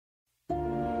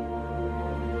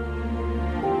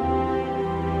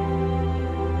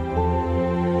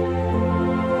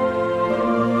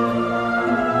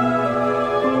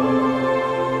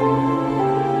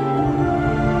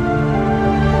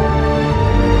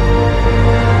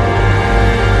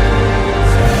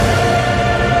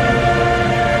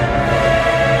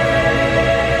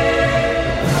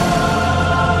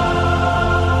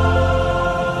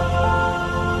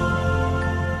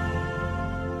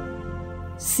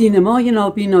سینمای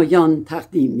نابینایان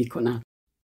تقدیم می‌کند.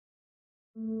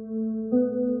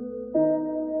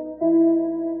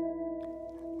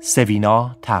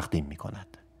 سوینا تقدیم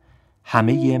می‌کند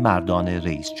همه مردان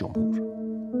رئیس جمهور.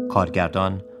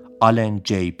 کارگردان آلن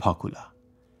جی پاکولا.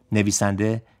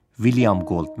 نویسنده ویلیام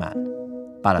گولدمن،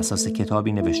 بر اساس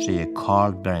کتابی نوشته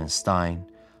کارل برنستاین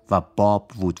و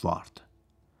باب وودوارد.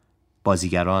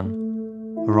 بازیگران: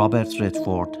 رابرت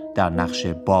ردفورد در نقش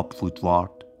باب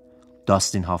وودوارد،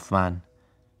 داستین هافمن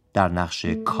در نقش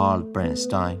کارل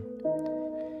برنستاین،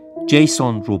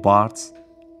 جیسون روبارتز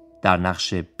در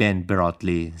نقش بن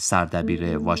برادلی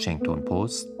سردبیر واشنگتن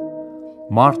پست،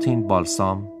 مارتین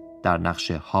بالسام در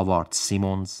نقش هاوارد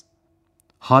سیمونز،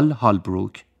 هال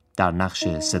هالبروک در نقش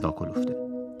صدا کلفته.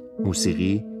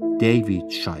 موسیقی دیوید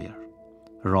شایر.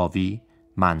 راوی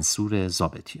منصور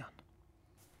ضابطیان.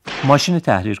 ماشین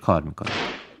تحریر کار میکنه.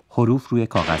 حروف روی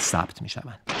کاغذ ثبت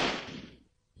میشوند.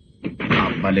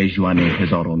 اول ژوئن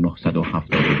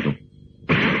 1972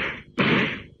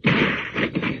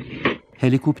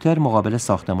 هلیکوپتر مقابل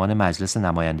ساختمان مجلس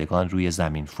نمایندگان روی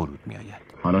زمین فرود میآید.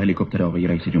 حالا هلیکوپتر آقای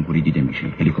رئیس جمهوری دیده میشه.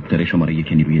 هلیکوپتر شماره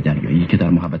 1 نیروی دریایی که در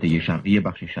محوطه شرقی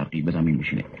بخش شرقی به زمین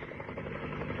میشینه.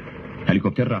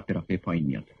 هلیکوپتر رفته پایین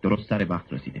میاد. درست سر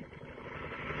وقت رسیده.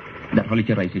 در حالی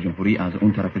که رئیس جمهوری از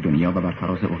اون طرف دنیا و بر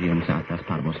فراز اقیانوس اطلس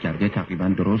پرواز کرده، تقریبا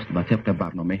درست و طبق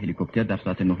برنامه هلیکوپتر در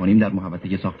ساعت 9:30 در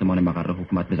محوطه ساختمان مقر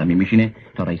حکومت به زمین میشینه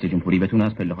تا رئیس جمهوری بتونه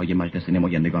از پله‌های مجلس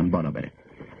نمایندگان بالا بره.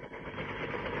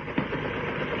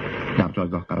 در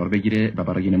جایگاه قرار بگیره و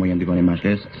برای نمایندگان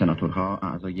مجلس، سناتورها،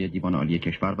 اعضای دیوان عالی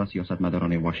کشور و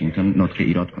سیاستمداران واشنگتن نطق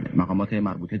ایراد کنه. مقامات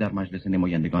مربوطه در مجلس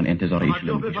نمایندگان انتظار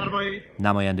ایشون می‌کشن.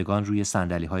 نمایندگان روی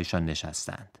صندلی‌هایشان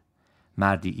نشستند.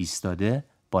 مردی ایستاده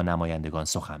با نمایندگان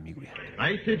سخن میگوید.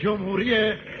 رئیس جمهوری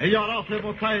ایالات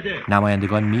متحده.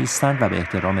 نمایندگان میایستند و به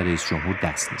احترام رئیس جمهور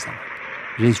دست میزنند.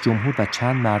 رئیس جمهور و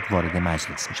چند مرد وارد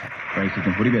مجلس میشوند. رئیس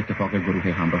جمهوری به اتفاق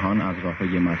گروه همراهان از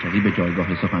راهروی مرکزی به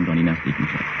جایگاه سخنرانی نزدیک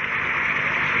میشوند.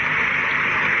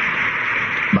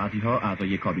 بعضی‌ها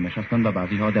اعضای کابینه هستند و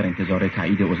بعضی‌ها در انتظار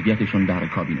تایید عضویتشون در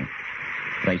کابینه.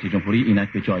 رئیس جمهوری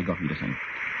اینک به جایگاه میرسند.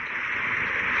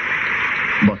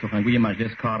 با سخنگوی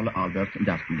مجلس کارل آلبرت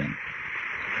دست میدن.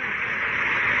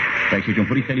 رئیس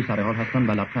جمهوری خیلی سرحال هستند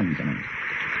و لبخند میزنند.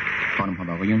 خانم ها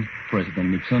و آقایون، پرزیدنت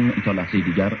نیکسون تا لحظه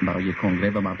دیگر برای کنگره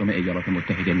و مردم ایالات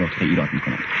متحده نطق ایراد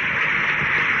میکنند.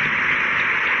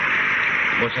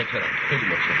 متشکرم. خیلی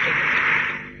متشکرم.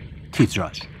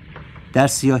 تیتراژ. در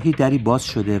سیاهی دری باز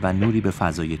شده و نوری به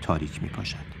فضای تاریک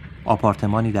می‌پاشد.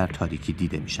 آپارتمانی در تاریکی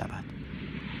دیده می‌شود.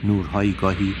 نورهایی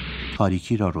گاهی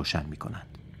تاریکی را روشن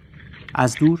می‌کنند.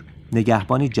 از دور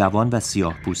نگهبانی جوان و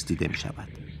سیاه‌پوست دیده می‌شود.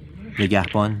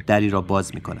 نگهبان دری را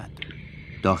باز می‌کند.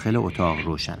 داخل اتاق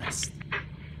روشن است.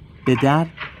 به در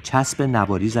چسب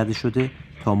نواری زده شده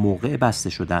تا موقع بسته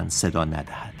شدن صدا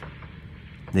ندهد.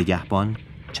 نگهبان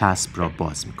چسب را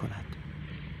باز می‌کند.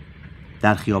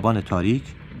 در خیابان تاریک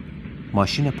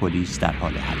ماشین پلیس در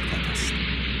حال حرکت است.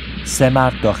 3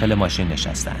 مرد داخل ماشین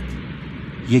نشستند.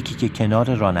 یکی که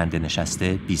کنار راننده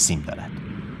نشسته بیسیم دارد.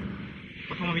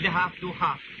 اتومبیل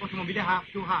 727 اتومبیل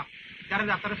 727 در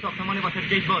دفتر ساختمان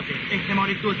واترگیت بازه. احتمال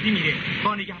دزدی میره.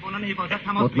 با نگهبانان حفاظت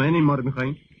تماس. مطمئن این ما رو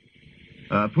می‌خواین؟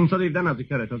 517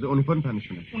 نزدیک‌تره. تازه اونیفرم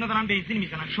تنشونه. اونا دارن بنزین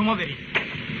میزنن. شما برید.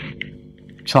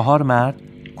 4 مرد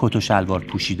کت و شلوار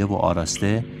پوشیده و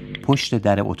آراسته پشت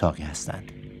در اتاقی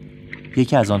هستند.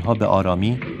 یکی از آنها به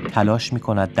آرامی تلاش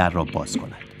می‌کند در را باز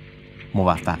کند.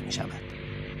 موفق می‌شود.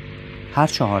 هر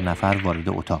 4 نفر وارد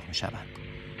اتاق می‌شوند.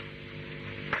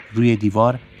 روی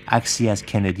دیوار عکسی از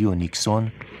کندی و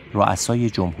نیکسون، رؤسای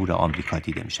جمهور آمریکا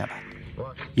دیده می‌شود.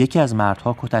 یکی از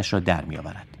مردها کتش را در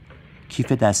می‌آورد.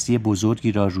 کیف دستی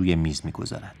بزرگی را روی میز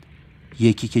می‌گذارد.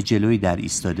 یکی که جلوی در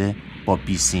ایستاده با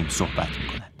بیسیم صحبت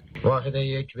می‌کند. واحد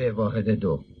 1 به واحد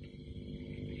 2.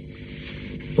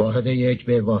 واحد 1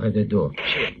 به واحد 2.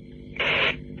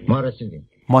 ما رسیدیم.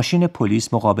 ماشین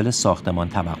پلیس مقابل ساختمان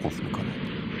توقف می‌کند.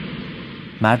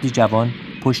 مردی جوان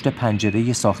پشت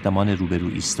پنجره ساختمان روبرو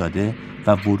ایستاده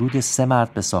و ورود 3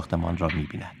 مرد به ساختمان را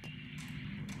می‌بیند.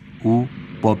 او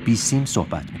با بیسیم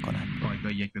صحبت می‌کند.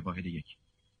 پایگاه 1 به واحد 1.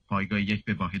 پایگاه 1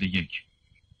 به واحد 1.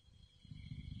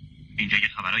 اینجا یه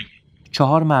خبرایی.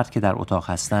 4 مرد که در اتاق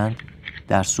هستند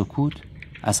در سکوت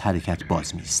از حرکت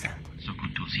باز می‌ایستند.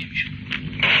 سکوت توصیه میشه.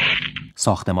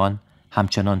 ساختمان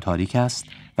همچنان تاریک است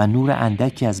و نور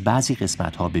اندکی از بعضی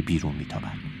قسمت‌ها به بیرون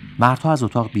می‌تابد. مردها از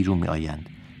اتاق بیرون می‌آیند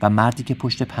و مردی که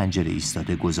پشت پنجره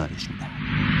ایستاده گزارش می‌دهد.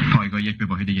 پایگاه 1 به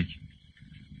واحد 1.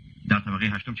 در طبقه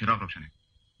 8 چراغ روشنه.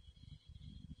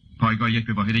 پایگاه 1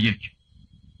 به واحد 1.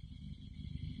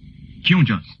 کی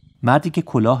اونجاست؟ مردی که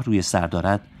کلاه روی سر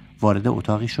دارد وارد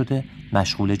اتاقی شده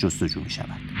مشغول جستجو می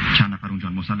شود. چند نفر اونجا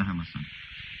مسلح هم هستن؟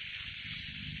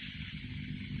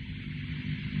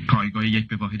 پایگاه 1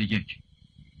 به واحد 1.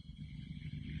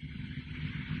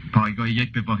 پایگاه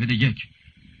 1 به واحد 1.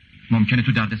 ممکنه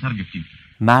تو دردسر بیفتیم.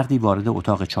 مردی وارد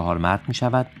اتاق 4 مرد می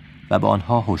شود و به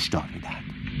آنها هشدار می دهد.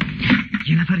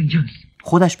 یه نفر اینجاست.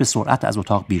 خودش به سرعت از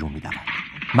اتاق بیرون می دود.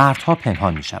 مردها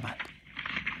پنهان می شوند.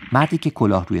 مردی که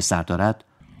کلاه روی سر دارد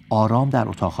آرام در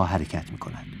اتاقها حرکت می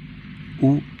کند.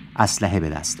 او اسلحه به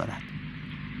دست دارد.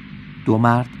 2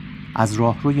 مرد از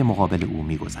راهروی مقابل او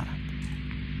می گذرند.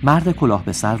 مرد کلاه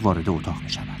به سر وارد اتاق می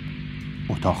شود.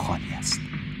 اتاق خالی است.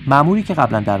 مأموری که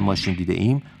قبلا در ماشین دیده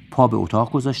ایم پا به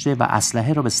اتاق گذاشته و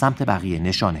اسلحه را به سمت بقیه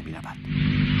نشانه می رود.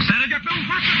 سرگرد به اون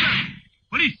پس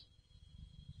پلیس!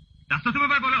 دستاتو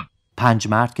ببر بالا! 5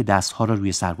 مرد که دستها را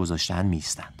روی سر گذاشتند می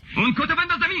ایستند. اون کتو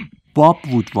بنداز زمین! باب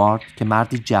وودوارد که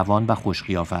مردی جوان و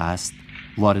خوشقیافه است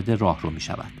وارد راهرو می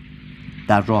شود.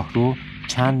 در راهرو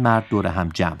چند مرد دور هم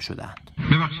جمع شدند.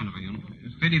 ببخشید آقایان،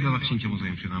 خیلی ببخشید که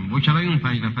مزاحم شدم. وکلای اون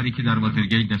 5 نفری که در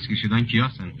واترگیت دستگیر شدن کیا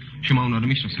هستن؟ شما اونا رو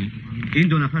میشناسید؟ این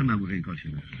 2 نفر مأمور این کار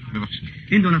شدن. ببخشید.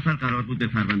 این 2 نفر قرار بود به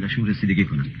پروندهشون رسیدگی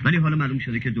کنن، ولی حالا معلوم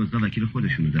شده که دزدا وکیل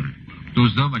خودشونو دارن.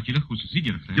 دزدا وکیل خصوصی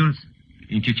گرفتن؟ درست.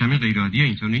 این که کمی غیر عادیه،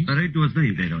 اینطور نیست؟ برای دزدا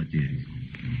این غیر عادیه.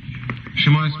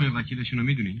 شما اسم وکیلشون رو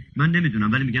میدونید؟ من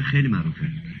نمیدونم ولی میگن خیلی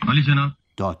معروفه. عالی جناب.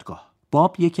 دادگاه.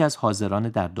 باب یکی از حاضران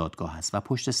در دادگاه است و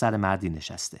پشت سر مردی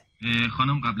نشسته.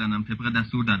 خانم قبلا هم طبق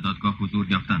دستور در دادگاه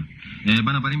حضور یافتن.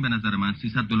 بنابراین به نظر من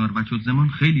 $300 وجه الزمان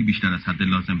خیلی بیشتر از حد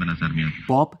لازم به نظر میاد.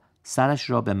 باب سرش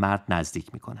را به مرد نزدیک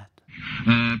می کند.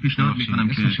 پیشنهاد میکنم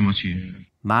که شما چیه؟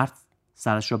 مرد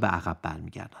سرش را به عقب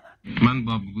برمیگرداند. من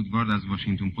باب وودوارد از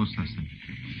واشنگتن پست هستم.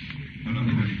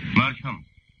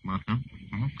 مارکام؟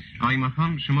 آقای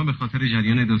مارکام، شما به خاطر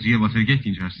جریان دزدی واترگیت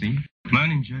اینجا هستین؟ من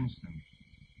اینجا نیستم.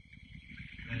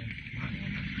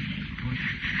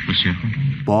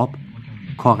 باب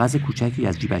کاغذ کوچکی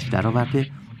از جیبش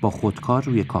درآورده با خودکار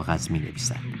روی کاغذ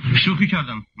می‌نویسد. شوخی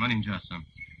کردم، من اینجا هستم،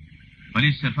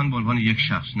 ولی صرفاً به عنوان یک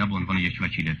شخص، نه به عنوان یک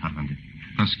وکیل پرونده.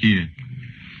 پس کیه؟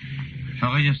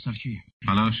 آقای استرکی.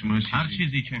 حالا شما هر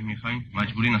چیزی که میخواین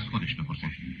مجبورین از خودش بپرسین.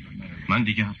 من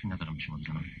دیگه حرفی ندارم به شما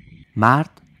بزنم.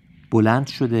 مرد بلند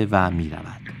شده و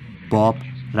می‌رود. باب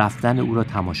رفتن او را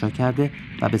تماشا کرده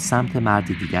و به سمت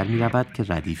مردی دیگر می‌رود که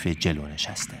ردیف جلو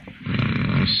نشسته.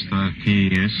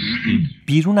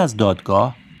 بیرون از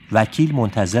دادگاه وکیل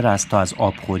منتظر است تا از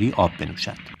آبخوری آب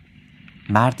بنوشد.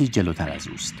 مردی جلوتر از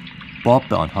اوست. باب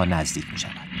به آنها نزدیک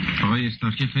می‌شود. آقای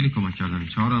استارکی خیلی کمک کردن.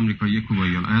 4 آمریکایی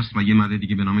کوبایی است و یه مرد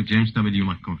دیگه به نام جیمز دبلیو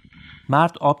مک‌کور.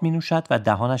 مرد آب می‌نوشد و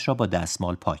دهانش را با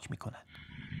دستمال پاک می‌کند.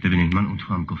 ببینید، من اون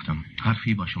تو هم گفتم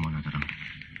حرفی با شما ندارم.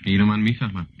 اینو من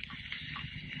میفهمم.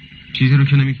 چیزی رو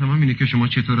که نمیفهمم اینه که شما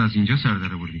چطور از اینجا سر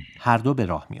در آوردید. هر دو به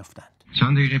راه میافتند.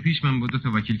 چند دقیقه پیش من با 2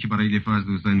 تا وکیل که برای دفاع از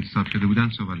دزدان انتصاب شده بودن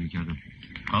صحبت می‌کردم.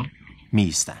 خب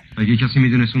می‌ایستند. اگه کسی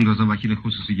میدونست اون دزدا وکیل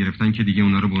خصوصی گرفتن که دیگه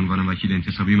اونا رو به عنوان وکیل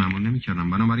انتصابی معمول نمی‌کردن.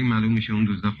 بنابراین معلوم میشه اون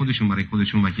دزدا خودشون برای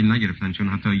خودشون وکیل نگرفتن، چون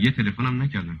حتی یه تلفن هم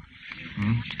نکردن.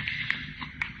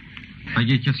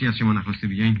 اگه کسی از شما نخواسته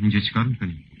بیاین اینجا چیکار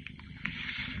می‌کنید؟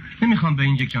 نمیخوام به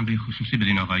این یک جنبه خصوصی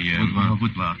بدین آقای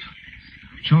وودوارد،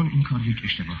 چون این کار یک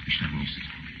اشتباه بیشتر نیست.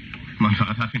 من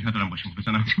فقط حرفی ندارم با شما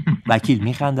بزنم. وکیل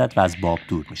میخندد و از باب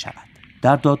دور میشود.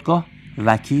 در دادگاه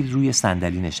وکیل روی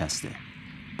صندلی نشسته.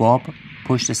 باب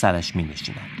پشت سرش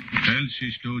مینشیند.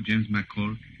 L62 جیمز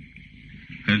مک‌کور،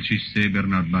 L63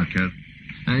 برنارد بارکر.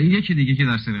 یکی دیگه که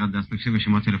در سرقت دست داشته به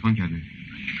شما تلفن کرده.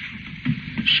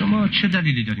 شما چه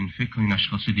دلیلی دارین فکر کنین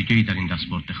اشخاص دیگه‌ای در این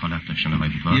دستبرد دخالت داشتن آقای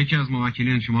وودوارد؟ یکی از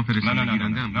موکلین شما فرستاده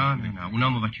گیرنده هم. نه اونا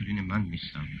موکلین من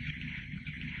نیستن.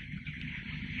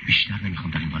 بیشتر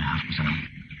نمیخوام در این باره حرف بزنم.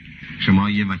 شما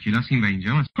یه وکیل هستین و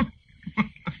اینجا هست؟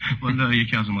 والا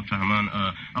یکی از متهمان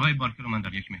آقای بارکر رو من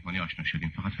در یک مهمانی آشنا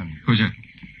شدیم، فقط همین. کجا؟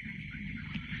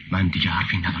 من دیگه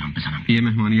حرفی ندارم بزنم. یه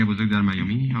مهمانی بزرگ در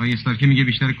میامی. آقای استارکی میگه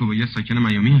بیشتر کوبایی ساکن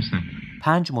میامی هستن.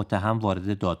 5 متهم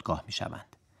وارد دادگاه میشوند.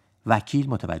 وکیل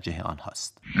متوجه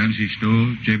آنهاست. L62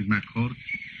 جیمز مک‌کور،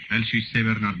 L63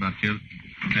 برنارد بارکر،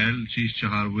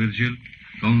 L64 ویرجیل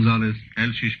گونزالز،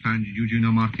 L65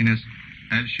 یوجینو مارتینز،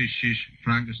 L66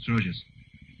 فرانک استروژس.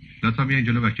 لطفا بیاین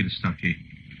جلو وکیل استارکی.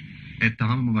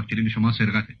 اتهام موکلین شما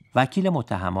سرقته. وکیل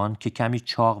متهمان که کمی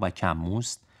چاق و کم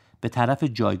موست به طرف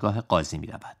جایگاه قاضی می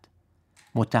رود.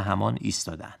 متهمان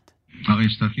ایستادند. آقای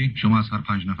استارکی، شما از هر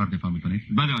 5 نفر دفاع میکنید؟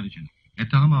 بله عالی جناب.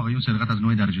 اتهام آقایون سرقت از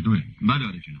نوع درجه 2. بله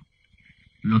عالی جناب.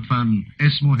 لطفاً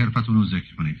اسم و حرفتون رو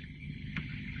ذکر کنید.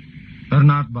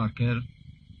 برنارد بارکر،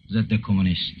 ضد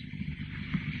کمونیست.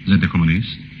 ضد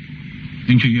کمونیست؟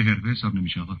 این که یه حرفه حساب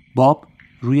نمیشه آقا. باب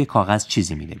روی کاغذ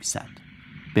چیزی می نویسد.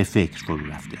 به فکر فرو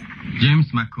رفته.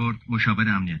 جیمز مکورد، مشاور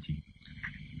امنیتی.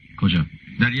 کجا؟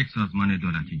 در یک سازمان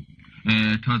دولتی.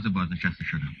 تازه بازنشسته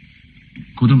شدم.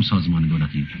 کدوم سازمان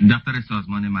دولتی؟ دفتر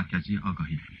سازمان مرکزی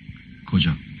آگاهی.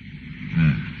 کجا؟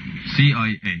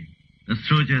 CIA.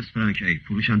 استروجس فرانک ای،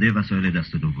 فروشنده وسایل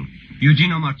دست دوم.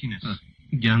 یوجینا مارتینز.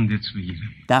 گندت بگیره.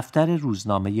 دفتر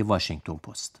روزنامه واشنگتن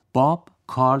پست. باب،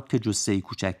 کارل که جثه‌ای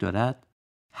کوچک دارد،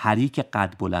 هری که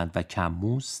قد بلند و کم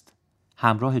موست،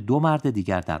 همراه 2 مرد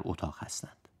دیگر در اتاق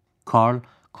هستند. کارل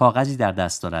کاغذی در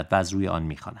دست دارد و از روی آن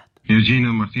می‌خواند.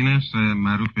 یوجینا مارتینز،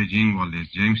 معروف به جین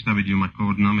والدز. جیمز دبلیو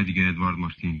مکورد، نام دیگه ادوارد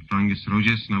مارتین. فرانک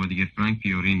استروجس، نام دیگه فرانک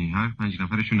پیورینی. هر 5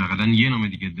 نفرشون حداقل یه نام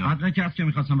دیگه دارن. مدرکی هست که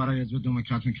می‌خواستم برای حزب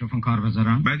دموکرات میکروفون کار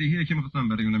بذارم. بدیهیه که می‌خواستم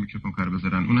برای اون میکروفون کار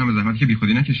بذارن. اون همه زحمتی که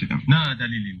بیخودی نکشیدم. نه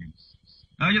دلیلی نیست.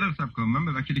 اگه در سب کنم، من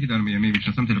به وکیلی که در میامی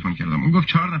میشناسم تلفن کردم. اون گفت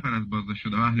 4 نفر از بازداشت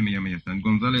شده اهل میامی هستن.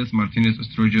 گونزالز، مارتینز،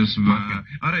 استروجس و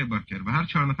آره بارکر و هر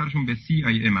 4 نفرشون به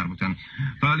CIA مربوطن.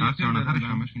 فعالیت 4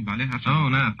 نفرشون بله هر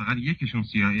 4 نه فقط یکیشون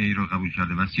CIA رو قبول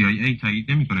کرده و CIA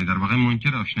تایید نمیکنه. در واقع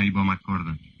منکر آشنایی با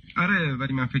مکوردن. آره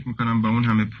ولی من فکر میکنم با اون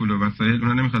همه پول و وسایل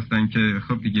اونا نمیخواستن که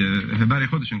خب دیگه برای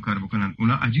خودشون کار بکنن.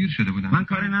 اونا اجیر شده بودن. من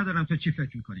کاری ندارم تو چی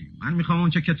فکر میکنی. من میخوام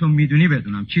اونچه که تو میدونی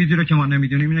بدونم. چیزی رو که ما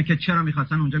نمیدونیم اینه که چرا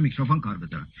میخواستن اونجا میکروفون کار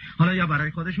بذارن. حالا یا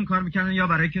برای خودشون کار میکنن یا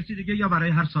برای کسی دیگه یا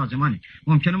برای هر سازمانی.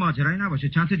 ممکنه ماجرایی نباشه.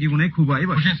 چند تا دیوونه کوبایی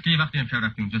باشه. که وقتی امشب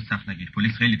رفتیم اونجا سخت نگیر.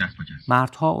 پلیس خیلی دست باجه است.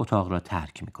 مردها اتاق را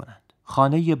ترک می‌کنند.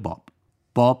 خانه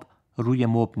باب روی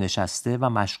مبل نشسته و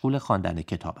مشغول خواندن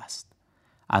کتاب است.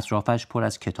 اطرافش پر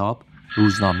از کتاب،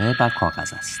 روزنامه و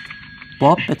کاغذ است.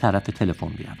 باب به طرف تلفن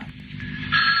می‌رود.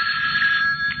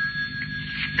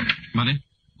 بله؟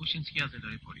 بوشینسکی از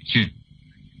اداره پلیس. چی؟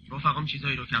 رفقام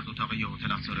چیزایی رو که از اتاق یه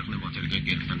هتل از سارق واترگیت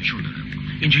گرفتن نشون دادن.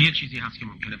 اینجا یه چیزی هست که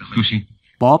ممکنه بخوای.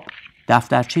 باب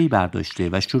دفترچه‌ای برداشته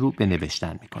و شروع به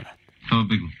نوشتن می‌کند.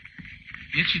 بگو.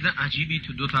 یه چیز عجیبی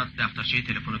تو 2 تا از دفترچه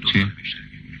تلفن دوتا نوشته.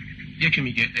 یکی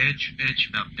میگه H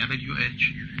و WH،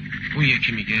 اون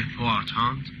یکی میگه هوارد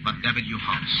هاند و W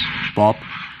هاوس. باب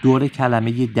دور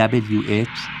کلمه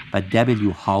WH و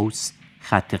W هاوس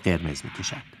خط قرمز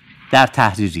میکشد. در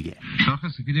تحریریه. شاخ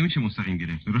سفیده میشه مستقیم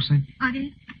گرفت، درسته؟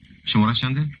 آره. شماره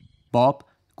چنده؟ باب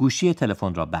گوشی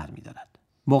تلفن را برمی‌دارد.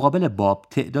 مقابل باب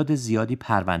تعداد زیادی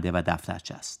پرونده و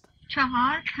دفترچه است.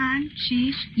 4 5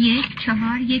 6 1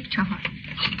 4 1 4.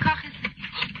 کاخ سفید.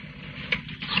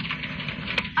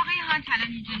 آقای هانت الان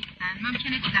اینجا نیستن.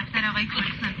 ممکنه تو دفتر آقای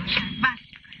کاریسان باشن. بس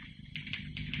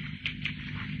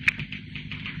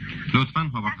لطفاً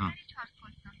هاوارد هانت.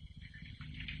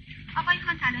 آقای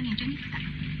هانت الان اینجا نیستن.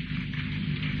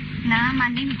 نه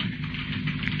من نمیدونم.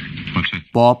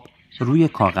 باب روی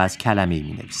کاغذ کلمه‌ای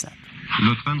می‌نویسد.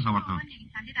 لطفاً هاوارد هانت.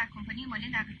 نویسنده در کمپانی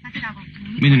مالی در قسمت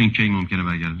روابط. میدونین کی ممکنه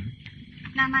برگرده؟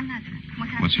 نه من ندارم.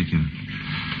 متشکرم.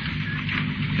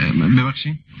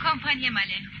 ببخشید؟ کمپانی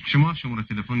مالی. شما شماره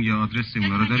تلفن یا آدرس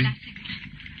اونا رو دارید؟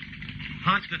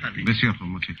 هانت بفرمایید. بسیار خوب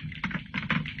متشکرم.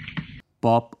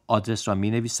 باب آدرس را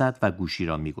می‌نویسد و گوشی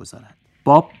را می‌گذارد.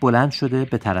 باب بلند شده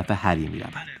به طرف هری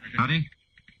می‌رود. هری؟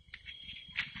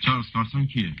 چارلز کارلسون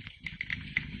کیه؟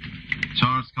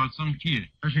 چارلز کارلسون کیه؟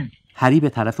 هری به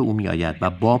طرف او می‌آید و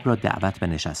باب را دعوت به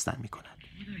نشستن می‌کند.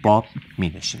 باب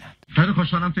می‌نشیند. خیلی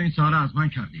خوشحالم تو این سوال از من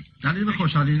کردی. دلیل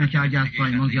خوشحالی اینه که اگه از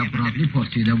سایمونز یا برادلی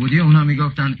پرسیده بودی اونا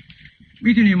میگفتن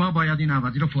میدونی ما باید این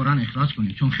عوضی رو فوراً اخراج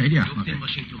کنیم چون خیلی احمقه.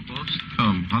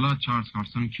 حالا چارلز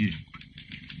کارلسون کیه؟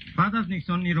 بعد از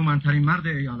نیکسون نیرومندترین مرد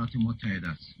ایالات متحده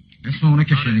است. اسم اونو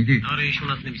که شنیدی؟ آره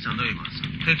ایشون از نویسنده‌های ما هستن.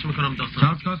 فکر می‌کنم داستان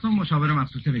چارلز کارلسون مشاور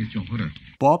مخصوص رئیس جمهوره.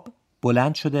 باب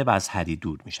بلند شده و از هری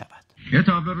دور می‌شود. یه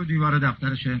تابلو رو دیوار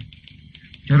دفترشه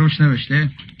که روش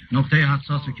نوشته نقطه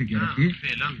حساس رو که گرفتی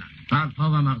فعلا نه.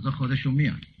 قلب‌ها و مغز خودشون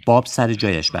میان. باب سر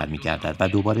جایش برمیگردد و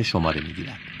دوباره شماره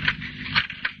میگیرد.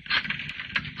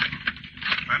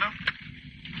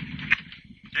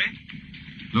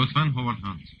 لطفاً هاوارد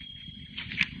هانت.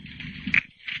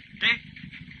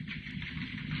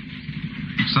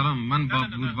 سلام، من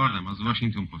باب وودواردم از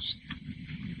واشنگتن پست.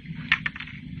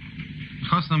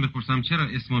 خواستم بپرسم چرا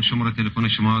اسم و شماره تلفن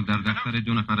شما در دفتر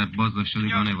 2 نفر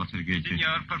بازداشتگان واترگیت؟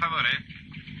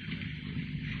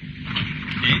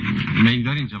 میل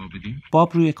دارین جواب بدین؟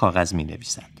 باب روی کاغذ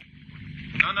می‌نویسد.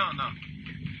 نه.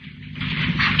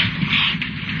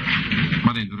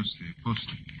 بله درسته، پست.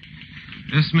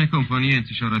 اسم کمپانی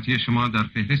انتشاراتی شما در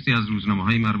فهرستی از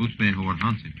روزنامه‌های مربوط به هاوارد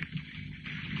هانت.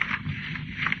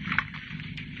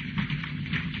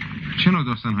 چه نوع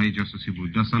داستان‌های جاسوسی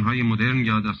بود؟ داستان‌های مدرن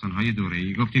یا داستان‌های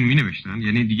دوره‌ای؟ گفتین می‌نوشتن،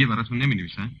 یعنی دیگه براتون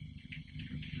نمی‌نویسن؟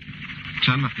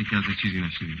 چند وقتی که از چیزی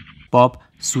نشدید؟ باب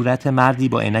صورت مردی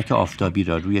با عینک آفتابی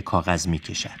را روی کاغذ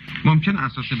می‌کشد. ممکن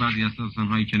اساس بعضی از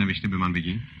داستان‌هایی که نوشته به من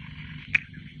بگین؟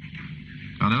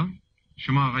 الو،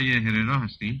 شما آقای هررا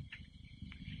هستین؟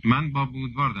 من با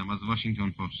وودواردم از واشنگتن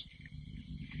پست.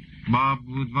 با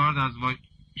وودوارد از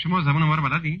شما زبان ما رو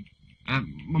بلدین؟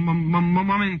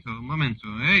 مومنتو.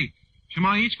 ای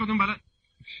شما هیچ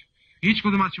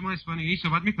کدوم از شما اسپانیایی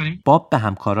صحبت میکنین؟ باب به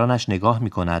همکارانش نگاه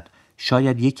میکند،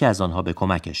 شاید یکی از آنها به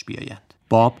کمکش بیایند.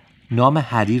 باب نام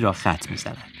هری را خط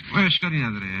میزند. اشکالی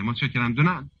نداره،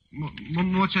 متشکرم.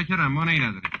 متشکرم، مانعی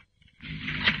نداره.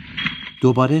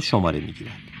 دوباره شماره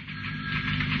میگیرد.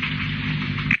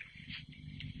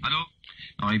 الو،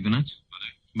 آقای بنت؟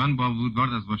 من با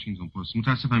وودوارد از واشنگتن پست.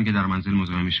 متاسفم که در منزل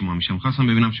مزاحم شما میشم. خواستم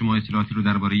ببینم شما اطلاعاتی رو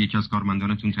درباره یکی از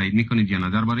کارمندانتون تایید میکنید یا نه،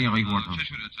 درباره آقای وارتان.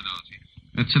 چه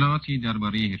اطلاعاتی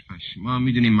درباره حرفش. ما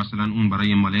میدونیم مثلا اون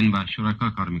برای مالن و شرکا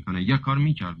کار میکنه یا کار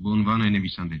میکرد به عنوان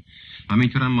نویسنده.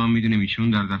 همینطور هم ما میدونیم ایشون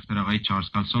در دفتر آقای چارلز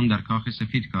کالسون در کاخ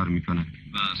سفید کار میکنه.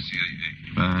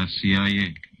 و CIA.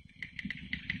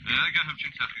 اگر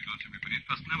همچین تحقیقاتی میکنید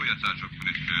پس نباید تعجب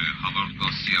کنید که هاوارد با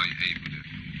CIA بوده.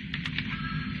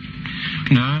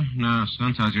 نه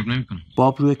اصلا تعجب نمیکنم.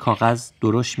 باب روی کاغذ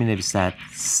درشت مینویسد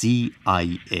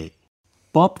CIA.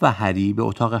 باب و هری به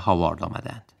اتاق هاوارد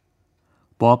آمدند.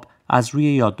 باب از روی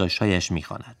یادداشت‌هایش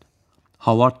می‌خواند.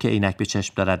 هاوارد که عینک به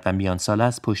چشم دارد و میان سال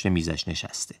است پشت میزش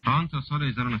نشسته. آن تا سال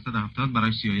 1970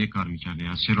 برای CIA کار می‌کرده،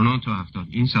 از 49 تا 70.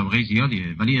 این سابقه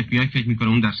زیادیه، ولی FBI فکر می‌کنه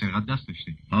اون در سرقت دست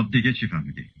داشته. خب دیگه چی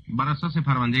فهمیدی؟ بر اساس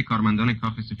پرونده کارمندان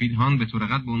کاخ سفید، هان به طور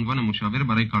قطع به عنوان مشاور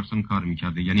برای کارسون کار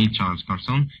می‌کرده، یعنی چارلز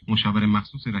کارسون، مشاور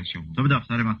مخصوص رئیس جمهور. تو به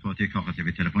دفتر مطبوعاتی کاخ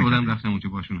سفید تلفن خودم رفتم اونجا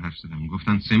باشون حرف زدم.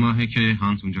 گفتن 3 ماهه که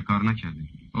هانت اونجا کار نکرده.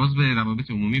 عضو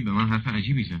روابط عمومی به من حرف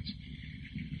عجیبی زد.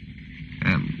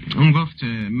 اون گفت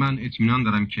من اطمینان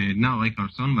دارم که نه آقای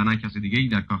کارسون و نه کس دیگه‌ای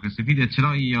در کاخ سفید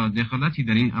اطلاعی یا دخالتی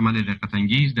در این عمل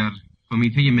رقت‌انگیز در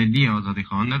کمیته ملی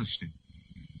آزادیخواهان نداشته.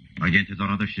 اگه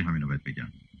انتظار نداشتی همینو بهت بگم.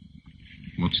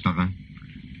 مطلقاً.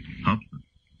 خب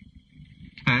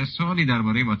سوالی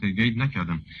درباره واترگیت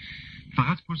نکردم.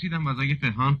 فقط پرسیدم وظایف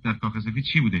هانت در کاخ سفید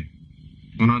چی بوده.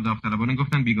 اونا داوطلبانه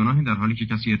گفتن بیگناهه در حالی که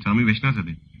کسی اتهامی بهش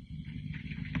نزده.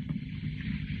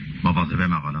 مواظب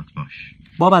مقالات باش.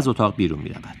 باب از اتاق بیرون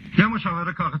می‌رود. یه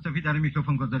مشاور کاخ سفید در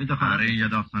میکروفون گذاری داخل. آره یه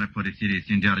داستان پلیسی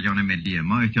ریسین جریان ملیه.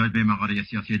 ما احتیاج به مقاله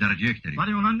سیاسی درجه 1 داریم.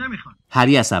 ولی اونا نمیخوان.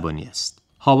 هری عصبانی است.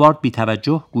 هاوارد بی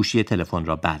توجه گوشی تلفن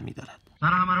را برمی‌دارد.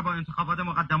 سر همه رو با انتخابات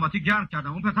مقدماتی گرم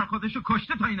کردم. اون پسر خودشو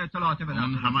کشته تا این اطلاعات بدم.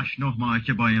 اون همش 9 ماهه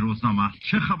که با این روزنامه است.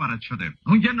 چه خبرت شده؟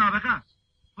 اون یه نابغه است.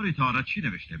 پریتارا چی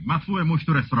نوشته؟ مدفوع مشت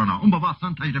و رستورانا. اون بابا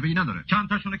اصلا تجربه‌ای نداره. چند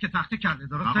تاشونو که تخته کرده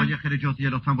درسته؟ آقای خیلی جزئیه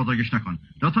لطفاً بزرگش نکن.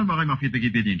 لطفاً با آقای مافید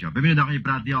بگید بیاد اینجا. ببینید آقای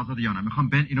برادلی آزاده یا نه. میخوام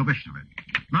بن اینو بشنوه.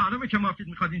 معلومه که مافید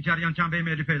میخواد این جریان جنبه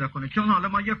ملی پیدا کنه. چون حالا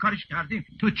ما یه کاریش کردیم.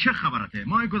 تو چه خبرته؟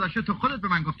 ماه گذشته تو خودت به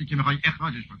من گفتی که میخوای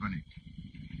اخراجش بکنی.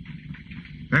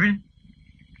 ببین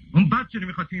اون بدجوری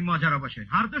میخواد تو این ماجرا باشه.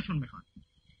 هر دوشون میخواد.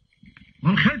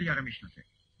 اون خیلی یارو میشناسه.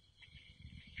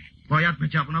 باید به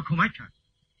جوونا کمک کرد.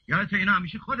 یادت اینا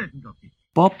همیشه خودت میگفتی.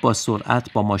 باب با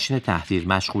سرعت با ماشین تحریر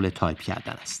مشغول تایپ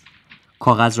کردن است.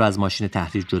 کاغذ را از ماشین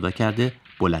تحریر جدا کرده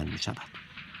بلند می شود.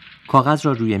 کاغذ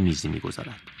را روی میزی می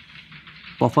گذارد.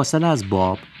 با فاصله از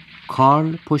باب،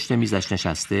 کارل پشت میزش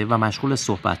نشسته و مشغول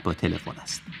صحبت با تلفن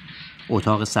است.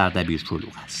 اتاق سردبیر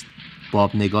شلوغ است.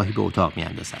 باب نگاهی به اتاق می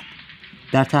اندازد.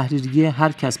 در تحریریه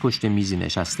هر کس پشت میزی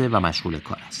نشسته و مشغول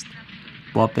کار است.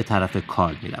 باب به طرف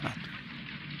کارل می رود.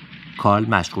 کارل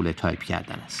مشغول تایپ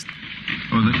کردن است.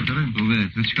 اوضاع چطوره؟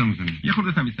 تو چیکار می‌کنی؟ یه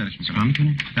خورده تمیزترش می‌کنم. چیکار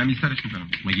می‌کنی؟ تمیزترش می‌کنم.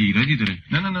 مگه ایرادی داره؟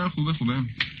 نه خوبه.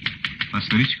 پس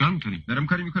داری چیکار می‌کنی؟ دارم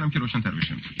کاری می‌کنم که روشن‌تر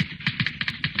بشه.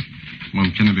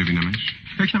 ممکنه ببینمش؟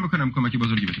 فکر نمی‌کنم کمکی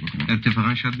بزرگی بشه بکنم.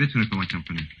 اتفاقا شاید بتونه کمکم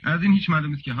کنه. از این هیچ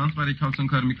معلوم نیست که هانت برای کالسون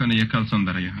کار می‌کنه یا کالسون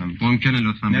برای هانت. ممکنه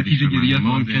لطفاً نتیجه گیری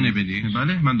ممکنه بدی؟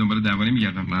 بله من دنبال دعوا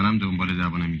نمی‌گردم. منم دنبال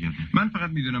دعوا نمی‌گردم. من فقط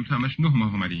می‌دونم تو همش 9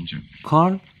 ماه اومدی اینجا.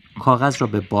 کارل کاغذ را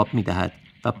به باب می‌دهد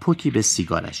و پوکی به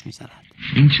سیگارش می‌زند.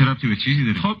 این چه ربطی به چیزی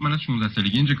داره؟ خب من از 16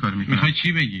 سالگی اینجا کار می‌کنم. می‌خوای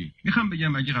چی بگی؟ می‌خوام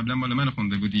بگم اگه قبلا مال من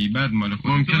خونده بودی بعد مال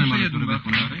خودت ممکنه مال تو رو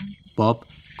بخونه. باب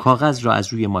کاغذ را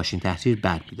از روی ماشین تحریر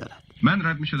برمی‌دارد. من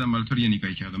رد می‌شدم مال تو رو یه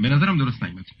نگاهی کردم. به نظرم درست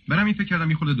نیومد. برام این فکر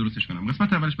کردم یه خورده درستش کنم.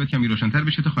 قسمت اولش باید کمی روشن‌تر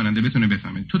بشه تا خواننده بتونه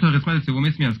بفهمه. تو تا قسمت سوم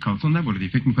اسمی از کالسون نبردی.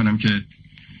 فکر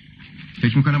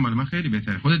می‌کنم مال من خیلی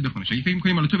بهتره. خودت بخونش. اگه فکر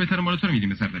می‌کنی مال تو بهتره مال تو رو میدیم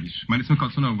به سردبیر. من اسم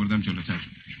کالسون آوردم جلوتر.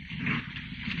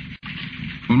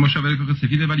 اون مشاور کاخ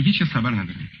سفیده ولی هیچ خبر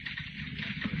نداره.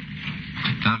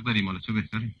 حق داری مال تو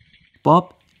بهتره.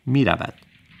 باب می‌رود.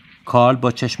 کارل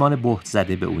با چشمان بهت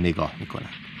زده به او نگاه می‌کند.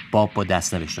 باب با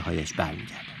دست‌نوشته‌هایش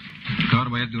برمیگردد. کار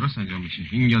باید درست انجام بشه.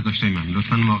 این یادداشتای من.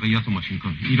 لطفاً واقعیت رو ماشین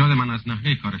کن. ایراد من از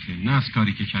نحوه کارته، نه از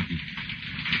کاری که کردی.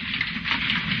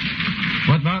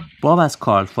 باب از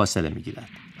کارل فاصله می‌گیرد.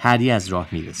 هری از راه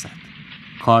می‌رسد.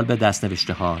 کارل به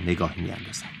دست‌نوشته ها نگاهی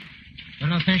می‌اندازد.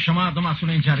 بنابراین شما هر دو مسئول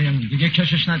این جریان دیگه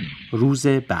کشش ندید. روز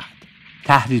بعد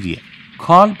تحریریه.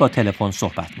 کارل با تلفن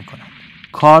صحبت می‌کند.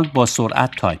 کارل با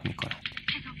سرعت تایپ می‌کند.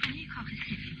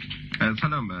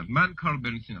 سلام، من کارل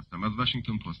برنسین هستم از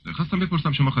واشنگتن پست. خواستم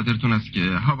بپرسم شما خاطرتون است که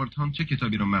هاوارد هانت چه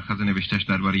کتابی رو مأخذ نوشته‌اش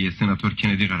درباره سناتور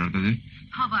کندی قرار داده؟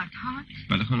 هاوارد هانت؟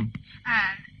 بله خانم.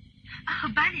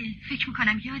 بله، فکر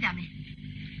میکنم یادمه.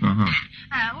 آها.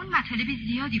 اون مطالب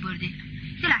زیادی برده.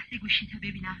 یه لحظه گوشی تا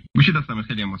ببینم. گوشی دستمه،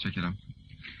 خیلی متشکرم.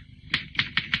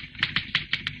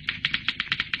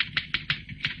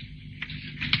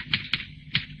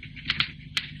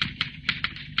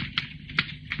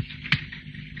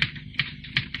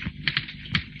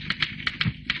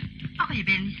 آقای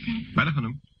برنیسین. بله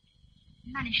خانم.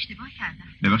 من اشتباه کردم.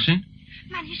 ببخشید؟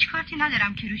 من هیچ کارتی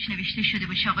ندارم که روش نوشته شده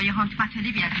باشه آقای هانت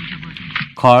مطالبی از اینجا برده.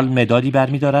 کارل مدادی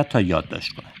برمی‌دارد تا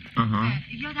یادداشت کند.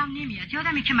 یادم نمیاد.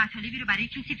 یادمه که مطالبی رو برای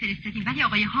کسی فرستادیم ولی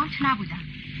آقای هانت نبودن.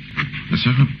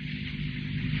 بسیار خوب.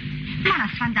 من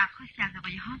اصلا درخواستی از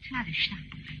آقای هانت نداشتم.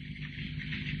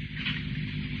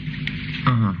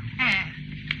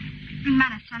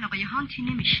 من اصلا آقای هانتی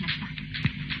نمیشناسم.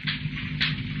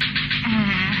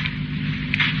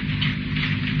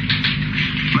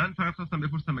 من فقط خواستم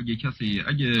بپرسم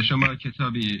اگه شما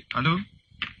کتابی... الو؟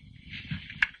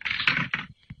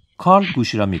 کارل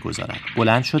گوشی را می‌گذارد.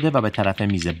 بلند شده و به طرف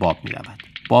میز باب می‌رود.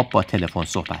 باب با تلفن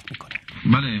صحبت می‌کند.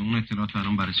 بله، اون اطلاعات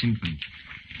الان بررسی می‌کنیم.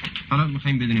 حالا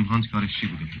می‌خوایم بدونیم هانت کارش چی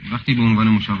بوده. وقتی به عنوان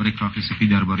مشاور کاخ سفید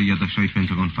درباره یادداشت‌های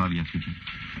پنتاگون فعالیت می‌کنه.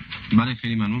 بله،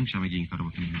 خیلی ممنون میشم اگه این کارو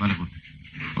بکنیم. بله بود.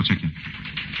 متشکرم.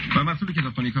 با مسئول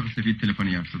کتابخانه کاخ سفید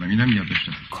تلفنی حرف زدم. اینم یادداشت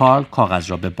است. کارل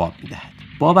کاغذ را به باب می‌دهد.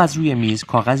 باب از روی میز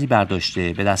کاغذی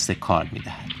برداشته به دست کارل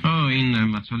می‌دهد. این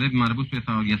مطالب مربوط به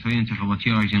فعالیت‌های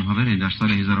انتخاباتی آیزنهاور در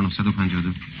سال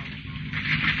 1952.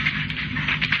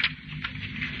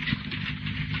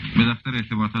 به دفتر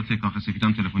ارتباطات کاخ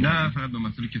سفیدم تلفن نه، فقط به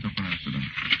مسئول کتابخانه حرف زدم.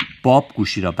 باب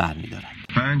گوشی را برمی‌دارد.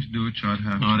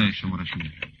 5247. آره، شماره‌شون.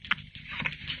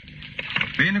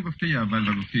 بین گفته اول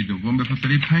و گفته دوم به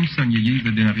فاصله 5 ثانیه‌ای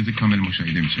ضد نقیض کامل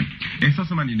مشاهده میشه.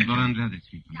 احساس من اینه دارن ردت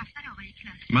میکنن. دفتر آقای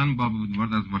کلاسن. من باب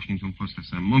وودوارد از واشنگتن پست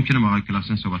هستم. ممکنه با آقای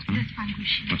کلاسن صحبت کنم؟ لطفاً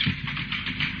گوشی.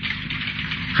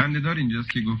 خنده‌دار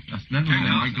اینجاست که گفت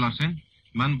اصلاً آقای کلاسن،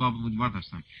 من باب وودوارد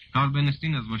هستم. کارل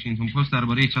برنستین از واشنگتن پست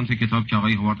درباره چند تا کتاب که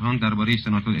آقای هاوارد هانت درباره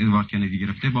سناتور ادوارد کندی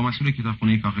گرفته با مسئول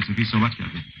کتابخانه کاخ سفید صحبت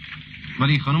کرده.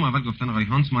 ولی خانم اول گفتن آقای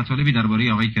هانت مطالبی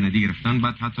درباره آقای کندی گرفتن،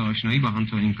 بعد حتی آشنایی با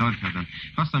هانت رو انکار کردن.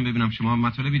 خواستم ببینم شما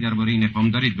مطالبی درباره این افهام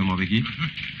دارید به ما بگید؟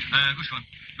 گوش کن،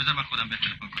 بذار من خودم به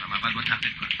تلفن کنم، اول با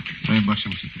تحقیق کنم. باشه،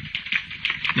 متشکرم.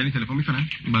 یعنی تلفن میکنن؟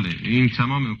 بله، این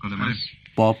تمام مکالمه است.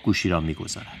 باب گوشی را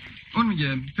میگذارد. اون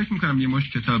میگه فکر میکنم یه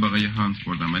مشت کتاب آقای هانت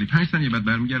بردم، ولی 5 ثانیه بعد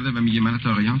برمیگرده و میگه من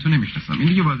تا آقای هانت رو نمیشناسم. این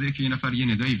دیگه واضحه که یه نفر یه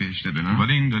ندایی بهش داده، نه؟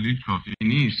 ولی این دلیل کافی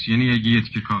نیست. یعنی اگه یه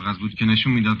تیکه کاغذ بود که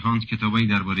نشون میداد هانت کتابایی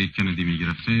درباره کندی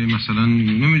میگرفته، مثلا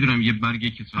نمیدونم یه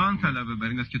برگ کتاب. هانت طلبه بر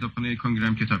این از کتابخانه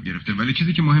کنگرام کتاب گرفته، ولی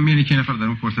چیزی که مهمه اینه که نفر در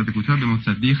اون فرصت کوتاه به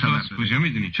متصدی خبر داده. کجا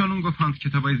میدونی؟ چون اون گفت هانت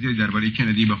کتابای زیاد درباره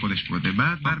کندی با خودش برده.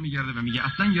 بعد برمیگرده و میگه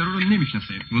اصلا یارو رو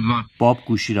نمیشناسه. وودوارد. باب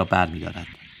گوشی را برمی‌دارد.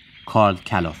 کارل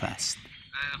کلافه است.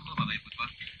 خب آقای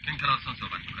وودوارد، این کلاسان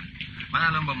صحبت میکنه. من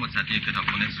الان با مصدی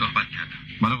کتابخانه صحبت کردم.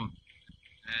 بله.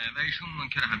 و ایشون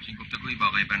منکر همچین گفتگویی با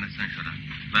آقای برنستین شدن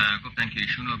و گفتن که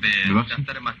ایشون رو به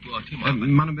دفتر مطبوعاتی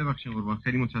منو ببخشید قربان،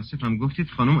 خیلی متاسفم. گفتید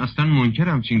خانم اصلا منکر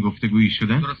همچین گفتگویی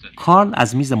شدن؟ درسته. کارل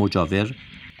از میز مجاور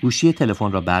گوشی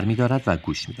تلفن را برمی‌دارد و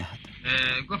گوش می‌دهد.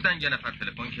 گفتن یه نفر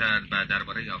تلفن کرد و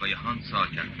درباره آقای هانت سوال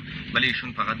کرد، ولی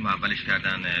ایشون فقط معولش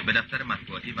کردن به دفتر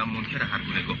مطبوعاتی و منکر هر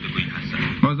گونه گفتگویی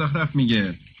هستن. مزخرف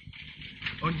میگه.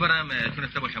 امیدوارم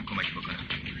تونسته باشم کمک بکنم.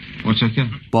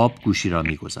 متشکرم. باب گوشی را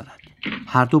می‌گذارد.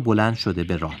 هر دو بلند شده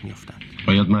به راه می‌افتند.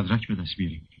 باید مدرک به دست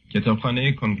بیاریم.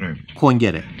 کتابخانه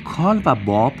کنگره. کارل و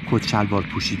باب کت شلوار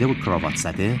پوشیده و کراوات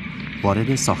زده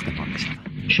وارد ساختمان می‌شوند.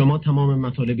 شما تمام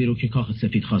مطالبی رو که کاخ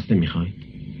سفید خواسته می‌خواید؟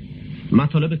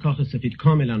 مطالب کاخ سفید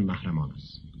کاملا محرمانه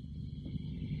است.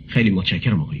 خیلی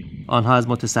متشکرم آقایون. آنها از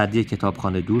متصدی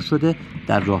کتابخانه دور شده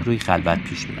در راهروی خلوت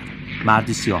پیش می‌روند.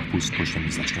 مردی سیاه‌پوست پشت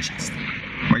میزش نشسته.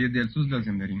 ما یه دلسوز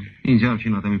لازم داریم. اینجا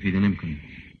همچین آدمی پیدا نمی‌کنیم.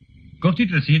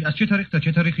 گفتید رسید از چه تاریخ تا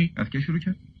چه تاریخی؟ از که شروع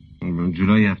کرد؟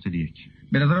 جولای هفته 1.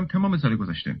 به نظرم تمام سال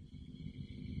گذشته.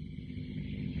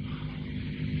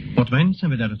 مطمئن نیستم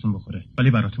به درتون بخوره،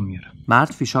 ولی براتون میارم.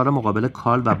 مرد فشار مقابل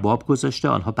کارل و باب گذاشته.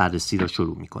 آنها بررسی را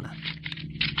شروع می‌کنند.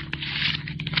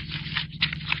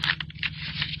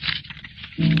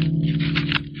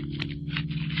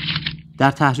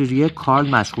 در تحریریه کارل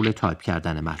مشغول تایپ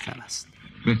کردن مطلب است.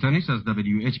 بهتر نیست از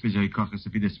WH به جای کاخ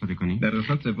سفید استفاده کنی؟ در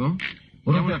قسمت سوم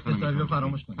برو اقتصادی رو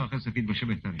فراموش کن. کاخ سفید باشه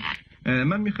بهتره.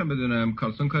 من میخوام بدونم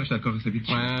کالسون کارش در کاخ سفید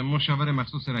چیه؟ مشاور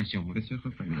مخصوص رئیس جمهور. بسیار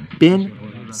خوب فهمیدم. بن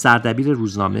سردبیر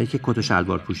روزنامه که کت و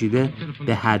شلوار پوشیده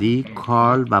به هری،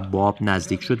 کارل و باب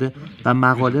نزدیک شده و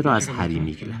مقاله را از هری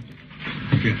میگیرد.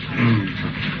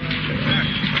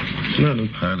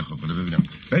 خیلی خوب، بله ببینم.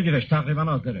 بگیرش، تقریبا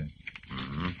حاضره.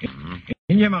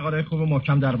 این یه مقاله خوب و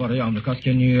محکم درباره آمریکاست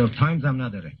که نیویورک تایمز هم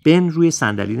نداره. بن روی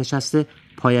صندلی نشسته،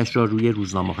 پایش را روی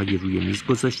روزنامه‌های روی میز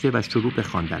گذاشته و شروع به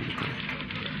خواندن می‌کند.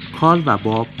 کارل و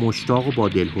باب مشتاق و با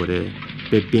دلهره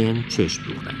به بن چشم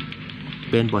دوختند.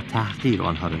 بن با تحقیر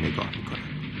آنها را نگاه می‌کند.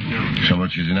 شما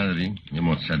چیزی ندارین؟ یه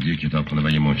متصدی کتابخونه و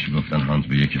یه منشی گفتن هانت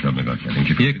به یه کتاب نگاه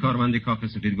کرد. یک کارمند کاخ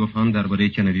سفید گفت هانت درباره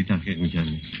کندی تحقیق می‌کرد.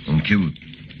 اون کی بود؟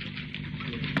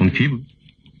 اون کی بود؟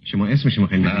 شما اسمش رو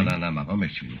خیلی نه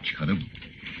مقامش چی بود؟ چیکاره بود؟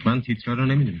 من تیترا رو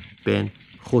نمیدونم. بن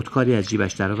خودکاری از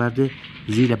جیبش درآورده،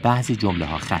 زیر بعضی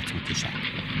جمله‌ها خط می‌کشد.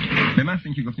 به محض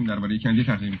اینکه گفتیم درباره کندی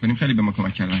تحقیق می‌کنیم خیلی به ما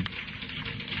کمک کردن.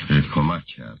 کمک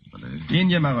کرد بله. این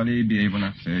یه مقاله بی‌عیب و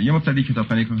نقصه. یه مبتدی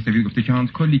کتابخانه کاخ سفید گفته که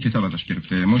هانت کلی کتاب ازش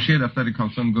گرفته. منشی دفتر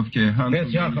کالسون گفت که هانت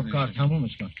بسیار خوب، کار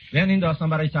تمومش کن. یعنی این داستان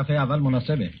برای صفحه اول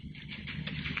مناسبه.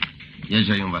 یه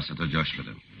جای اون وسطا جاش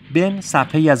بده. بن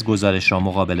صفحه‌ای از گزارش را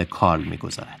مقابل کارل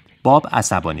می‌گذارد. باب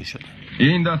عصبانی شده.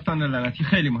 این داستان لعنتی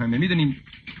خیلی مهمه. میدونیم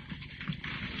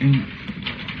این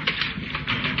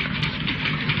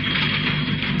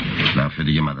دفعه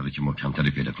دیگه مدارک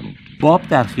محکم‌تری پیدا کنید. باب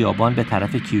در خیابان به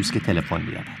طرف کیوسک تلفن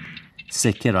می‌رود.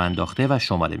 سکه را انداخته و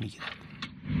شماره می‌گیرد.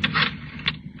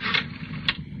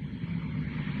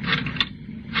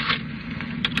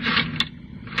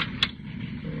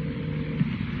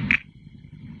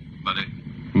 بله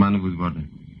من وودوارد.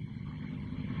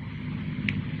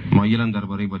 مایلم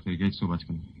درباره واترگیت صحبت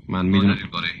کنم. من میدونم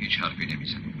درباره هیچ حرفی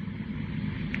نمیزنم.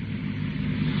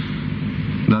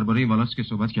 درباره والاس که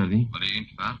صحبت کردی؟ ولی این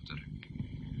فرق داره.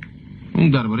 اون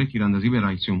درباره تیراندازی به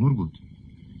رئیس جمهور بود.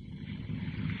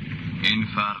 این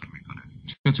فرق میکنه.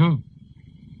 چطور؟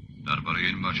 درباره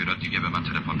این ماجرا دیگه به من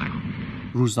تلفن نکن.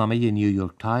 روزنامه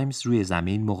نیویورک تایمز روی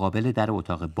زمین مقابل در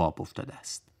اتاق باب افتاده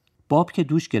است. باب که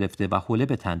دوش گرفته و حوله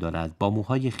به تن دارد با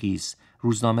موهای خیس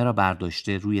روزنامه را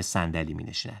برداشته روی صندلی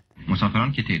می‌نشیند.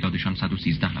 مسافران که تعدادشان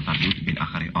 113 نفر بود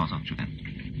بالاخره آزاد شدند.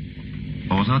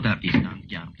 اوضاع در ایسلند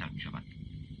گرمتر می‌شود.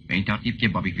 به این ترتیب که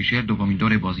بابی فیشر دومین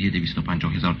دور بازی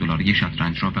 $250,000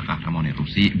 شطرنج را به قهرمان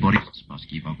روسی بوریس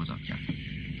اسپاسکی واگذار کرد.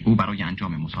 او برای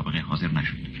انجام مسابقه حاضر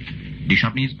نشد.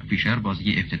 دیشب نیز فیشر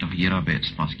بازی افتتاحیه را به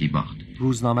اسپاسکی باخت.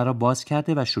 روزنامه را باز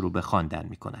کرده و شروع به خواندن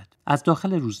می‌کند. از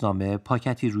داخل روزنامه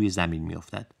پاکتی روی زمین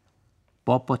می‌افتد.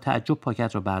 باب با تعجب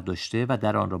پاکت را برداشته و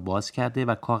در آن را باز کرده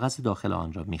و کاغذ داخل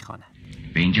آن را می‌خواند.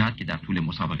 به این جهت که در طول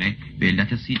مسابقه به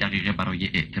علت 30 دقیقه برای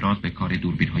اعتراض به کار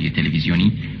دوربین‌های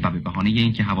تلویزیونی و به بهانه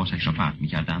اینکه حواسش را پرت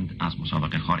می‌کردند از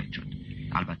مسابقه خارج شد.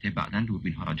 البته بعداً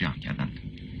دوربین‌ها را جمع کردند.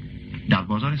 در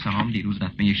بازار سهام دیروز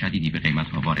لطمه شدیدی به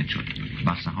قیمت‌ها وارد شد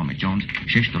و سهام جونز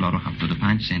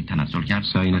 $6.75 تنزل کرد.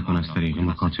 سعی نکن از طریق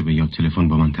مکاتبه یا تلفن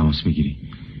با من تماس بگیری.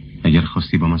 اگر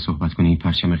خواستی با من صحبت کنی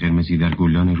پرچم قرمزی در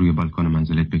گلدان روی بالکن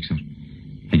منزلت بگذار.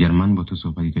 اگر من با تو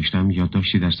صحبتی داشتم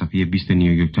یادداشتی در صفحه 20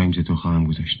 نیویورک تایمز تو خواهم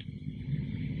گذاشت.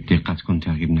 دقت کن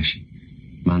تعقیب نشی.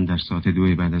 من در ساعت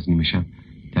 2 بعد از نیمه شب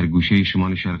در گوشه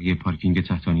شمال شرقی پارکینگ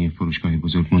تحتانی فروشگاه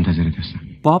بزرگ منتظرت هستم.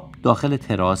 باب داخل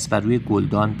تراس و روی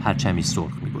گلدان پرچمی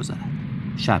سرخ می‌گذارد.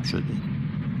 شب شده.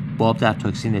 باب در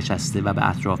تاکسی نشسته و به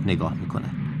اطراف نگاه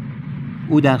می‌کند.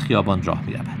 او در خیابان راه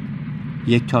می‌رود.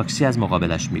 یک تاکسی از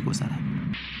مقابلش می‌گذرد.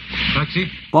 تاکسی؟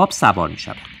 باب سوار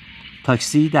می‌شود.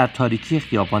 تاکسی در تاریکی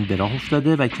خیابان به راه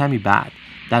افتاده و کمی بعد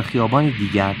در خیابان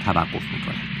دیگر توقف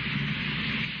می‌کند.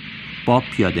 باب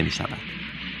پیاده می‌شود.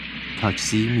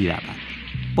 تاکسی می‌رود.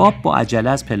 باب با عجله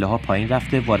از پله‌ها پایین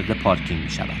رفته وارد پارکینگ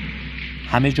می‌شود.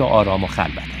 همه جا آرام و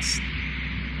خلوت است.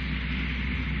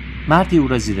 مردی او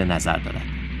را زیر نظر دارد.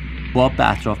 باب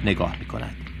به اطراف نگاه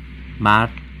می‌کند. مرد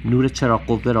نور چراغ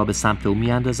قوه را به سمت او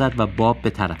می‌اندازد و باب به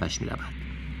طرفش می‌رود.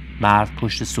 مرد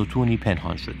پشت ستونی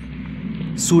پنهان شده.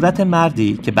 صورت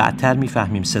مردی که بعدتر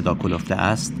می‌فهمیم صدا کلفته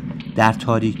است در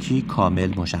تاریکی کامل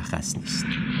مشخص نیست.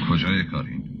 کجای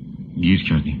کارین؟ گیر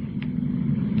کردیم.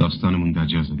 داستانمون در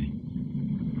جا زده.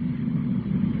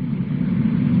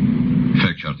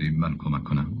 فکر کردی من کمک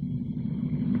کنم؟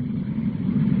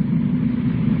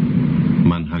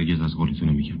 من هرگز از قولتون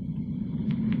نمیگم.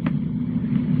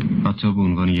 حتی به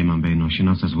عنوان یه منبع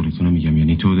ناشناس از قولتون نمیگم.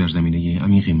 یعنی تو در زمینه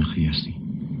عمیقی مخفی هستی.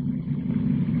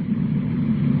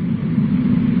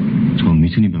 تو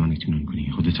میتونی به من اطمینان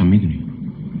کنی. خودت هم میدونی.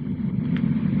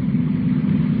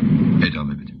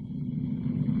 ادامه بده.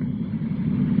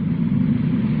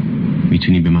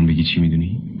 میتونی به من بگی چی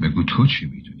میدونی؟ بگو تو چی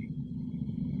میدونی.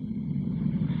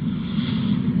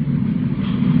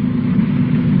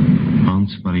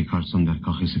 آقای کارلسون در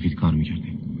کاخ سفید کار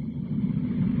میکرده.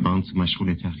 هانس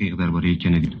مشغول تحقیق درباره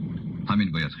کندی.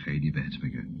 همین باید خیلی بهت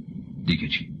بگه. دیگه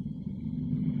چی؟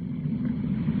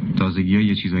 تازگی‌ها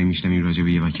یه چیزایی میشنویم راجع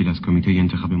به یه وکیل از کمیته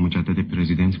انتخاب مجدد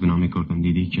پرزیدنت به نام گوردون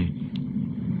لیدی که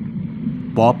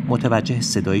باب متوجه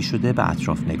صدایی شده به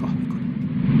اطراف نگاه میکنه.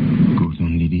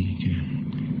 گوردون لیدی که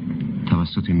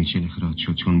توسط میچل اخراج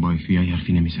شد چون با FBI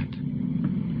حرفی نمیزد.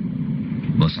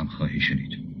 بازم خواهی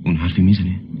شنید. اون حرفی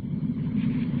میزنه؟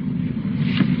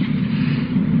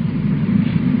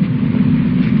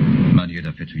 من یه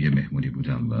دفعه توی مهمونی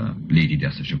بودم و لیدی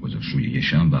دستشو گذاشت روی یه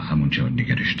شم و همونجا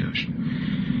نگرش داشت.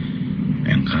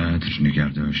 انقدر نگر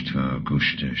داشت تا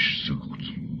گوشتش سوخت.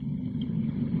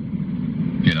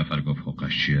 یه نفر گفت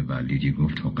حقش چیه و لیدی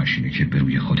گفت حقش اینه که به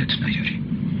روی خودت نیاری.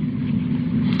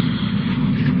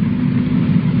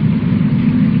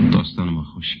 داستان ما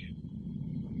خشکه.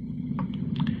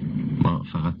 ما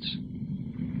فقط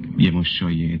یه مشت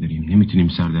شایعه داریم. نمیتونیم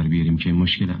سر در بیاریم که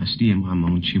مشکل اصلی ما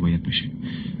هممون چی باید بشه.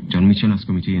 جان میچل از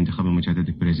کمیته انتخاب مجدد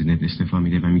پرزیدنت استعفا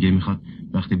میده و میگه میخواد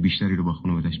وقت بیشتری رو با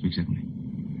خانواده‌اش بگذرونه.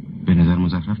 به نظر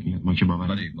مزخرف میاد. ما که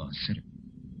ولی موثره.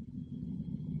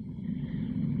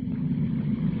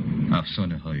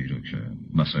 افسانه هایی رو که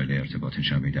مسائل ارتباط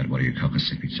جمعی درباره کاخ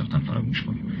سفید ساختن فراموش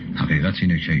کن. حقیقت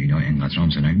اینه که اینا اینقدر هم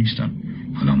زنگ نیستن.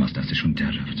 حالا هم از دستشون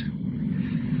در رفته.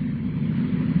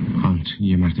 هانت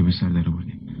یه مرتبه سر در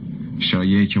آوردیم.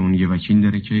 شایعه که اون یه وکیل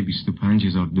داره که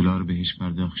 $25,000 بهش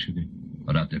پرداخت شده.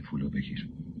 رد پولو بگیر.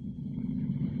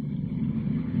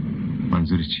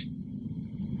 منظور چی؟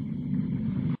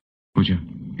 کجا؟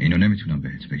 اینو نمیتونم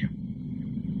بهت بگم.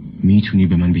 میتونی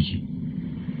به من بگی؟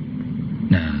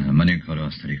 نه، من این کارو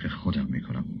از طریق خودم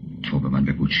میکنم. تو به من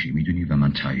بگو چی میدونی و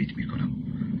من تایید میکنم.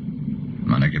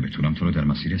 من اگه بتونم تو رو در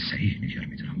مسیر صحیح نگه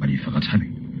میدارم، ولی فقط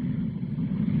همین.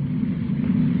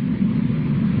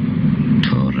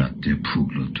 تو رد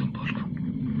پول رو دنبال کن.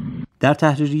 در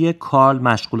تحریریه کارل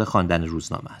مشغول خواندن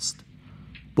روزنامه است.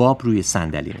 باب روی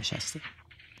صندلی نشسته.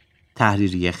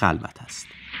 تحریریه خلوت است.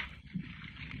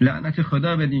 لعنت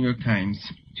خدا به نیویورک تایمز.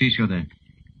 چی شده؟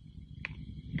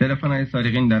 تلفن‌های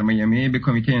سارقین در میامی به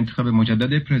کمیته انتخاب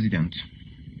مجدد پرزیدنت.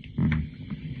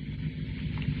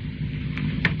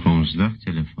 15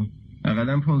 تلفن.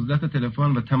 اقلا 15 تا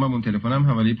تلفن و تمام اون تلفن هم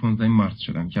حوالی 15 مارس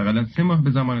شدن که اقلا 3 ماه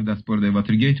به زمان دستبرد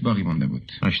واترگیت باقی مانده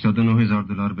بود.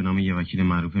 $89,000 به نام یه وکیل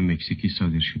معروف مکزیکی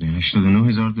صادر شده.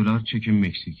 $89,000 چک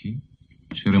مکزیکی؟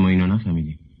 چرا ما اینو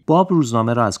نفهمیدیم؟ باب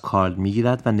روزنامه را از کارل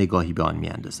میگیرد و نگاهی به آن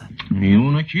میاندازد.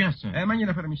 اونا کی هستن؟ من یه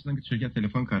نفر میشناسم که شرکت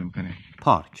تلفن کار میکنه.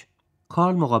 پارک.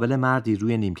 کارل مقابل مردی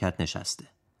روی نیمکت نشسته.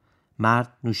 مرد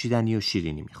نوشیدنی و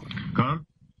شیرینی میخوره. کارل،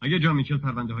 اگه جان میچل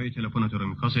پرونده های تلفنت رو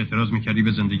میخواست اعتراض میکردی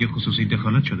به زندگی خصوصی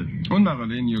دخالت شده. اون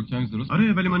مقاله نیویورک تایمز درست؟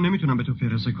 آره، ولی من نمیتونم به تو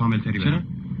فهرست کامل تری بدم.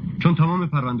 چون تمام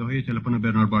پرونده های تلفن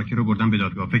برنارد بارکر رو بردن به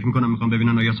دادگاه. فکر میکنم میخوام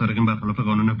ببینن آیا سارقین برخلاف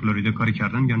قانون فلوریدا کاری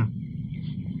کردن یا نه.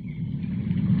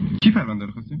 کی پرونده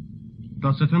رو خواسته؟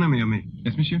 داستان میامی.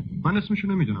 اسمش چیه؟ من اسمشو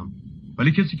نمیدونم.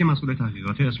 ولی کسی که مسئول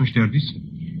تحقیقاته اسمش دردیسه.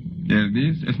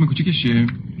 دردیس؟ اسم کوچیکش چیه؟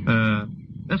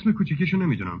 اسم کوچیکشو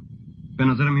نمیدونم. به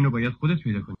نظرم اینو باید خودت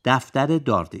پیدا کنی. دفتر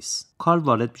داردیس. کارل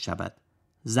وارد میشود.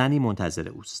 زنی منتظر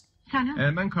اوست.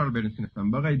 سلام. من کارل برنسون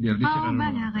هستم. با آقای دردیس قرار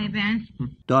بله آقای برنس.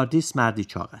 داردیس مردی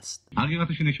چاق است.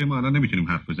 حقیقتش اینه که ما الان نمیتونیم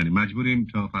حرف بزنیم. مجبوریم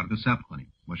تا فردا صبر کنیم.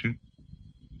 باشه؟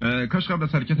 کاش قبل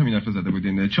از حرکت همین حرف زده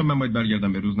بودین، چون من باید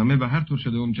برگردم به روزنامه و هر طور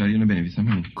شده اون جریان رو بنویسم.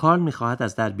 همین. کارل میخواهد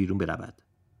از در بیرون برود.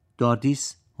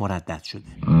 داردیس مردد شده.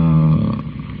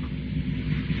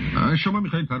 شما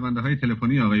میخواید پرونده های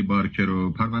تلفنی آقای بارکر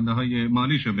و پرونده های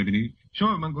مالیش رو ببینید؟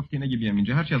 شما من گفتین اگه بیام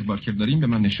اینجا هرچی از بارکر داریم به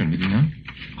من نشون میدین، نه؟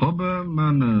 خب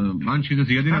من چیز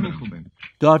زیادی ندارم. خوبه.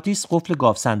 داردیس قفل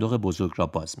گاف صندوق بزرگ را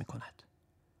باز میکند.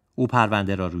 او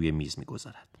پرونده را روی میز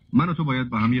میگذارد. من و تو باید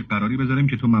با هم یک قراری بذاریم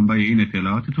که تو منبع این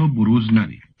اطلاعات تو بروز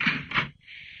ندی.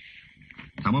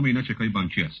 تمام اینا چکای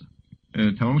بانکی هستن.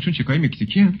 تمامشون چکای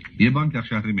مکزیکی هستن؟ یه بانک در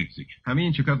شهر مکزیک. همه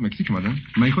این چکا از مکزیک اومدن؟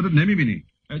 من خودت نمیبینی.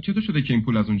 چطور شده که این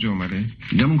پول از اونجا اومده؟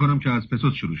 گمون کنم که از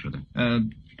پسوس شروع شده.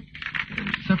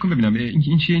 صبر کن ببینم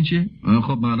این چیه؟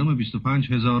 خب معلومه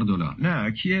 $25,000.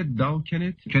 نه، کیه؟ داو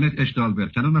کنت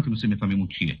اشدالبرگ. کنون نتونستیم بفهمیم اون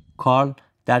کیه. کارل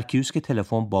در کیوسک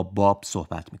تلفن با باب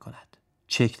صحبت میکند.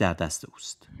 چک در دست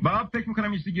اوست. باب فکر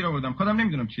میکنم یه چیزی گیر آوردم. خودم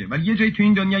نمیدونم چیه، ولی یه جایی تو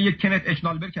این دنیا یک کنت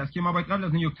اشدالبرگ هست که ما باید قبل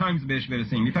از نیویورک تایمز بهش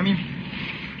برسیم. میفهمیم؟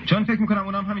 چون فکر میکنم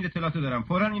اونم همین اطلاعاتو دارم.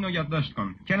 فوراً اینو یادداشت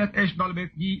کن. کنت اشدالبرگ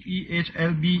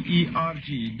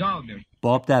DEHLBERG دالبرگ.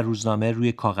 باب در روزنامه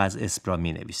روی کاغذ اسم را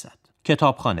مینویسد.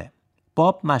 کتابخانه.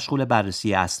 باب مشغول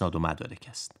بررسی اسناد و مدارک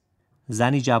است.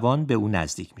 زنی جوان به او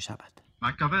نزدیک می شود.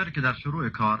 مکاور که در شروع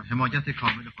کار حمایت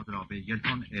کامل خود را به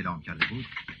یلتون اعلام کرده بود،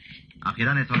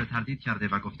 اخیراً اظهار تردید کرده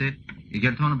و گفته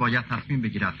ایگلتون باید تصمیم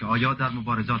بگیرد که آیا در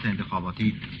مبارزات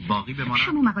انتخاباتی باقی بماند.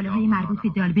 شما مقاله های مربوط به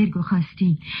دالبرگو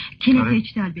خواستین.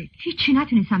 کلت دالبرگ هیچی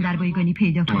نتونستم در بایگانی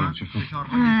پیدا کنم.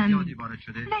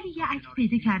 ولی یه عکس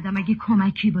پیدا کردم اگه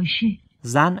کمکی باشه.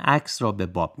 زن عکس را به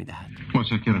باب می‌دهد.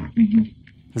 متشکرم.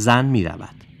 زن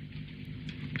می‌رود.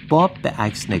 باب به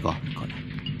عکس نگاه می‌کند.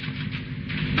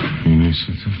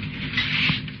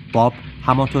 باب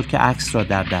همانطور که عکس را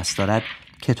در دست دارد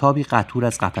کتابی قطور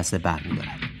از قفسه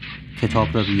برمی‌دارد.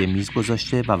 کتاب را روی میز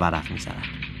گذاشته و ورق می‌زند.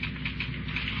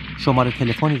 شماره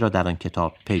تلفنی را در آن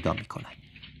کتاب پیدا می‌کند.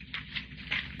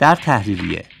 در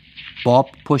تحریریه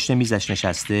باب پشت میزش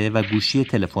نشسته و گوشی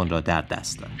تلفن را در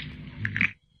دست دارد.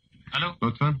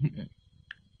 الو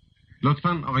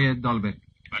لطفاً آقای دالبرگ.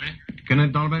 بله.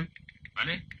 کلت دالبرگ؟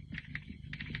 بله.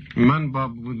 من با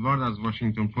وودوارد از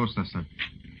واشنگتن پست هستم.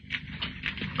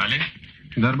 بله.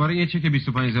 درباره یه چک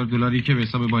 $25,000 که به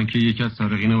حساب بانکی یکی از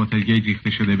سارقین واترگیت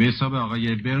ریخته شده به حساب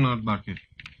آقای برنارد بارکر.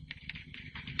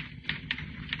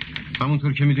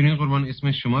 همونطور که میدونین قربان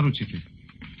اسم شما رو چکه.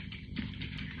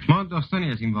 ما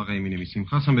داستانی از این واقعه می‌نویسیم.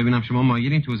 خواستم ببینم شما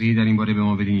مایلین توضیحی در این باره به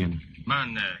ما بدین یا نه.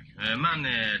 من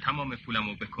تمام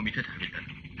پولمو به کمیته تحویل دادم.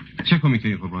 چه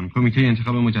کمیته قربان؟ کمیته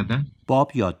انتخاب مجدد؟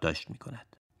 باب یادداشت می‌کند.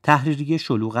 تحریریه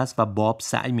شلوغ است و باب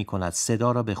سعی می‌کند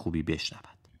صدا را به خوبی بشنود.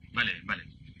 بله.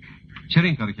 چرا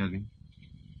این کارو کردین؟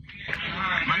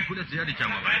 من پول زیادی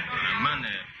جمع آوردم. من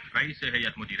رئیس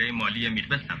هیئت مدیره مالی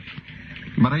میدوستم.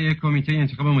 برای کمیته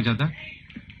انتخاب مجدد؟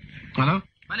 الو؟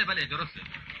 بله درسته.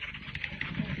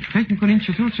 فکر می‌کنین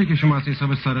چطور چه شما از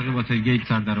حساب سارق واترگیت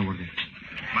سر در آورده؟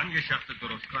 من یه شخص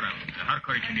درستکارم. هر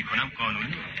کاری که میکنم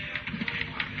قانونیه.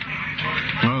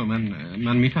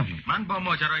 من میفهمم. من با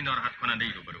ماجرای ناراحت کننده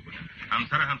ای روبرو بودم.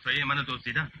 همسایه منو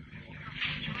دزدیدن.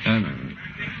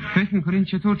 فکر میکنین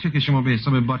چطور چه شما به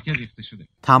حساب بارکر ریخته شده؟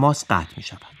 تماس قطع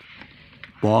میشود.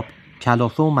 باب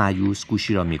کلافه و مایوس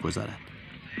گوشی را میگذارد.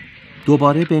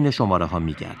 دوباره بین شماره ها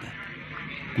میگردد.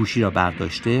 گوشی را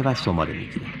برداشته و شماره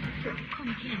میگیرد.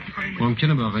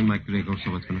 ممکنه با آقای مکگرگور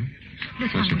صحبت کنم؟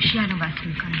 لطفاً گوشی الان وصل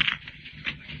میکنم.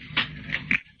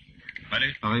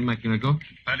 بله. آقای مکگرگور؟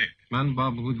 بله. من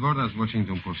با وودوارد از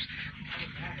واشنگتن پست.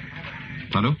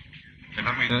 الو؟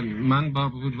 من با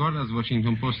وودوارد از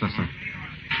واشنگتن پست هستم.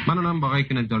 من اونم با آقای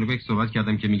کلت دالبرگ صحبت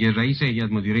کردم که میگه رئیس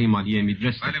هیئت مدیره مالی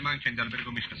میدوست. بله من کلت دالبرگ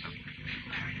رو میشناسم.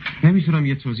 نمیتونم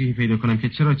یه توضیحی پیدا کنم که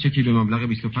چرا چکی به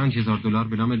مبلغ $25,000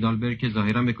 به نام دالبرگ که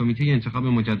ظاهرا به کمیته انتخاب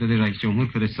مجدد رئیس جمهور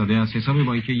فرستاده از حساب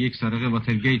بانکی یک سارق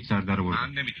واترگیت سر در آورده. من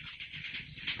نمیدونم.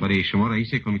 برای شما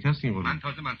رئیس کمیته هستین قربان؟ من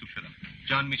تازه منصوب شدم.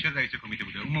 جان میشل رئیس کمیته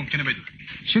بوده. اون ممکنه بدونه.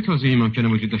 چه توضیحی ممکنه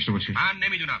وجود داشته باشه؟ من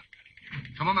نمیدونم.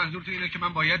 شما منظورتون اینه که من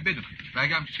باید بدونم. و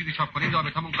اگه هم چیزی چاپ کنین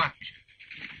رابطمون قطع میشه.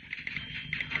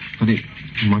 ولی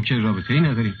ما که رابطه‌ای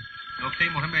نداریم. نکته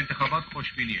مهم انتخابات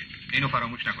خوشبینیه. اینو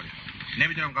فراموش نکنید.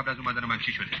 نمیدونم قبل از اومدن من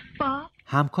چی شده.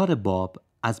 همکار باب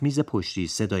از میز پشتی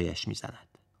صدایش میزند.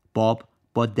 باب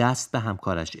با دست به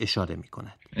همکارش اشاره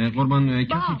میکند. قربان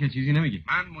کسی که چیزی نمیگه.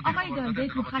 من مدیر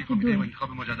دالبرگ رو خط دو انتخاب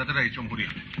مجدد رئیس جمهوری $60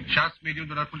 میلیون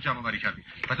پول جمع آوری کردیم.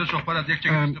 و تو صحبت از یک چک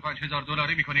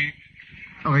 $25,000 میکنی؟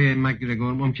 آقای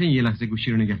مکگرگور ممکن یه لحظه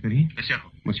گوشی رو نگه دارین؟ بسیار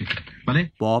خوب. متشکرم.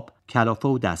 بله. باب کلافه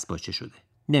و دستپاچه شده.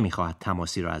 نمیخواهد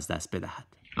تماسی را از دست بدهد.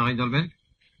 آقای دالبرگ؟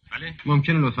 بله.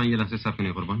 ممکنه لطفاً یه لحظه صبر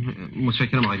کنید قربان.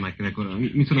 متشکرم آقای مکگرگور.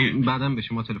 میتونم بعداً به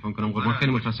شما تلفن کنم قربان.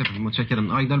 خیلی متاسفم. متشکرم.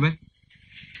 آقای دالبرگ؟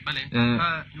 بله.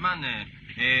 من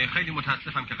خیلی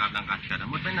متاسفم که قبلا قطع کردم.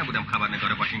 مطمئن نبودم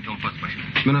خبرنگار واشنگتن پست باشه.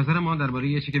 به نظر ما درباره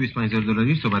یه چک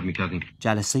 $25,000 صحبت می‌کردیم.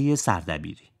 جلسه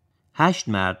سردبیری. 8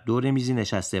 مرد دور میزی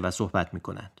نشسته و صحبت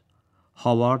می‌کنند.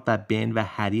 هاوارد و بن و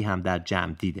هری هم در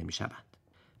جمع دیده می‌شوند.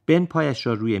 بن پایش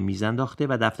را روی میز انداخته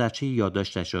و دفترچه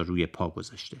یادداشتش را روی پا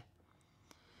گذاشته.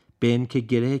 بن که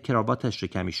گره کراواتش را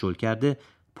کمی شل کرده،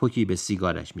 پوکی به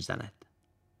سیگارش می‌زند.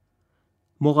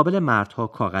 مقابل مردها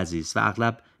کاغذی است و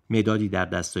اغلب مدادی در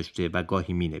دست داشته و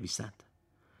گاهی می‌نویسند.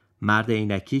 مرد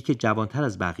عینکی که جوانتر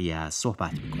از بقیه است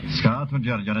صحبت می‌کند. اسکات و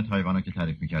جریان تایوانو که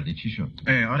تعریف می‌کردی چی شد؟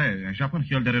 آره ژاپن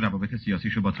خیال داره روابط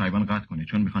سیاسیشو با تایوان قطع کنه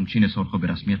چون می‌خوان چین سرخو به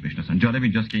رسمیت بشناسن. جالب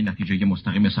اینجاست که این نتیجه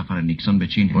مستقیم سفر نیکسون به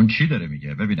چین. اون چی داره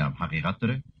میگه؟ ببینم حقیقت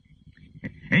داره؟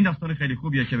 این داستان خیلی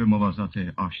خوبیه که به موازات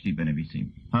آشتی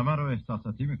بنویسیم. همه رو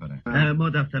احساساتی میکنه. ما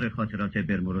دفتر خاطرات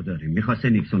برمو رو داریم. میخواسته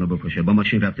نیکسون رو بکشه. با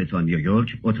ماشین رفته تا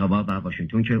نیویورک، اتاوا و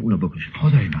واشنگتن که اونو بکشه.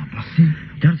 خدای من راستی؟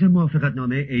 در موافقت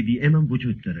نامه ABM هم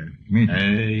وجود داره.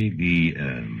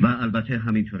 ABM. و البته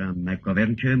همینطورم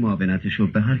مکگاورن که معاونتش رو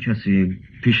به هر کسی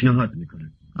پیشنهاد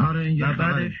میکنه. آره این یه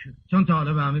خبرش چون تا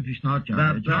حالا به همه پیشنهاد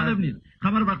کرده. جالب نیست.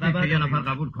 خبر وقتی که یه نفر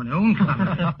قبول کنه اون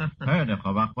خبر. خیلی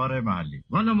خوب. اخبار محلی.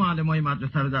 والا معلمای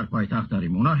مدرسه رو در پایتخت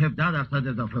داریم. اونا 17%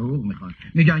 اضافه حقوق میخوان.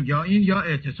 میگن یا این یا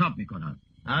اعتصاب میکنن.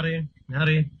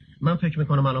 هری من فکر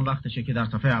میکنم الان وقتشه که در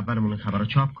صفحه اولمون خبر رو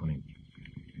چاپ کنیم.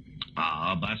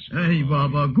 بس. ای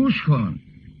بابا گوش کن.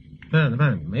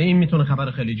 بله این میتونه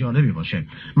خبر خیلی جالبی باشه.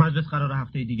 مجلس قرار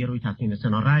هفته دیگه روی تصمیم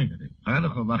سنا رأی بده. خیلی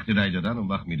خب، وقتی رأی دادن اون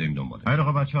وقت میدیم دنبالش. خیلی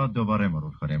خب بچه‌ها، دوباره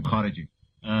مرور کنیم. خارجی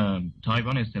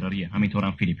تایوان اضطراریه،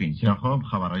 همینطورم فیلیپین. یا خب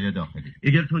خبرهای داخلی.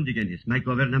 ایگلتون دیگه نیست.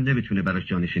 مک‌گاورن نمیتونه براش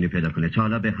جانشینی پیدا کنه. تا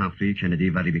حالا به همفری، کندی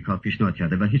و ریبیکا پیشنهاد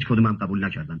کرده و هیچ کدوم هم قبول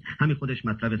نکردن. همین خودش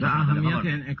مطلب به اهمیت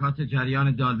انعکاس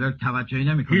جریان دالبرگ توجهی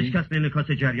نمی‌کنید. هیچ کس به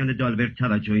انعکاس جریان دالبرگ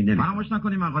توجهی نمی‌کنه. فراموش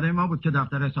نکنید مقاله ما بود که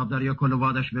دفتر حسابداری کل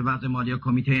واداش به وضع مالی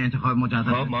کمیته انتخاب مجدد.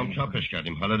 ما هم چاپش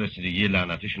کردیم. حالا رسیدگی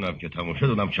لعنتیشون هم که تموم شد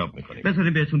اونم چاپ می‌کنیم.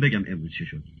 بذارید بهتون بگم امروز چی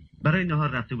شد. برای نهار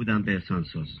رفته بودم به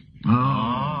سانسوس.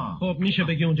 خب میشه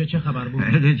بگی اونجا چه خبر بود؟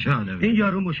 این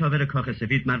یارو مشاور کاخ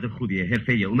سفید مرد خوبیه،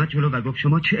 حرفه‌ایه. اومد جلو و گفت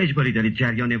شما چه اجباری دارید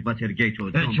جریان واترگیت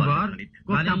رو دنبال کنید؟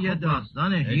 گفتم یه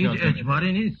داستانه، هیچ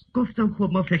اجباری نیست. گفتم خب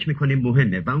ما فکر می‌کنیم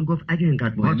مهمه و اون گفت اگه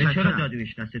اینقدر مهمه چرا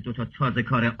دادینش دست دو تا تازه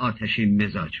کار آتشین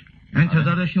مزاج؟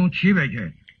 انتظار داشتیم اون چی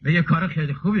بگه؟ به یه کار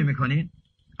خیلی خوبی می‌کنین؟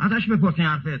 ازش بپرسین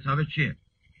حرف حساب چیه؟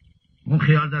 اون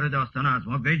خیال داره داستان از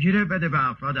ما بگیره بده به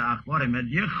افراد اخبار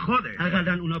ملی خودش.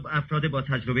 حداقل اونا افراد با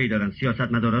تجربه‌ای دارن،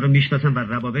 سیاستمدارا رو میشناسن و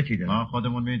روابطی دارن. ما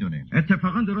خودمون میدونیم.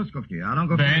 اتفاقا درست گفتی. الان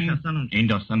گفتم این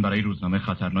داستان برای روزنامه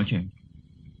خطرناکه.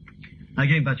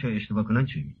 اگه این بچه‌ها اشتباه کنن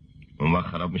چی؟ اون وقت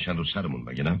خراب میشن رو سرمون،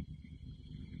 مگه نه؟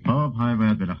 خب های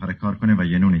باید بالاخره کار کنیم و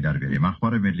یه نونی در بیاریم.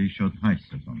 اخبار ملی شد 8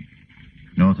 ستون.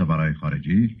 9 تا برای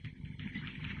خارجی،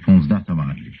 15 تا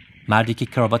محلی. مردی که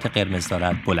کراوات قرمز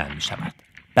دارد بلند می‌شود.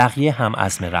 بقیه هم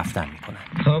عزم رفتن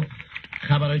میکنن. خب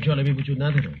خبرهای جالبی وجود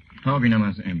نداره. تا بینم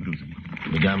از امروز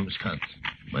میگم اسکات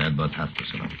باید با حرف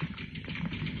بزنم.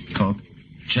 خب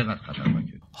چقدر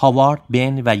خطرناکه؟ هاوارد،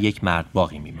 بن و یک مرد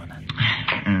باقی میمانند.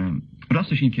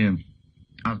 راستش این که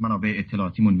از منابع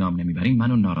اطلاعاتیمون نام نمیبریم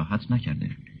منو ناراحت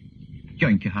نکرده. یا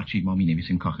اینکه هرچی ما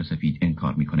مینویسیم کاخ سفید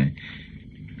انکار میکنه،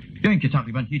 یا اینکه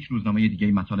تقریبا هیچ روزنامه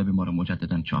دیگه مطالب ما رو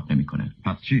مجددا چاپ نمیکنه.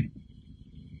 پس چی؟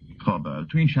 خب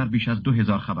تو این شهر بیش از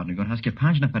 2000 خبرنگار هست که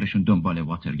 5 نفرشون دنبال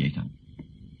واترگیتن.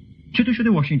 چطور شده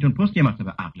واشنگتن پست یه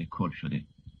مرتبه عقل کل شده؟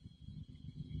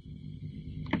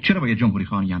 چرا باید جمهوری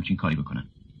خواهان همچین کاری بکنن؟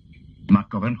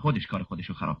 مک‌گاورن خودش کار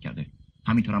خودشو خراب کرده.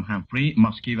 همینطور هم همفری،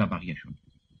 ماسکی و بقیهشون.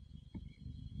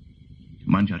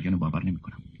 من جریان باور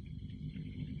نمیکنم.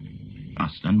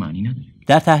 اصلا معنی نداره.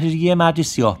 در تحریریه مردی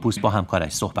سیاه‌پوست با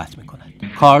همکارش صحبت میکند.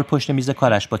 کارل پشت میز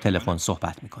کارش با تلفن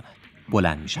صحبت میکند.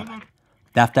 بلند میشود.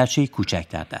 دفترچه کوچک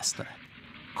در دست دارد.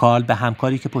 کارل به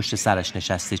همکاری که پشت سرش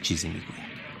نشسته چیزی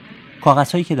میگوید.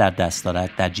 کاغذهایی که در دست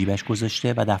دارد در جیبش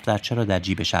گذاشته و دفترچه را در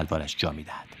جیب شلوارش جا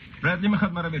میدهد. برادلی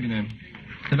میخواد مرا ببینه.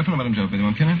 تلفن رو برام جواب بده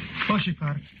ممکنه؟ باشی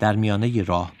پر. در میانه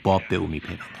راه باب به او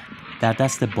میپیوندد. در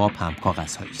دست باب هم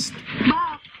کاغذهایی است. باب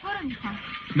برو میخوام.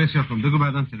 بسیار خوب، بگو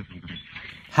بعداً تلفن کنم.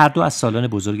 هر دو از سالن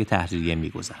بزرگ تحریریه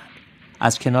میگذرند.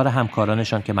 از کنار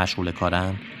همکارانشان که مشغول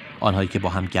کارند، آنهایی که با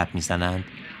هم گپ میزنند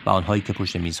و آنهایی که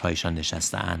پشت میزهایشان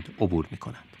نشسته‌اند عبور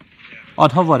میکنند.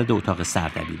 آنها وارد اتاق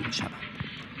سردبیری میشوند.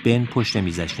 بن پشت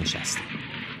میزش نشسته.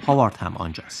 هاوارد هم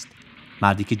آنجاست.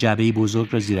 مردی که جعبه‌ای بزرگ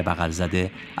را زیر بغل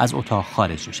زده از اتاق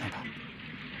خارج میشود.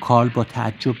 کارل با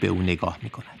تعجب به او نگاه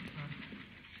میکند.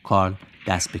 کارل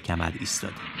دست به کمر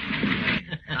ایستاده.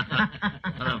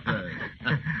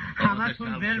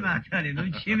 همتون ول معطلین.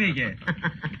 اون چی میگه؟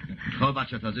 خب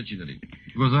بچه تازه چی دارید؟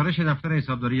 گزارش دفتر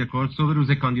حسابداری کل صبح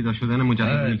روز کاندیدا شدن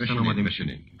مجدد نیکسون آماده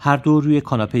میشه. هر دو روی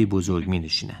کاناپه بزرگ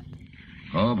می‌نشینند.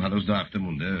 خب هنوز 2 هفته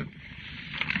مونده.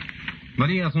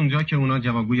 ولی از اونجا که اونا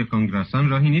جوابگوی کنگرسن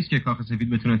راهی نیست که کاخ سفید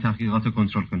بتونه تحقیقات رو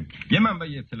کنترل کنه. یه منبع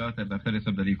اطلاعات در دفتر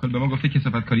حسابداری کل به ما گفته که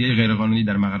صفت‌کاری غیرقانونی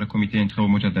در مقر کمیته انتخاب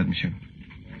مجدد میشه.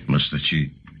 مثل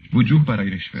چی؟ وجوه برای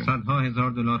رشوه. صدها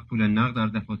هزار دلار پول نقد در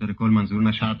دفاتر کل منظور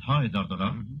نشد. صدها هزار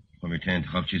دلار؟ کمیته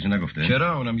انتخاب چیزی نگفته؟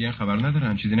 چرا اونم میگن خبر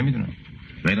ندارن، چیزی نمیدونن.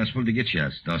 غیر از پول دیگه چی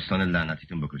هست؟ داستان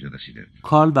لعنتیتون به کجا رسیده؟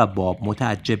 کارل و باب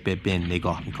متعجب به بن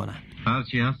نگاه میکنند. هر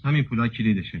چی هست همین پولا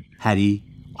کلیدشه. هری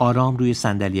آرام روی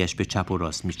صندلیاش به چپ و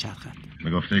راست میچرخد.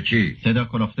 میگفته کی؟ صدا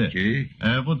کلفته. کی؟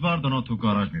 وودواردونو تو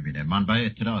گاراژ میبینه. منبع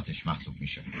اطلاعاتش محسوب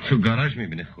میشه. تو گاراژ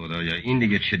میبینه؟ خدایا این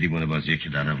دیگه چه دیوونه بازیه که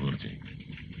در آوردی.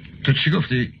 تو چی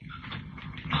گفتی؟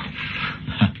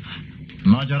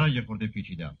 ماجرا یه خورده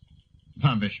پیچیده.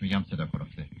 من بهش میگم صدا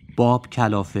کلفته. باب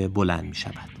کلافه بلند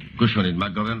میشود. گوش کنید،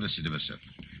 مک‌گاورن رسیده به صفر.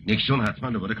 نیکسون حتما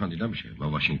دوباره کاندیدا میشه. با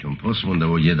واشنگتن پست مونده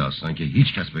و یه داستان که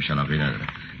هیچ کس بهش علاقه نداره.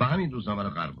 و همین روزنامه رو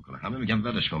غرق بکنه. همه میگن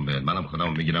ولش کن به. منم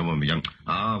خودمو میگیرم و میگم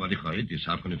ولی خواهید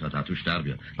صبر کنید تا تاتوش در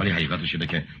بیاد. ولی حقیقتش اینه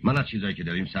که من از چیزایی که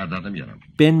داریم سر در نمیارم.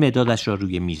 بن مدادش را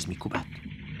روی میز میکوبد.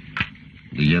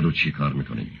 دیگه رو چی کار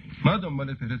میکنید؟ ما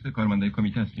دنبال فهرست کارمندای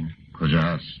کمیته هستیم. کجا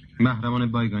هست؟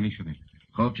 محرمان بایگانی شده.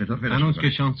 خب چطور پیداش هنوز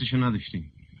میکنید؟ که شانسشو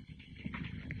نداشتیم.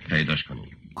 پیداش کنیم.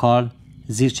 کارل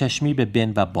زیرچشمی به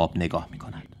بن و باب نگاه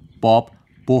می‌کند. باب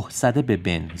بهت زده به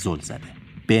بن زل زده.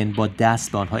 بن با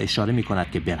دست به آنها اشاره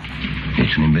می‌کند که بروند.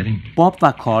 میتونیم بریم؟ باب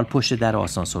و کارل پشت در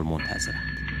آسانسور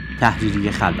منتظرند.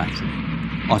 تحریریه خلوت شده.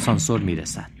 آسانسور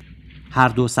میرسد. هر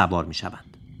دو سوار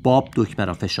میشوند. باب دکمه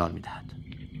را فشار میدهد.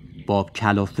 باب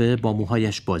کلافه با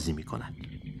موهایش بازی میکند.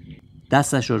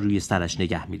 دستش را روی سرش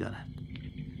نگه میدارد.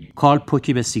 کارل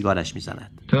پوکی به سیگارش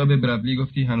میزند. تا به برادلی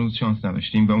گفتی هنوز شانس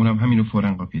نداشتیم و اونم همینو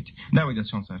فوراً قاپید. نباید از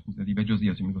شانس حرف میزدی و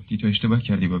جزئیاتی میگفتی. تو اشتباه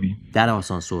کردی بابی. در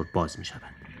آسانسور باز میشود.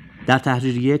 در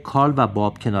تحریریه کارل و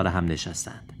باب کنار هم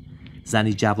نشستند.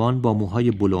 زنی جوان با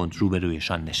موهای بلند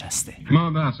روبرویشان نشسته.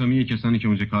 ما به اسامی کسانی که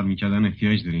اونجا کار میکردن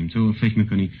احتیاج داریم. تو فکر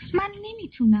میکنی؟ من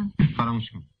نمیتونم.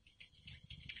 فراموش کن.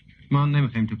 ما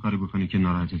نمیخوایم تو کاری بکنی که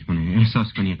ناراحتت کنه.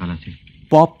 احساس کنی غلطی.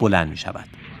 باب بلند میشود.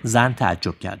 زن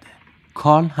تعجب کرده.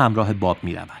 کارل همراه باب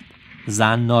میرود.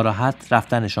 زن ناراحت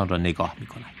رفتنشان را نگاه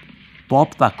میکند.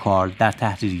 باب و کارل در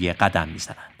تحریریه قدم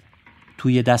میزنند.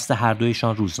 توی دست هر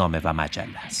دویشان روزنامه و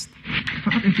مجله است.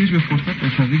 فقط احتیاج به فرصت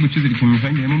بسازی بود. چیزی که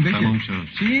میخوایم بهمون بگه. تمام شد.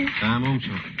 چی؟ تمام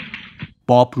شد.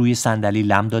 باب روی صندلی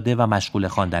لم داده و مشغول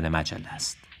خواندن مجله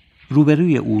است.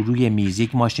 روبروی او روی میز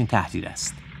یک ماشین تحریر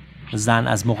است. زن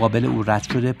از مقابل او رد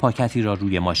شده پاکتی را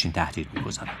روی ماشین تحریر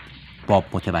می‌گذارد. باب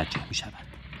متوجه می‌شود.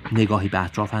 نگاهی به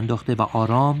اطراف انداخته و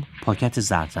آرام پاکت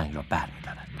زرد رنگ را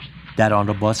برمی‌دارد. در آن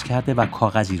را باز کرده و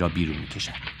کاغذی را بیرون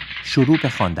می‌کشد. شروع به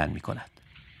خواندن می‌کند.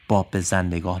 باب به زن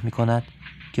نگاه می‌کند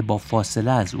که با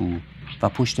فاصله از او و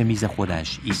پشت میز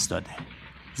خودش ایستاده.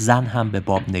 زن هم به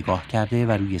باب نگاه کرده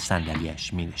و روی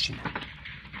صندلی‌اش می‌نشیند.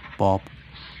 باب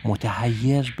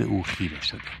متحیر به او خیره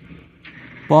شده.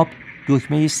 باب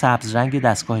دکمه سبز رنگ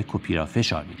دستگاه کپی را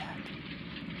فشار می‌دهد.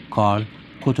 کارل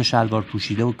کت و شلوار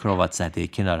پوشیده و کراوات زده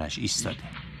کنارش ایستاده.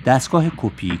 دستگاه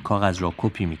کپی کاغذ را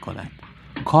کپی می‌کند.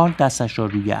 کارل دستش را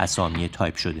روی اسامی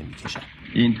تایپ شده می‌کشد.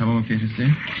 این تمام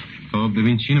فهرسته؟ خب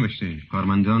ببین چی نوشته.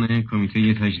 کارمندان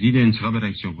کمیته تجدید انتخاب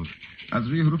رئیس جمهور. از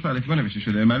روی حروف الفبا نوشته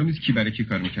شده. معلوم نیست کی برای کی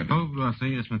کار می‌کرد. خب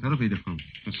رؤسای قسمت‌ها رو پیدا کن.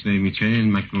 مثل میچل،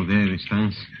 مک‌نودر،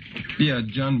 استنس. بیا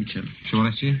جان میچل.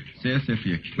 شمارش چی؟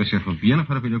 301. باشه خب یه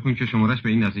نفر پیدا کن که شمارش به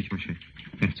این نزدیک باشه.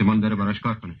 احتمال داره براش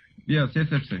کار کنه. بیا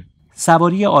 303.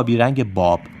 سواری آبی رنگ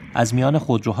باب از میان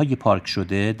خودروهای پارک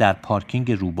شده در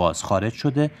پارکینگ روباز خارج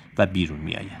شده و بیرون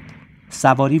می‌آید.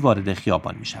 سواری وارد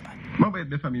خیابان می‌شود. ما باید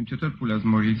بفهمیم چطور پول از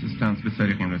موریس استنس به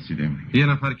سریقین رسیده. یه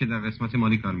نفر که در قسمت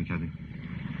مالی کار می‌کرده.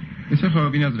 مثل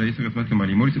خوابین از رئیس قسمت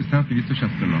مالی موریس استنس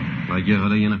 269. و اگه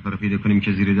حالا یه نفر پیدا کنیم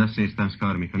که زیر دست استنس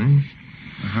کار میکنه.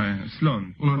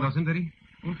 سلون. اونو لازم داری؟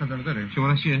 اون خزانه داره.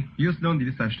 شمارش چیه؟ یوسلون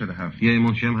 287. یه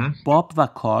منشی هم هست؟ باب و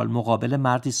کارل مقابل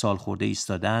مردی سالخورده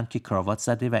ایستادند که کراوات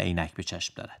زده و عینک به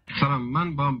چشم دارد. سلام،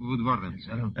 من باب وودواردم.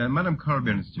 سلام. منم کارل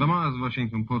برنز. و ما از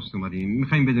واشنگتن پست اومدیم.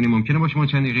 می‌خوایم بدونیم ممکنه با شما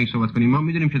چند دقیقه صحبت کنیم. ما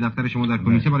می‌دونیم که دفتر شما در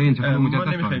کمیته برای انتخاب مجدد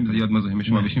کار نمی‌خوایم زیاد مزاحم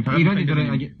شما بشیم. فقط ایرانی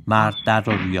داره اگه مرد در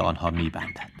را روی آنها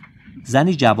می‌بندد.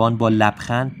 زنی جوان با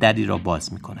لبخند دری را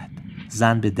باز می‌کند.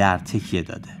 زن به در تکیه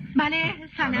داده. بله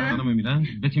سلام. خانم میلان،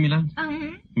 بتی میلان.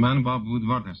 من باب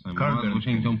وودوارد هستم. ما از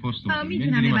واشنگتن پست اومدیم.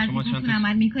 می‌دونم از شما چند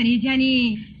عمل می‌کنید.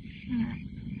 یعنی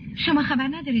شما خبر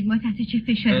ندارید ما تحت چه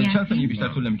فشاری هستیم؟ چند ثانیه بیشتر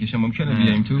طول نمی‌کشه. ممکنه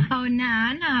بیایم تو؟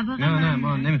 نه واقعا. نه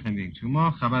ما نمی‌خوایم بیایم تو.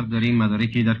 ما خبر داریم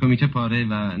مدارکی در کمیته پاره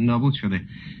و نابود شده.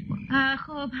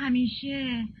 خب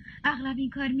همیشه اغلب این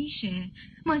کار میشه.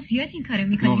 ما زیاد این کارو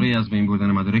میکنیم. موقعی از بین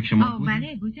بردن مدارک شما بود؟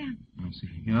 بله بودم.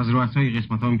 از رؤسای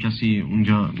قسمت‌ها هم کسی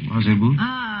اونجا حاضر بود؟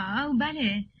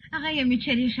 بله. آقای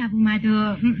میچل شب اومد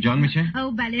و جان میشه؟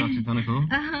 بله. داستانکو؟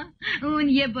 اون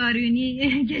یه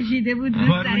بارونی کشیده بود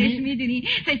رو سرش میدونی.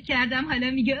 فکر کردم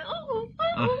حالا میگه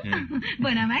با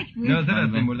نمک بود. ناظر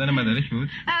از بین بردن مدارک بود؟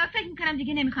 فکر میکنم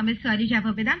دیگه نمیخوام به سوالی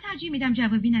جواب بدم. ترجیح میدم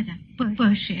جوابی ندم.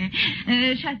 باشه.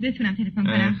 شاید بتونم تلفن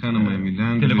کنم. خانم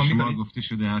میلان تلفن شما گفته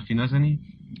شده حرفی نزنی؟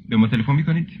 به ما تلفن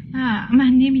میکنید؟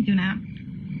 من نمیدونم.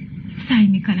 سعی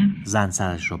میکنم. زن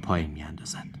سرش رو پایین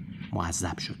میاندازد.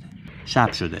 معذب شده.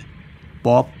 شب شده.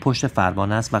 باب پشت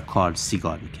فرمان است و کارل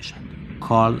سیگار میکشد.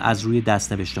 کارل از روی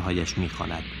دست‌نوشته هایش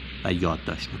میخواند و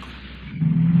یادداشت میکند.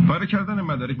 پاره کردن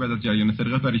مدارک بعد از جریان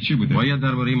سرقت برای چی بوده؟ باید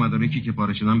درباره مدارکی که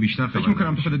پاره شدن بیشتر فکر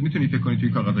می‌کنم تو خودت میتونی فکر کنی توی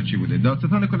کاغذا چی بوده.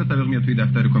 دادستان کل سابق میاد توی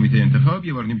دفتر کمیته انتخاب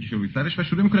یه بار نمی‌کشه روی سرش و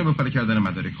شروع می‌کنه به پاره کردن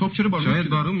مدارک. خب چرا شاید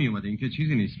بارون میومده این که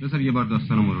چیزی نیست. بذار یه بار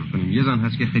داستانو مرور کنیم. یه زن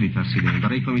هست که خیلی ترسیده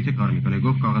برای کمیته کار میکنه.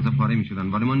 گفت کاغذا پاره میشدن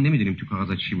ولی ما نمیدونیم تو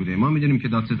کاغذا چی بوده. ما میدونیم که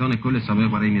دادستان کل سابق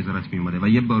برای نظارت میومده و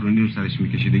یه بارونی رو سرش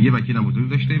میکشیده. یه وکیل هم حضور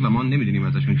داشته و ما نمیدونیم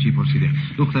ازشون چی پرسیده.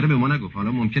 دختره به ما نگفت.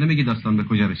 حالا ممکنه بگی داستان به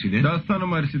کجا رسیده؟ داستان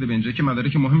ما رسیده به اینجا که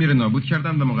مدارک مهمی رو نابود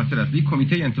کردن و مقصر اصلی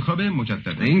کمیته انتخاب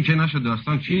مجدد. این که نشد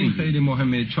داستان چی؟ این خیلی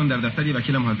مهمه چون در دفتر یه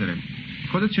وکیلم حاضره.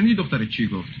 خودت شنیدی دختره چی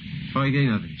گفت؟ فایده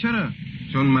نداره. چرا؟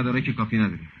 چون مدارک کافی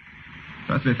نداریم.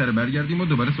 پس بهتره برگردیم و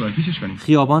دوباره سوال پیشش کنیم.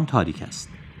 خیابان تاریک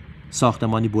است.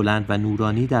 ساختمانی بلند و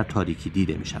نورانی در تاریکی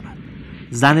دیده می شود.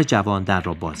 زن جوان در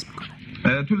را باز می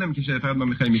کند. طول نمی‌کشه، فقط ما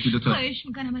می‌خوایم یکی دو تا. خواهش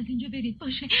میکنم از اینجا برید.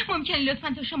 باشه ممکنه لطفاً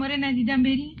تا شما رو ندیدم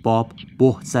برید. باب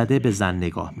بهت زده به زن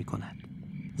نگاه می کند.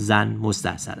 زن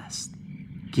مستحصل است.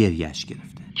 گریه‌اش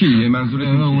گرفته. کی؟ منظورت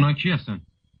اونا کی هستن؟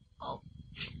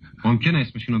 ممکنه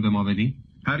اسمشون رو به ما بدی؟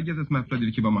 هرگز اسم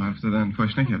افرادی که با ما حرف زدن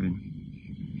فاش نکردیم.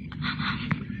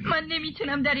 من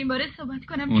نمیتونم در این باره صحبت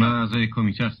کنم. اونا اعضای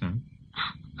کمیته هستن؟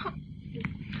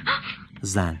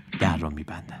 زن در را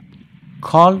می‌بندد.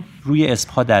 کارل روی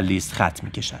اسمها در لیست خط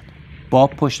می‌کشد.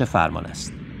 باب پشت فرمان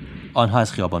است. آنها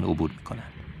از خیابان عبور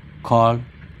می‌کنند. کارل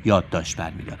یادداشت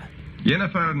برمی‌دارد. یه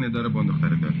نفر نداره با دختر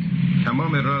داد.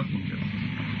 تمام راه اینجا.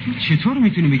 چطور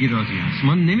میتونی بگی راضی هست؟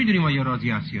 ما نمیدونیم آیا راضی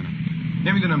هست یا نه.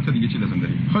 نمیدونم تو دیگه چی لازم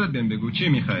داری. خودت بهم بگو چی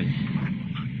می‌خوای.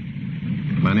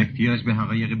 من احتیاج به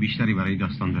حقایق بیشتری برای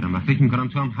داستان دارم و فکر می‌کنم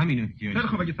تو هم همین احتیاج داری.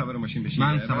 خب اگه سوار ماشین بشی،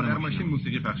 من سوار در ماشین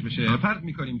موسیقی پخش بشه. فرض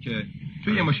می‌کنیم که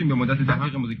توی یه ماشین به مدت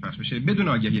دقیقه موزیک پخش بشه بدون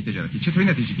آگهی تجارتی. چطوری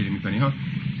نتیجه گیری می‌کنی ها؟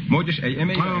 موجش ام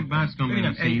بس کن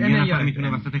ببینم یه نفر میتونه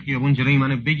وسط خیابون جلوی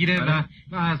منو بگیره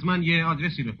و از من یه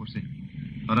آدرسی بپرسه.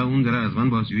 حالا اون داره از من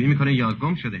بازجویی میکنه یا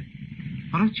گم شده.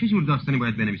 حالا چه جور داستانی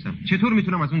باید بنویسم؟ چطور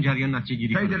میتونم از اون جریان نتیجه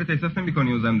گیری کنم؟ دلت احساس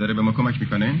نمی‌کنی و زن داره به ما کمک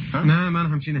میکنه؟ نه من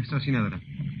همچین احساسی ندارم.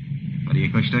 ولی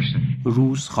یکاش داشتم.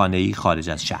 روز خانه‌ای خارج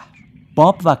از شهر.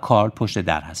 باب و کارل پشت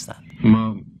در هستند.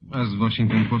 ما از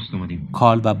واشنگتن پست اومدیم.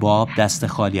 کارل و باب دست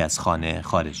خالی از خانه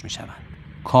خارج میشوند.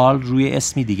 کارل روی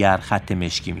اسمی دیگر خط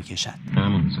مشکی میکشد.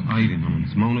 همونز آیرین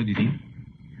همونز. ما اونو دیدیم.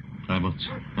 رابط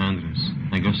اندرس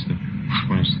اگوستو.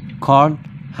 کارل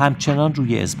همچنان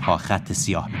روی اسمها خط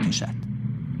سیاه میکشد.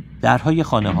 درهای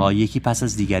خانه ها یکی پس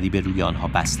از دیگری به روی آنها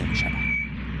بسته میشوند.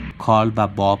 کارل و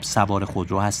باب سوار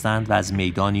خودرو هستند و از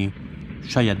میدانی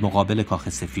شاید مقابل کاخ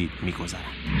سفید میگذرند.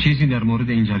 چیزی در مورد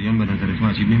این جریان به نظر تو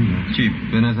عجیب نمیاد؟ چی؟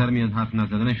 به نظر میاد حرف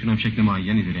نزدنشون هم شکل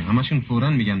معینی داره. همشون فوراً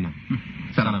میگن نه.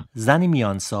 سلام. زنی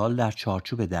میان سال در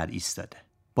چارچوب در ایستاده.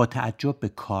 با تعجب به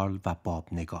کارل و باب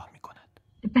نگاه میکند.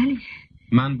 بله.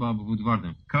 من باب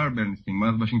وودواردم. کار برنستین. ما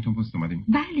از واشنگتن پست اومدیم.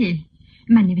 بله.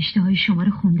 من نوشته های شما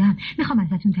رو خوندم. میخوام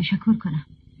ازتون تشکر کنم.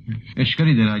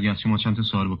 اشکالی داره اگه از شما چند تا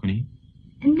سوال بکنی؟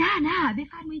 نه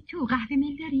بفرمایید. تو قهوه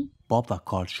میل داری؟ باب و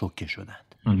کارل شوکه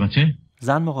شدند. البته.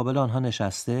 زن مقابل آنها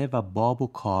نشسته و باب و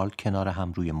کارل کنار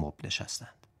هم روی مبل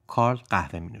نشستند. کارل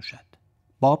قهوه می نوشد.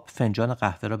 باب فنجان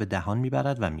قهوه را به دهان می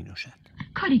برد و می نوشد.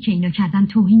 کاری که اینا کردن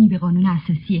توهینی به قانون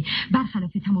اساسیه،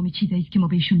 برخلاف تمام چیزایی که ما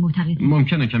بهشون معتقدیم.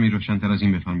 ممکنه کمی روشن‌تر از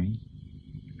این بفهمید؟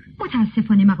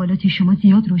 متاسفانه مقالات شما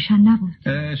زیاد روشن نبود.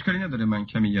 اشکالی نداره من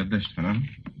کمی یادداشت کنم.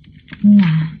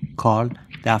 نه. کارل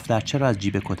دفترچه را از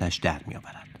جیب کتش در می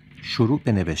آورد. شروع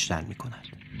به نوشتن می کند.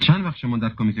 چند وقت شما در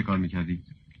کمیته کار می‌کردید؟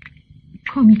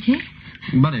 کمیته؟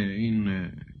 بله این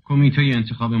کمیته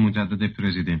انتخاب مجدد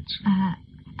پرزیدنت.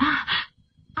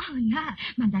 نه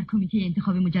من در کمیته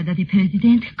انتخاب مجدد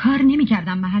پرزیدنت کار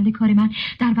نمی‌کردم. محل کار من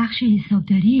در بخش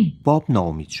حسابداری. باب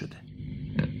ناامید شده.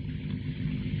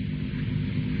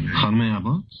 خانم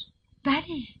عباد؟ بله.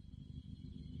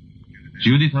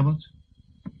 جودیت عباد؟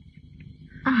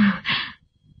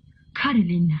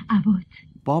 کارولین عباد.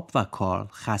 باب و کارل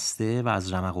خسته و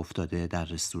از رمق افتاده در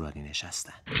رستورانی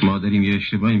نشستند. ما داریم یه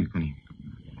اشتباهی میکنیم.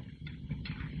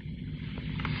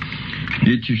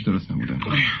 هیچ چیش درست نبودن.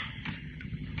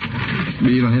 به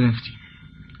این راه رفتیم.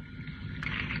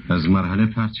 از مرحله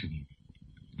پرت شدیم.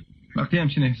 وقتی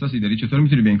همچین احساسی داری چطور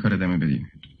میتونی به این کار ادامه بدی؟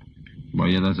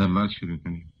 باید از اول شروع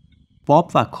کنیم.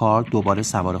 باب و کارل دوباره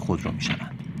سوار خودرو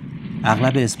میشوند.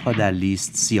 اغلب اسمها در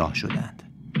لیست سیاه شدند.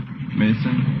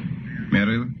 میسن،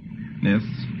 مریل، نس،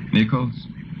 نیکلز،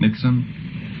 نیکسون،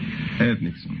 اد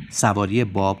نیکسون. سواری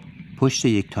باب پشت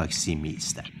یک تاکسی می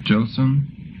ایستد. جولسون،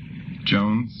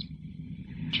 جونز،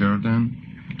 جردن،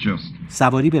 جست.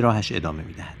 سواری به راهش ادامه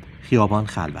می دهد. خیابان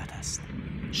خلوت است.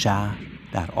 شهر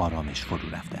در آرامش فرو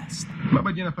رفته است. ما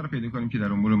باید یه نفر پیدا کنیم که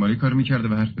در امور مالی کار میکرده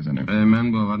و حرف بزنه.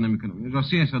 من باور نمیکنم.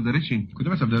 راستی حسابداری چی؟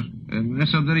 کدوم حسابدار؟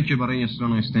 حسابداری که برای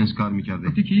اسلان و استنس کار میکرده.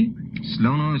 گفتی کی؟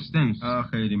 اسلان و استنس.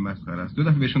 خیلی مسخره است. 2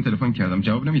 دفعه بهشون تلفن کردم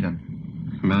جواب نمیدن.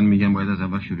 من میگم باید از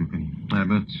اول شروع کنیم.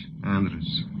 رابط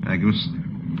اندرس اگوست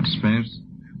اسپرز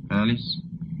الیس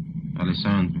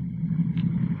الیساندرو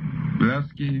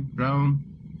بلاسکی براون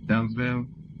دانزویل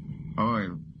اویل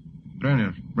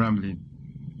برنر براملی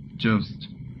جست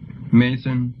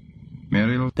میسن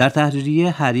مریل. در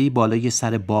تحریریه هری بالای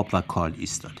سر باب و کارل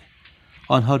ایستاده.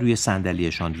 آنها روی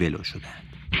صندلیشان ولو شدند.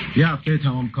 یه هفته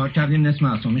تمام کار کردیم نصف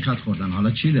اسامی خط خوردن.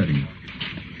 حالا چی داریم؟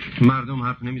 مردم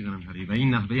حرف نمیزنن هری و این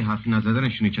نحوه حرف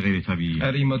نزدنشونه که غیر طبیعیه.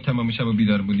 هری ما تمام شب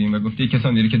بیدار بودیم و گفته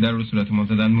کسانی که در رو صورت ما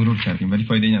زدن مرور کردیم ولی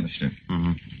فایده‌ای نداشته.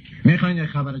 میخواین یه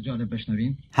خبر جالب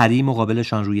بشنوین؟ هری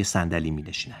مقابلشان روی صندلی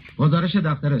می‌نشیند. گزارش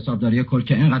دفتر حسابداری کل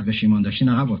که اینقدر بشیمان داشتین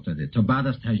عقب افتاده تا بعد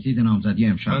از تجدید نامزدی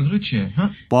امشب. منظور چیه؟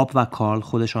 باب و کارل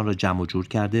خودشان را جمع و جور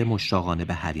کرده مشتاقانه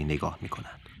به هری نگاه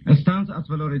می‌کنند. استنز از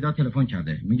فلوریدا تلفن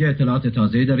کرده. میگه اطلاعات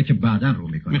تازه‌ای داره که بعداً رو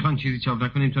میکنه. میخوان چیزی چاپ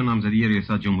نکنیم تا نامزدی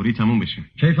ریاست جمهوری تموم بشه.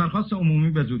 کیفرخواست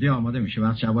عمومی به زودی آماده میشه و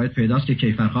از شواهد پیداست که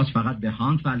کیفرخواست فقط به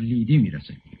هانت و لیدی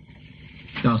میرسه.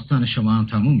 داستان شما هم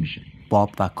تموم میشه.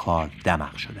 باب و کارل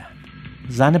دمق شدند.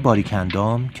 زن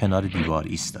باریکندام کنار دیوار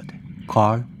ایستاده.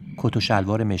 کارل کت و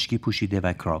شلوار مشکی پوشیده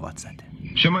و کراوات زده.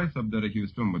 شما حسابدار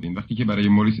هیوستون بودین وقتی که برای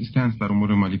موریس استنس در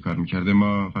امور مالی کار میکرده.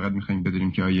 ما فقط میخوایم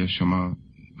بدونیم که آیا شما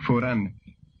فوراً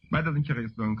بعد از اینکه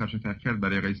رئیس اون کارشو ترک کرد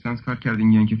برای رئیس استنس کار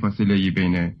کردین یا اینکه فاصله‌ای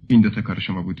بین این دو تا کار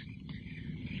شما بود؟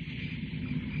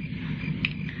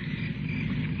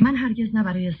 من هرگز نه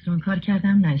برای استون کار کردم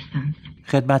نه استنس.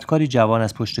 خدمتکاری جوان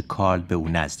از پشت کارل به او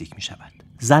نزدیک می شود.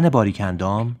 زن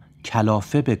باریکندام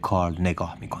کلافه به کارل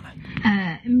نگاه می کند.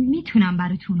 میتونم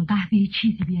براتون قهوه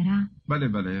چیزی بیارم؟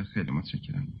 بله خیلی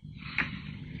متشکرم.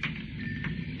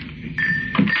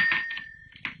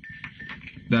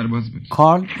 در باز بود.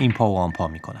 کارل این پا و آن پا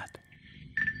می کند.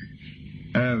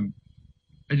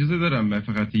 اجازه دارم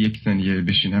فقط یک ثانیه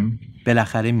بشینم؟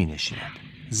 بالاخره می نشیند.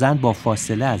 زن با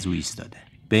فاصله از او ایستاده.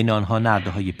 بین آنها نرده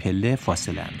های پله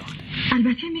فاصله انداخته.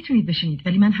 البته میتونید بشینید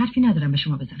ولی من حرفی ندارم به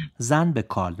شما بزنم. زن به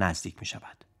کارل نزدیک می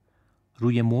شود.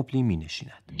 روی مبلی می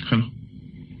نشیند. خیلی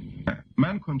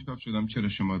من کنجکاو شدم چرا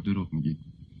شما دروغ میگید؟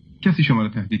 کسی شما را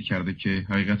تهدید کرده که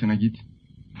حقیقت نگید؟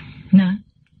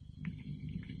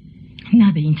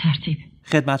 نه به این ترتیب.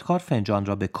 خدمتکار فنجان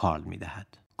را به کارل می دهد.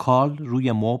 کارل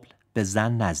روی مبل به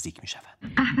زن نزدیک می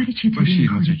شود. قهوه چطوری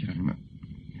می‌خوری؟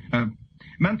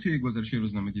 من توی گزارش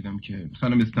روزنامه دیدم که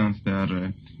خانم استنس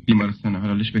در بیمارستان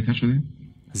حالش بهتر شده.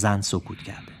 زن سکوت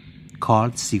کرده.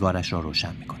 کارل سیگارش را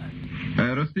روشن می کند.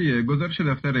 راستی گزارش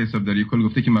دفتر حسابداری کل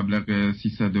گفته که مبلغ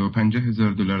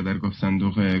 $350,000 در گفت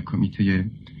صندوق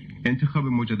کمیته انتخاب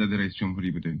مجدد رئیس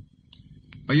جمهوری بوده.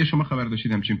 آیا شما خبر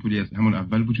داشتید همچین پولی از همون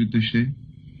اول وجود داشته؟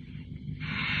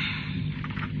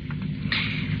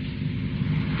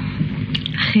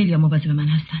 خیلی مواظب من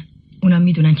هستن. اونا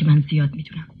میدونن که من زیاد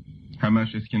میدونم.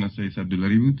 همش اسکناسای $100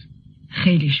 بود؟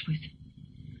 خیلیش بود.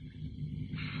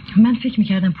 من فکر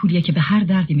میکردم پولیه که به هر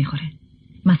دردی میخوره.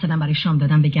 مثلا برای شام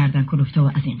دادن به گردن کلفته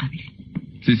و از این قبیل.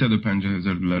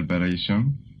 $350,000 برای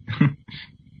شام؟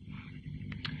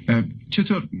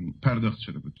 چطور پرداخت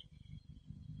شده بود؟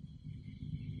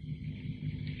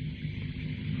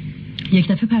 یک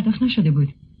دفعه پرداخت نشده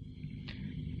بود.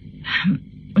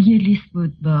 یه لیست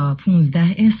بود با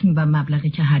 15 اسم و مبلغی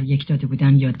که هر یک داده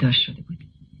بودن یادداشت شده بود.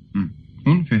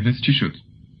 اون فهرست چی شد؟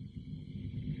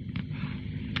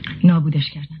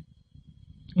 نابودش کردن.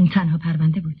 این تنها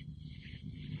پرونده بود.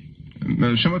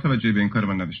 شما توجه به این کار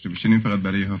من نداشته باشین. این فقط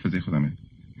برای حافظه خودمه.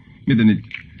 میدونید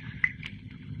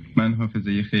من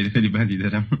حافظه خیلی خیلی بدی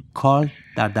دارم. کارل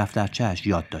در دفترچه‌اش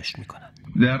یادداشت می‌کند.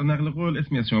 در نقل قول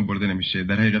اسمی از شما برده نمیشه.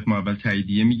 در حقیقت ما اول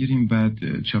تاییدیه میگیریم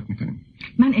بعد چاپ میکنیم.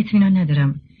 من اطمینان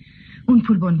ندارم اون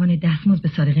پول به عنوان دستمزد به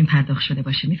سارقین پرداخت شده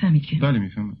باشه. میفهمید که؟ بله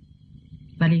میفهمم.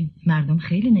 ولی مردم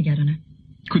خیلی نگرانن.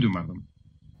 کدوم مردم؟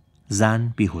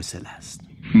 زن بی‌حوصله است.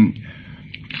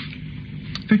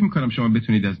 فکر میکنم شما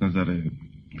بتونید از نظر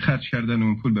خرج کردن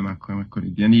اون پول به من کمک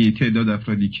کنید. یعنی تعداد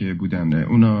افرادی که بودن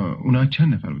اونا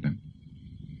چند نفر بودن؟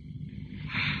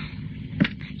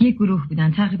 یک گروه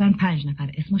بودن تقریبا 5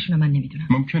 نفر. اسمشون من نمیدونم.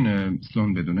 ممکنه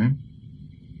سلون بدونه؟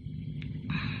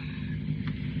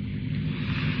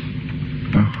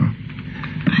 آها.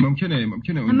 ممکنه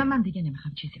من دیگه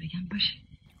نمیخوام چیزی بگم. باشه.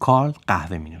 کارل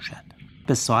قهوه می نوشد.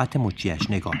 به ساعت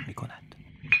مچیش نگاه می کند.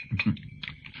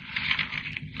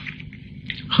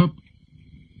 خب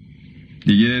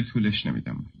دیگه طولش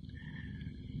نمیدم.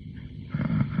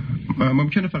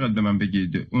 ممکنه فقط به من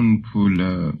بگید اون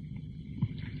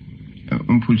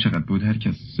پول چقدر بود؟ هر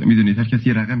کس میدونید هر کس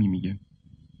یه رقمی میگه.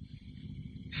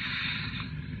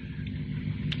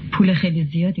 پول خیلی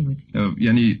زیادی بود.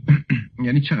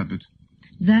 یعنی چقدر بود؟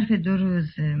 ظرف 2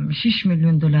 روز $6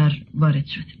 میلیون وارد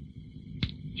شد.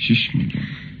 6 میلیون؟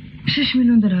 $6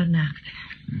 میلیون نقد.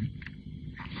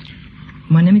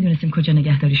 ما نمیدونستیم کجا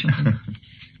نگهداریشون کنیم.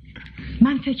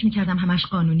 من فکر میکردم همش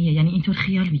قانونیه. یعنی اینطور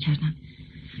خیال میکردم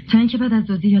تا اینکه بعد از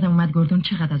دزدی یادم اومد گوردون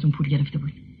چقدر از اون پول گرفته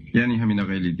بود. یعنی همین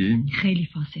آقای لیدی خیلی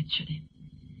فاسد شده.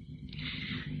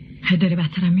 داره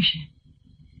بدترم میشه.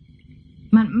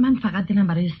 من فقط دلم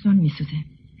برای استون میسوزه.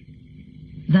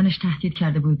 زنش تهدید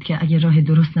کرده بود که اگه راه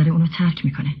درست نره اونو ترک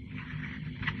میکنه.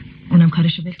 اونم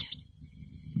کارشو ول کرد.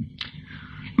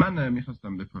 من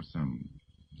میخواستم بپرسم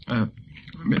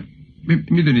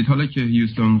میدونید حالا که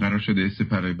هیوستون قرار شده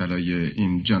سپر بلای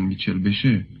این جان میچل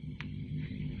بشه،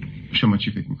 شما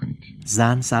چی فکر میکنید؟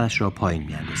 زن سرش را پایین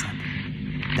میاندازد،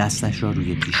 دستش را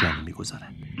روی پیشانی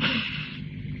میگذارد.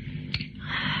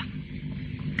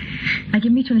 اگه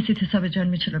میتونستید حساب جان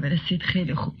میچل رو برسید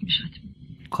خیلی خوب میشد.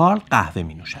 کارل قهوه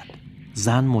می نوشد.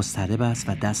 زن مضطرب است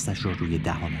و دستش را روی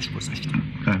دهانش گذاشته.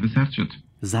 قهوه سرد شد.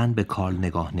 زن به کارل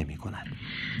نگاه نمی کند.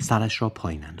 سرش را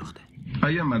پایین انداخته.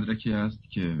 آیا مدرکی است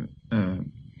که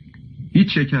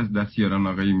هیچ یک از دستیاران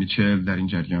آقای میچل در این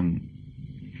جریان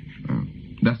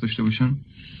دست داشته باشن؟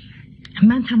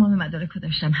 من تمام مدارک رو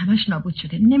داشتم، همش نابود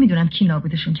شده. نمیدونم کی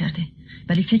نابودشون کرده،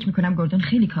 ولی فکر میکنم گوردون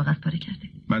خیلی کاغذ پاره کرده.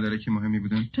 مدارک مهمی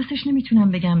بودن؟ راستش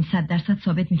نمیتونم بگم 100%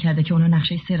 ثابت میکرده که اونا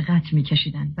نقشه سرقت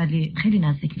میکشیدن، ولی خیلی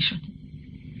نزدیک میشد.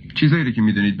 چیزایی رو که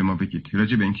میدونید به ما بگید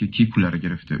راجع به اینکه کی پول رو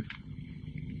گرفته.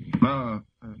 ما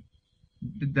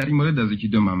در این مورد از یکی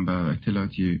دو منبع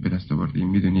اطلاعاتی به دست آوردیم،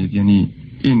 میدونید، یعنی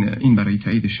این برای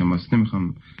تایید شماست.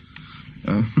 نمیخوام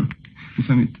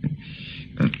میفهمید،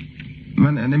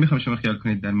 من نمیخوام شما خیال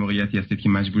کنید در موقعیتی هستید که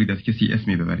مجبورید از کسی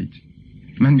اسمی ببرید.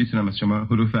 من میتونم از شما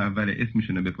حروف اول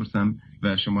اسمشون رو بپرسم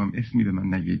و شما هم اسمی به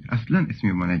من نگید، اصلا اسمی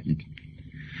به ما نگید.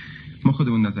 ما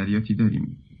خودمون نظریاتی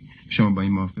داریم. شما با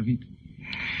این موافقید؟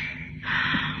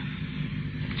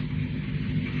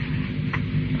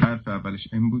 حرف اولش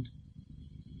ام بود.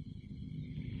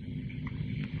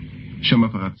 شما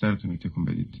فقط سرتون رو تکون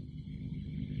بدید.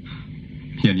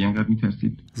 یعنی انقدر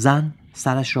میترسید؟ زن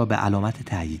سرش را به علامت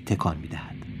تایید تکان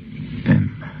میدهد.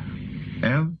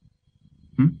 ال؟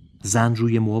 زن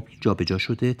روی مبل جابجا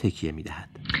شده تکیه میدهد.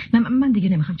 من دیگه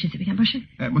نمیخوام چیزی بگم، باشه؟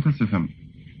 متاسفم.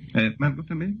 من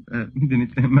گفتم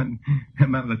میدونید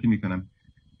من غلطی میکنم.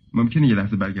 ممکنه یه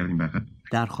لحظه برگردیم بقید.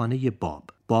 در خانه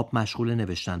باب مشغول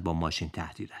نوشتن با ماشین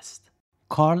تحریر است.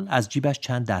 کارل از جیبش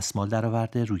چند دستمال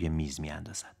درآورده روی میز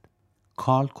میاندازد.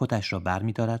 کارل کتش را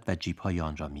برمی‌دارد و جیب‌های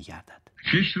آن را می‌گردد.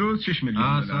 6 روز 6 میلیون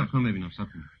دلار. صبر کن ببینم، صبر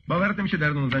کن. باورت نمیشه در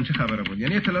اون زن چه خبره بود.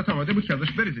 یعنی اطلاعات آماده بود که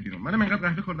ازش بریزه بیرون. منم انقدر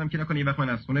قهوه خوردم که نکنه یه وقت من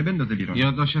از خونه بندازه بیرون.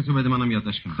 یادداشتتو بده منم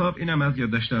یادداشت کنم. خب اینم از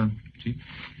یادداشتم. چی؟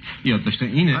 یادداشت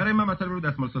اینه؟ آره من مطلب رو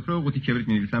دستمال سفره و قوطی کبریت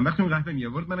می‌نویسم. وقتی اون قهوه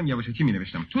میآورد منم یواشکی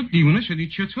می‌نوشتم. تو دیوونه شدی؟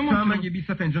 چطور ممکنه؟ تو اگه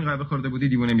 20 فنجون قهوه خورده بودی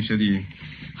دیوونه می‌شدی.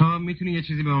 ها میتونی یه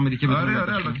چیزی به من بدی که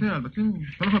آره البته.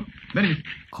 خب بنویس.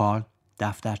 کارل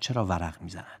دفترچه را ورق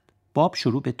می‌زند. باب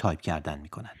شروع به تایپ کردن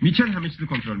می‌کند. میچل همه چیزو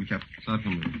کنترل می‌کرد. صبر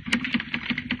کن.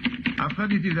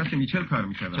 افرادی زیر دست میچل کار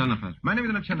می‌کردن. چند نفر؟ من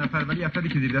نمیدونم چند نفر، ولی افرادی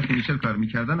که زیر دست میچل کار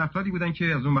می‌کردن افرادی بودن که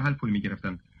از اون محل پول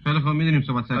می‌گرفتن. خیلی خوب می‌دونیم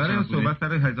صحبت سر چقدر بوده. صحبت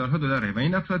سر هزارها دلاره و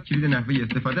این افراد کلید نحوه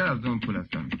استفاده از اون پول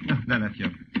هستن. لعنتی‌ها.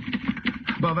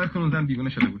 باور کن اون زن دیوونه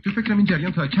شده بود. تو فکرم این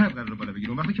جریان تا چه قرار بالا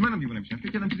بگیره. وقتی که منم دیوونه میشم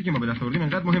فکر کردم چیزی که ما به دست آوردیم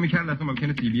انقدر مهمه که لازم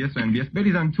ممکنه سی بی اس و ان بی اس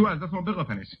بریزن تو از دست ما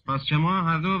بقاپنش. پس شما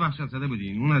هر دو وحشت زده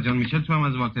بودین. اون از جان میچل، تو هم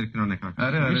از والتر کرانکارت.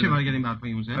 آره. میشه برگردیم به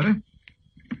حرفای اون زن؟ آره.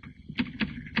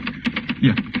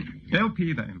 یا ال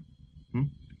پی و ام.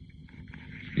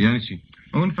 یعنی چی؟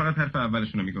 اون فقط حرف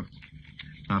اولشون رو میگفت.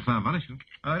 حرف اولشون؟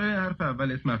 آره حرف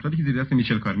اول اسم افرادی که زیر دست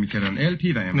میچل کار میکردن ال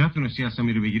پی و ام. نتونستی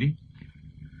اسمی رو بگیری؟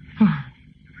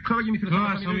 خب اگه میتونستم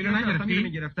اسمی رو نگرفتی؟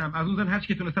 میگرفتم. از اون زن هر چی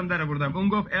که تونستم در آوردم. اون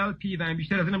گفت ال پی و ام،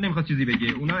 بیشتر از اینم نمیخواد چیزی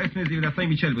بگه. اونا اسم زیر دستای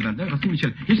میچل بودن. راستی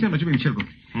میچل هیچ نمیشه به میچل گفت.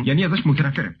 یعنی ازش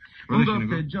متنفره. اون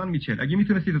گفت جان میچل. اگه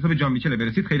میتونستید حساب جان میچل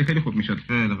برسید خیلی خیلی خوب میشد.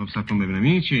 خیلی خوب صبر کن ببینم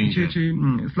این چی؟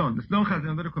 اسلام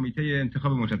خزاندار کمیته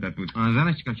انتخاب مجدد بود.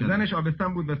 زنش چیکار کرد؟ زنش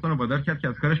آبستان بود و اسلام وادار کرد که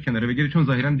از کارش کناره بگیره چون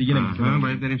ظاهرا دیگه نمیتونه.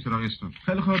 باید بریم سراغ اسلام.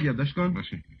 خیلی خوب یادداشت کن.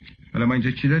 باشه. حالا ما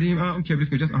اینجا چی داریم؟ اون کبریت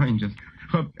کجاست؟ اینجاست.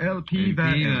 خب ال پی و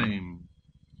ام.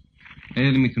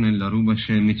 ال میتونه لارو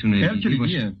باشه، میتونه ال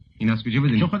باشه. این از کجا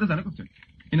بدونی؟ چون خود زنه گفته.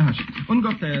 اینهاش. اون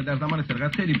گفت در زمان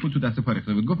سرقت خیلی پول تو دست پا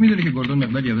ریخته بود. گفت میدونی که گوردون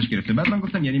مقداری ازش گرفته. بعد من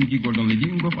گفتم یعنی میگی گوردون لیدی؟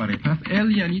 اون گفت آره. پس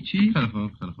ال یعنی چی؟ خیلی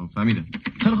خوب فهمیدم.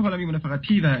 خیلی خوب، حالا میمونه فقط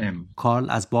پی و ام. کارل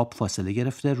از باب فاصله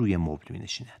گرفته روی مبل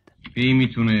مینشیند. پی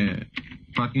میتونه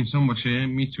پارکینسون باشه،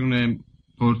 میتونه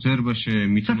پورتر باشه،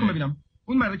 میتونه. ببینم.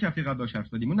 اون مرد که هفته قبل داشت حرف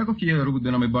زدیم، اون نگفت که یه یارو بود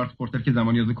به نام بارت پورتر که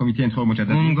زمانی عضو کمیته انتخاب مجدد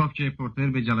بود. اون گفت که پورتر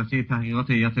به جلسه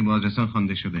تحقیقات هیئت بازرسان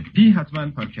خوانده شده. پی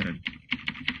حتما پارکر.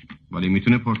 ولی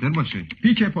میتونه پورتر باشه.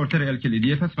 پی که پورتر ال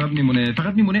کلیدیه، پس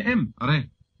فقط میمونه ام. آره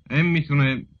ام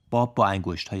میتونه. باب با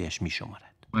انگشتایش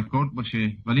میشمارد. مکورد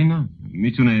باشه، ولی نه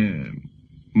میتونه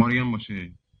ماریام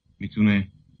باشه، میتونه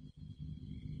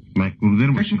مکرودر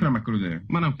باشه. فکر میکنم مکرودر.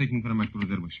 منم فکر میکنم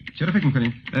مکرودر باشه. چرا فکر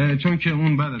میکنی؟ چون که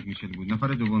اون بعد از میچل بود، نفر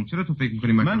دوم. چرا تو فکر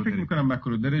میکنی مکرودر؟ من فکر میکنم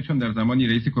مکرودر چون در زمانی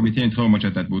رئیس کمیته انتخاب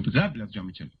مجدد بود، قبل از جان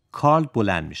میچل. کارل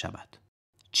بلند میشود.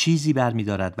 چیزی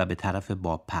برمی‌دارد و به طرف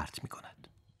باب پرت میکند.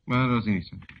 من راضی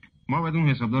نیستم. ما باید اون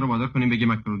حسابدار رو وادار کنیم بگه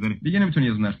مکرو داره. دیگه نمیتونی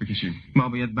از اون حرف بکشی. ما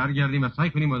باید برگردیم و سعی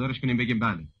کنیم وادارش کنیم بگه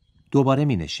بله. دوباره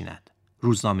می‌نشیند.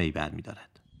 روزنامه‌ای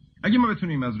برمی‌دارد. اگه ما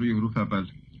بتونیم از روی حروف اول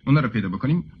اونا رو پیدا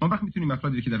بکنیم، اون وقت میتونیم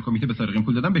افرادی که در کمیته به سارقین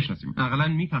پول دادن بشناسیم. عقلاً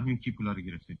میفهمیم کی پولا رو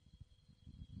گرفته.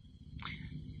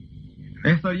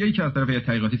 احصایه‌ای که از طرف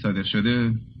تحقیقاتی صادر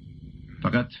شده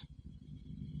فقط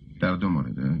در 2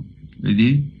 مورد،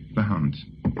 لیدی و هاند.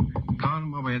 کار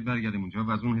ما باید برگردیم اونجا و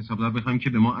از اون حسابدار بخوایم که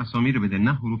به ما اسامی رو بده،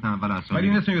 نه حروف اول اسامی. ولی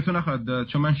این اسمی به تو نخواهد داد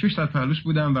چون من 6 ساعت پهلوش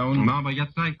بودم و اون ما باید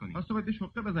سعی کنیم. تو باید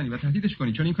شوخه بزنی و تهدیدش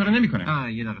کنی چون این کارو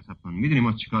نمیکنه. یه دقیقه صبر کن. میدونی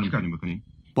ما چیکار می‌کنیم بکنیم؟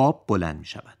 باب بلند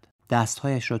می‌شود.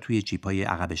 دستهایش را توی جیب‌های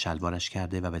عقب شلوارش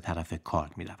کرده و به طرف کار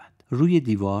می‌رود. روی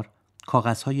دیوار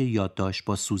کاغذهای یادداشت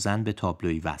با سوزن به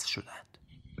تابلویی وصل شدند.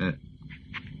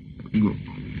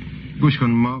 گوش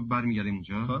کن، ما برمیگردیم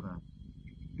اونجا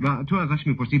و تو ازش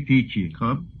میپرسی پی کیه.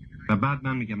 خب و بعد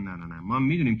من میگم نه ما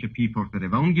میدونیم که پی پورتره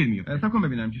و اون گیر میفته. صبر کن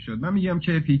ببینم چی شد. من میگم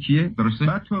که پی کیه، درسته؟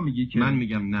 بعد تو میگی که من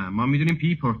میگم نه ما میدونیم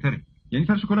پی پورتره. یعنی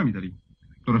سرشو کلا میذاری.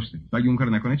 درسته. و اگه اون کارو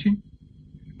نکنه چی؟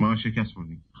 ما شکست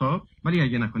خوردیم. خب ولی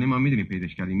اگه نکنه ما میدونیم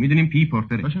پیداش کردیم، میدونیم پی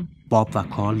پورتره. باشه. باب و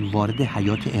کارل وارد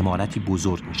حیاط عمارتی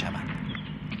بزرگ میشوند.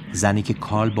 زنی که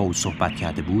کارل با او صحبت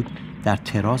کرده بود در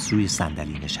تراس روی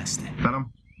صندلی نشسته.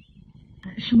 سلام.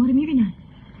 شما رو میبینن.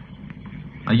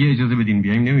 اگه اجازه بدین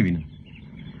بیایم نمیبینم.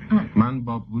 من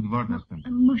باب وودوارد هستم.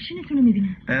 ماشینتون رو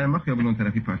میبینن. ما خیابون اون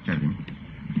طرفی پارک کردیم.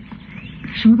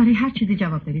 شما برای هر چیزی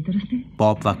جواب دارید، درسته؟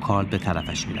 باب و کارل به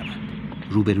طرفش میروند.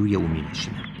 روبروی او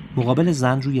مینشینند. مقابل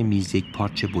زن روی میز یک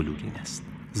پارچه بلورین است.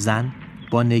 زن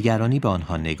با نگرانی به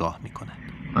آنها نگاه میکند.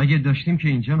 اگه داشتیم که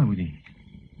اینجا نبودیم.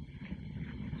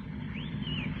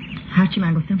 هرچی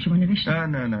من گفتم شما نوشتید؟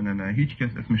 نه هیچ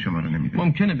کس اسم شما رو نمیدونه.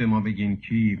 ممکنه به ما بگین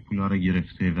کی پولا رو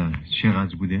گرفته و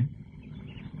چقدر بوده؟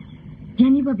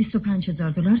 یعنی با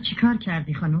 $25,000 چیکار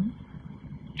کردی خانم؟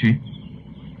 چی؟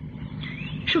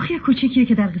 شوخی کوچیکیه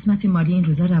که در قسمت مالی این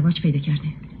روزا رواج پیدا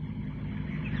کرده.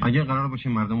 اگه قرار باشه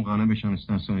مردم قانع بشن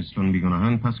استون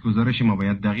بیگناهن، پس گزارش ما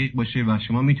باید دقیق باشه و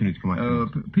شما میتونید کمک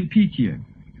کنید. پی کیه؟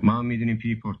 ما میدونیم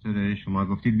پی پورتر. شما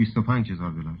گفتید $25,000.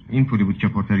 این پولی بود که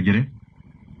پورتر گرفت؟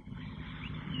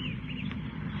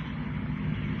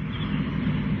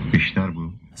 بیشتر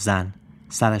بود. زن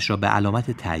سرش را به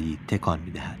علامت تایید تکان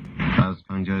میدهد. از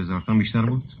 50,000 تا بیشتر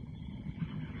بود؟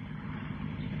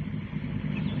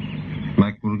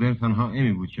 مکبرودر تنها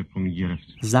امی بود که پول گرفت.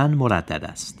 زن مردد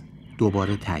است.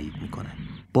 دوباره تایید میکند.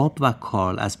 باب و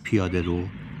کارل از پیاده رو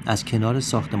از کنار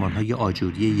ساختمان‌های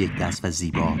آجوری یک دست و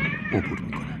زیبا عبور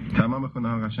میکنند. تمام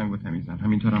خونه‌ها قشنگ و تمیزن،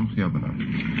 همینطور هم خیابونا.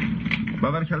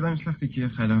 باور کردن سختی که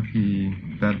خلافی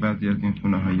در بعضی از این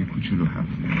خونه‌های کوچولو هست.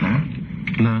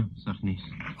 نه سخت نیست.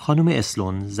 خانم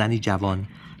اسلون، زنی جوان،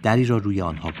 دری را روی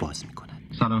آنها باز میکند.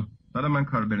 سلام. من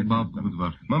کار برنید. باب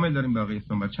وودوارد. ما میل داریم با آقای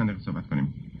استون بعد چند دقیقه صحبت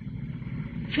کنیم.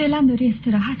 فعلا داری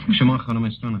استراحت می‌کنی. شما خانم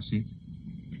استون هستید؟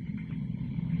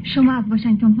 شما از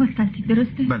واشنگتن پست هستید،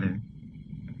 درسته؟ بله.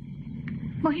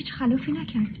 ما هیچ خلافی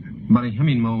نکردیم. برای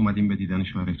همین ما اومدیم به دیدن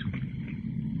شوهرتون.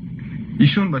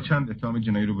 ایشون با چند اتهام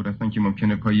جنایی رو برستن که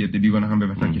ممکنه پای عده بیگانه هم به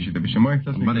وسط کشیده بشه. ما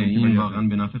احساس می‌کنیم بله این واقعا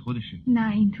به نفع خودشه.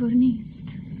 نه اینطور نیست.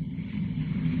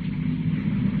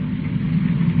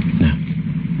 نه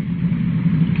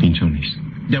اینطور نیست.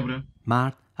 جمهور.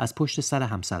 مرد از پشت سر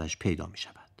همسرش پیدا می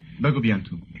شود. بگو بیان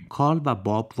تو. کارل و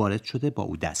باب وارد شده با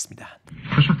او دست می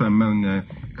دهند. خوشبختم. من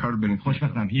کارل برنید.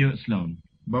 خوشبختم. هیو اسلام.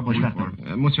 باب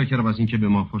خوشبختم. متشکرم از اینکه به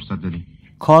ما فرصت دادید.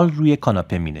 کارل روی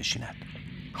کاناپه می نشیند.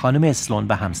 خانم اسلون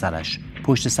و همسرش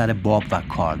پشت سر باب و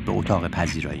کارل به اتاق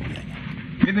پذیرایی می آیند.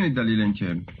 میدونید دلیل این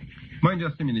که ما اینجا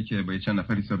هستیم اینه که با چند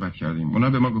نفری صحبت کردیم. اونا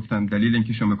به ما گفتن دلیل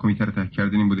اینکه شما کمیته رو تحقیق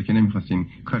کردین این بوده که نمی‌خواستین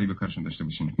کاری به کارشون داشته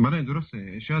باشین. بله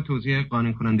درسته. شاید توضیح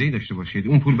قانع کننده‌ای داشته باشید.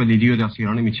 اون پول به لیدی و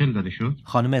دستیاران میچل داده شد.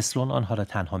 خانم اسلون آنها را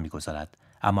تنها می‌گذارد،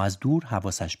 اما از دور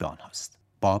حواسش به آنهاست.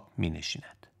 باب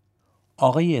می‌نشیند.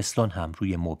 آقای اسلون هم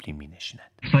روی مبلی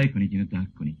می‌نشیند. سعی کنید اینو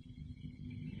درک کنید.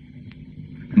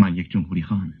 من یک جمهوری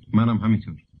خواهم. منم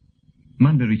همینطور.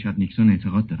 من به ریچارد نیکسون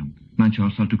اعتقاد دارم. من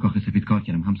 4 سال تو کاخ سفید کار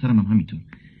کردم. همسرم هم همینطور.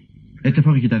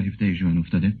 اتفاقی که در 17 ژوئن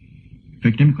افتاده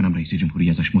فکر نمی‌کنم رئیس جمهوری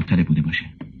ازش مطلع بوده باشه.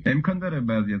 امکان داره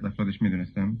بعضی از افرادش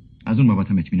میدونستم. از اون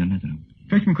بابت هم اطمینان ندارم.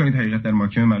 فکر می‌کنید حقیقت در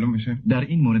محکمه معلوم بشه؟ در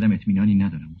این موردم اطمینانی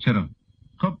ندارم. چرا؟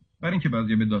 خب برای اینکه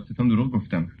بعضیا به دادستان دروغ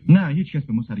گفتن. نه هیچ کس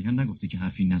به ما صریحا نگفته که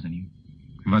حرفی نزنیم.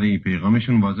 ولی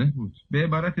پیغامشون واضح بود. به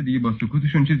عبارت دیگه با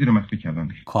سکوتشون چیزی رو مخفی کردن.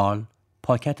 کارل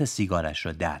پاکت سیگارش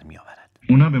را در می‌آورد.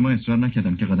 اونا به ما اصرار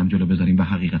نکردن که قدم جلو بذاریم و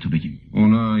حقیقت رو بگیم.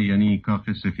 اونا یعنی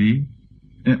کاخ سفید؟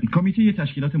 کمیته یه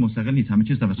تشکیلات مستقل نیست، همه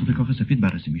چیز توسط کاخ سفید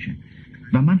بررسی میشه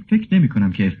و من فکر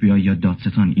نمی‌کنم که FBI یا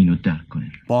دادستان اینو درک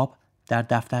کنه. باب در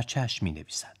دفترچه‌اش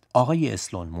می‌نویسد. آقای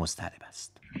اسلون مضطرب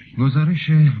است.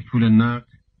 گزارش پول نقد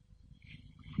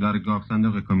در گاف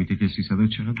صندوق کمیته که 300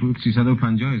 چقدر بود؟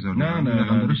 350,000.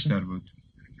 نه بیشتر بود.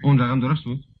 اون رقم درست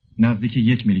بود؟ نزدیک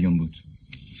 1 میلیون بود.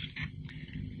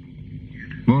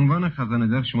 به عنوان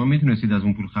خزانه‌دار شما میتونستید از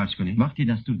اون پول خرج کنید؟ وقتی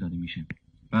دستور داده میشه.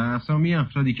 و اسامی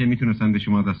افرادی که میتونستن به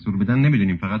شما دستور بدن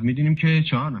نمیدونیم، فقط میدونیم که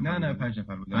 4 نفر. نه 5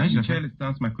 نفر بودن. 40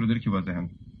 استانس مکرودر که واضحن.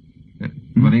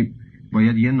 ولی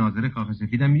باید یه ناظر کاخ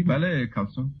سفید هم میبود. بله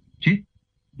کالسون. چی؟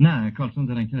 نه کالسون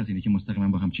زرنگتر از اینه که مستقیما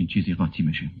با همچین چیزی قاطی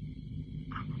میشه.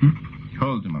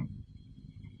 هولدمان.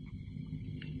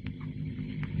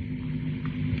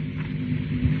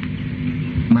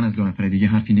 من از 2 نفر دیگه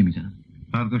حرفی نمیزنم.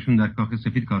 هر دوشون در کاخ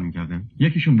سفید کار میکردن؟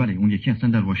 یکیشون بله، اون یکی اصلا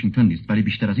در واشنگتن نیست، ولی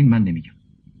بیشتر از این من نمیگم.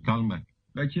 کالمبک.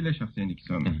 وکیل شخصی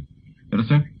نیکسون.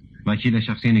 درسته؟ وکیل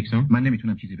شخصی نیکسون؟ من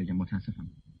نمیتونم چیزی بگم،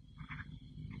 متاسفم.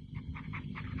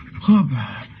 خب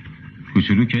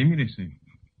کوچولو کی میرسه؟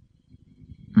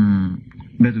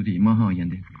 به زودی، ماه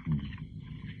آینده.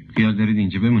 خیال دارید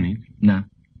اینجا بمونید؟ نه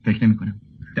فکر نمی کنم.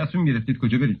 تصمیم گرفتید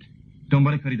کجا برید؟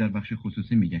 دنبال کاری در بخش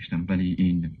خصوصی میگشتم، ولی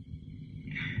این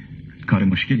کار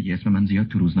مشکلیه. اسم من زیاد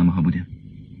تو روزنامه ها بوده.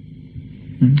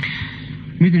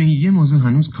 میدونی یه موضوع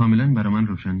هنوز کاملا برای من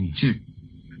روشن نیست. چی؟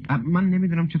 من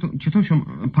نمیدونم چطور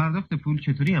شما پرداخت پول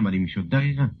چطوری عملی میشد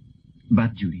دقیقاً؟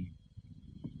 بدجوری.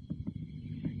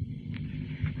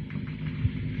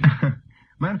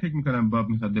 من فکر میکنم باب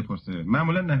میخواد بپرسه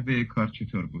معمولا نحوه کار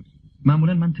چطور بود؟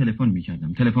 معمولا من تلفن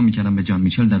میکردم به جان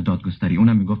میچل در دادگستری.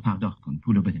 اونم میگفت پرداخت کن،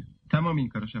 پولو بده. تمام این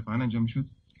کارا شفاهن انجام میشد؟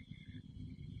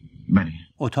 بله.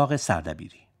 اتاق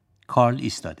سردبیری. کارل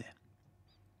ایستاده.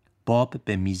 باب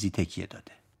به میزی تکیه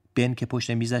داده. بن که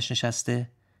پشت میزش نشسته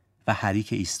و هری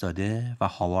که ایستاده و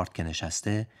هاوارد که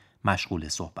نشسته مشغول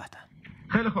صحبتن.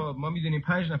 خیلی خوب، ما میدونیم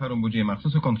 5 نفر اون بودجه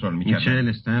مخصوص رو کنترل میکردن. 40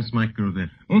 استانس مکرودر.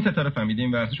 اون ستاره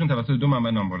فهمیدیم و ارزششون توسط 2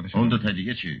 منبع نام برده شد. اون 2 تا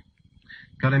دیگه چی؟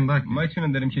 کالمبک. ما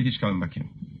اطمینان داریم که هیچ کالمبکی.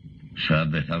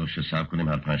 شاید بهتر باشه صبر کنیم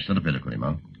هر 5 تا رو پیدا کنیم.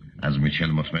 ها از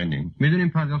میچل مطمئنیم؟ میدونیم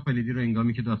پرداخت بلیدی رو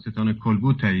هنگامی که دادستان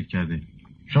کلبود تایید کرده.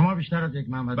 شما بیشتر از یک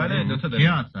منبع؟ بله 2 تا داریم.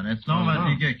 کی هستن؟ اسلام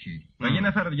و دیگه کی؟ و یه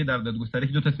نفر دیگه در دادگستری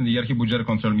که 2 تا اسم دیگه که بودجه رو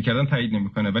کنترل میکردن تایید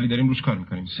نمیکنه، ولی داریم روش کار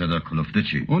میکنیم. صدا کلفته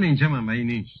چی؟ اون اینجا منبعی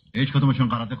نیست. هیچ کدومشون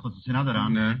قرارداد خصوصی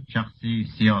ندارن؟ نه. شخصی،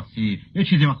 سیاسی، یه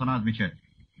چیزی مثلا از میچه.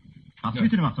 پس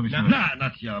میتونیم اصلا بشه. نه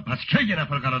نتیا، پس کی یه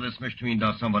نفر قرار اسمش تو این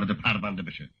داستان وارد پرونده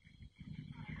بشه؟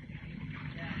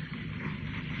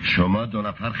 شما 2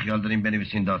 نفر خیال دارین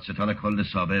بنویسین دادستان کل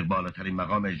سابق بالاترین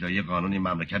مقام اجرایی قانونی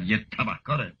مملکت یه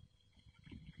تبهکاره؟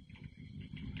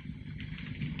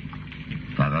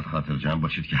 فقط خاطر جمع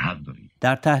باشید که حق دارید.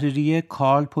 در تحریریه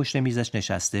کارل پشت میزش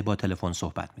نشسته با تلفن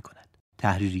صحبت میکند.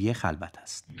 تحریریه خلوت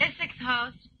است. اسکس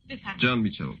هاوس بفرمایید. جان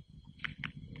میچل.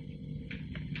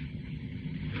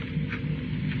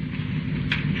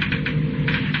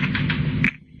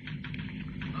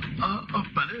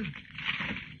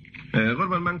 بله.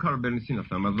 قربان من کارل برنیسین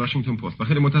هستم از واشنگتن پست و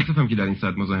خیلی متاسفم که در این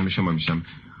ساعت مزاحم شما میشم.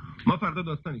 ما فردا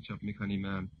داستانی چاپ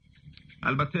میکنیم.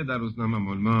 البته در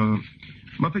روزنامه‌مون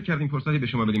ما فکر کردیم فرصتی به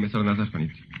شما بدیم مثلا نظر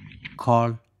کنید.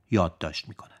 کارل یادداشت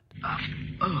میکند.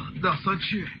 داستان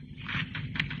چیه؟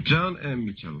 جان ام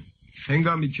میچل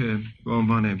هنگامی که به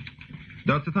عنوان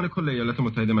دادستان کل ایالات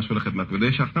متحده مشغول خدمت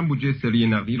بوده، شخصا بودجه سری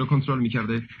نقدی رو کنترل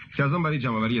میکرده که از آن برای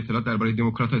جمع‌آوری اطلاعات درباره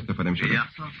دموکرات‌ها استفاده می‌شده.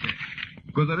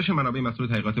 گزارش منابع مسئول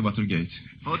تحقیقات واترگیت.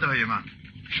 خدای من.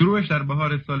 شروعش در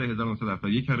بهار سال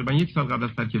 1971 تقریبا 1 سال قبل از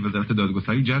ترک وزارت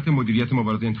دادگستری جهت مدیریت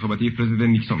مبارزه انتخاباتی پرزیدنت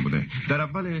نیکسون بوده. در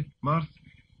اول مارس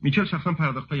میچل شخصا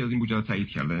پرداخت‌های از این بودجه را تایید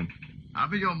کرده.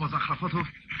 همه یا مزخرفاتو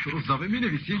تو روزنامه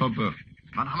می‌نویسی؟ خب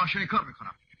من همش این کار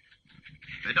میکنم.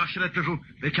 به داشرت بگو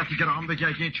به کسی که رقم بگه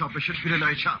اگه این چاپ بشه میره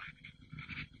لای چپ.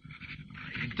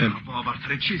 این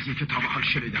باورترین چیزی که تا به حال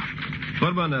شنیدم.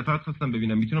 قربان فقط خواستم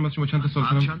ببینم میتونم از شما چند تا سوال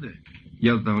کنم؟ چنده؟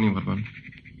 11 قربان.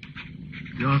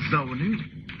 11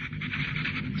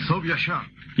 صبح یا شب؟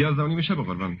 11 شب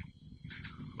قربان.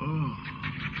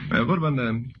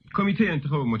 قربان کمیته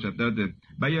انتخاب مجدد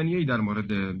بیانیه‌ای در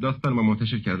مورد داستان ما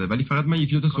منتشر کرده، ولی فقط من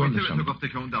 1-2 تا سوال داشتم. کمیته گفته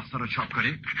که اون داستان رو چاپ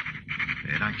کنیم؟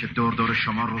 فعلا که دور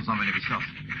شما روزنامه‌نویساست.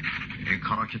 این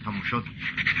کارا که تموم شد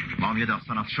ما هم یه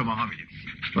داستان از شماها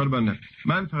می‌نویسیم. قربان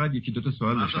من فقط 1-2 تا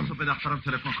سوال داشتم. به دفترم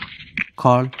تلفن کن.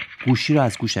 کارل گوشی را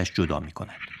از گوشش جدا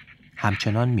می‌کند.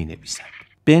 همچنان می‌نویسد.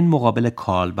 بن مقابل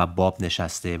کارل و باب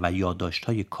نشسته و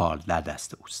یادداشت‌های کارل در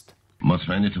دست اوست.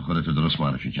 مطمئنی تو خودتو درست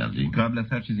معرفی کردی؟ قبل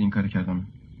از هر چیزی این کارو کردم.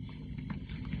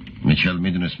 میچل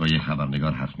میدونست با یه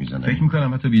خبرنگار حرف میزنه. فکر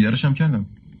میکنم حتی بیدارش هم کردم.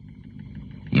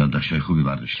 یادداشت‌های خوبی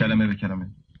برداشت. کلمه به کلمه.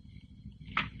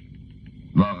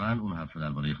 واقعا اون حرف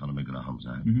درباره خانم گراهام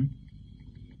زد.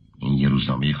 این یه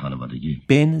روزنامه خانوادگی.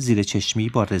 بن زیر چشمی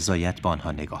با رضایت به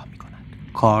آنها نگاه می‌کند.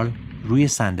 کارل روی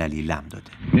صندلی لم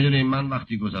داده. میدونی من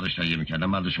وقتی گزارش تهیه میکردم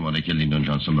مرد شماره که لیندون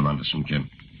جانسون به من رسون که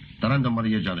دارن دنبال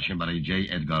یه جانشین برای جی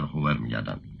ادگار هوور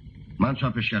میگردن. من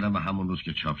چاپش کردم و همون روز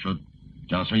که چاپ شد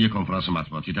جانسون یه کنفرانس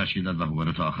مطبوعاتی تشکیل داد و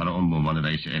هوور تا آخر اون به عنوان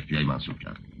رئیس FBI منصوب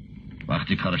کرد.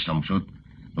 وقتی کارش تموم شد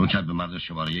رو کرد به مرد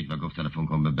شماره 1 و گفت تلفن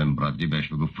کن به بن برادلی بهش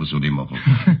بگو فضولی موقوف.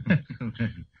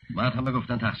 بعد همه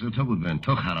گفتن تقصیر تو بود بن،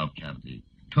 تو خراب کردی،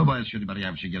 تو باعث شدی برای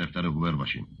همیشه گرفتار هوور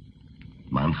باشیم.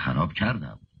 من خراب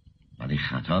کردم ولی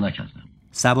خطا نکردم.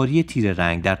 سواری تیره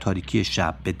رنگ در تاریکی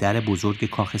شب به در بزرگ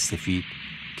کاخ سفید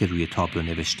که روی تابلو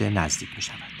نوشته نزدیک می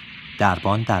شود.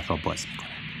 دربان در را باز می کند.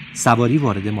 سواری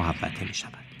وارد محوطه می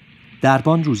شود.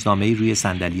 دربان روزنامه‌ای روی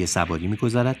صندلی سواری می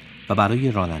گذارد و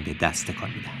برای راننده دست تکان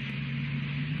می دهد.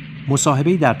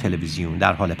 مصاحبه‌ای در تلویزیون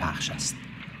در حال پخش است.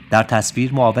 در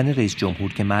تصویر معاون رئیس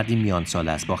جمهور که مردی میان سال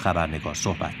است با خبرنگار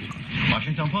صحبت می‌کند.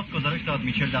 واشنگتن پست گزارش داد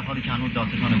میچل در حالی که هنوز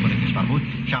دادستان کل کشور بود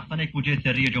شخصا یک بودجه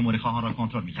سری جمهوری خواهان را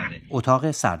کنترل می‌کرده.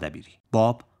 اتاق سردبیری.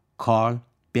 باب، کارل،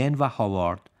 بن و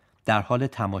هاوارد در حال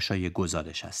تماشای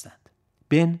گزارش هستند.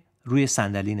 بن روی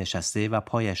صندلی نشسته و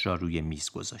پایش را روی میز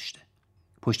گذاشته.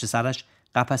 پشت سرش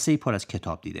قفسه‌ای پر از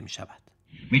کتاب دیده می‌شود.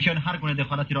 میچل هر گونه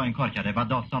دخالتی را انکار کرده و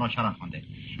داستان را شرح خوانده.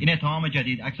 این اتهام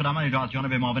جدید عکس‌العملی را از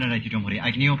جانب معاون رئیس جمهوری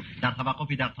اگنیو در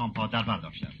توقفی در تامپا در بر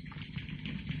داشته است.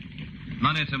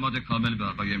 من اعتماد کامل به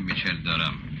آقای میچل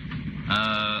دارم.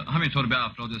 همینطور به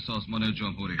افراد سازمان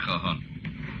جمهوری خواهان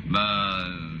و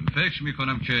فکر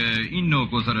میکنم که این نوع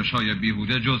گزارش‌های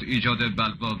بیهوده جز ایجاد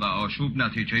بلوا و آشوب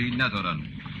نتیجه‌ای ندارن.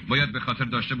 باید به خاطر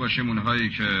داشته باشیم اونهایی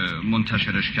که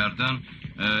منتشرش کردن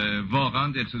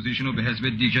واقعا دلسوزیشون رو به حزب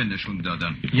دیگه نشون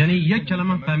دادن. یعنی یک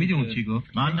کلمه فهمیدی اون چی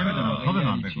گفت؟ من نمیدونم. خب به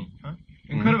من بگو.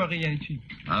 این کار واقعا یعنی چی؟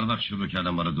 هر وقت شروع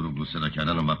کردم برای دروغگو صدا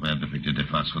کردن اون وقت باید به فکر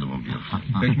دفاع از خودمون بیافتم.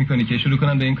 فکر میکنی که شروع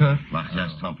کنم به این کار؟ وقتی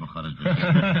از تامپا خارج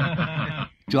بشم.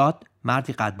 جاد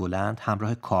مردی قد بلند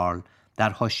همراه کارل در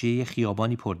حاشیه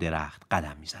خیابانی پر درخت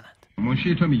قدم میزنند.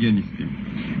 منشی تو میگه نیستیم.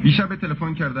 دیشب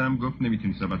تلفن کردم گفت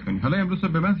نمیتونی صحبت کنی. حالا امروز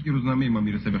به محض که روزنامه ما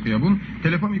میرسه به خیابون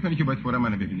تلفن میکنی که باید فورا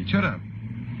منو ببینی. چرا؟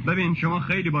 ببین شما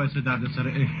خیلی باعث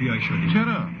دردسر FBI شدید.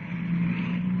 چرا؟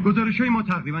 گزارش‌های ما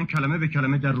تقریبا کلمه به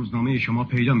کلمه در روزنامه شما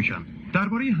پیدا میشن.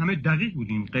 درباره همه دقیق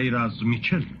بودیم غیر از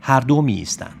میچل. هر دو می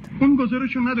ایستند. اون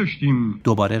گزارشو نداشتیم.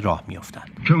 دوباره راه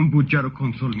میافتند. که اون بودجه رو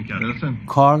کنترل می‌کرد.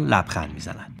 کارل لبخند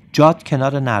میزند. جاد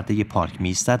کنار نرده پارک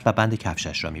میایستد و بند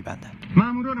کفشش را میبندد.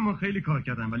 ماموران ما خیلی کار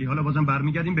کردن ولی حالا بازم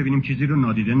برمیگردیم ببینیم چیزی رو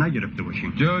نادیده نگرفته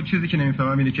باشیم. جا چیزی که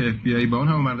نمیفهمم اینه که FBI با اون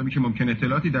همه مردمی که ممکن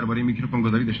اطلاعاتی درباره میکروفون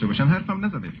گذاری داشته باشن حرفم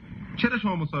نزده. چرا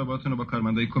شما مصاحبهاتونو با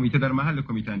کارمندای کمیته در محل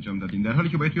کمیته انجام دادین در حالی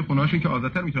که باید توی خونه‌هاشون که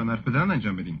آزادتر میتونن حرف بزنن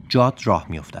انجام بدین؟ جاد راه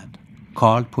میافتد.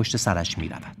 کارل پشت سرش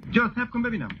میرود. جا صبر کن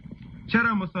ببینم.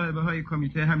 چرا مصاحبه‌های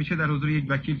کمیته همیشه در حضور یک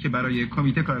وکیل که برای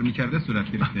کمیته کار می‌کرده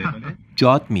صورت گرفته؟ بله؟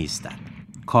 جاد میایستد.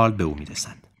 کارل به او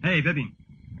میرسد. هی ببین.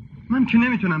 من که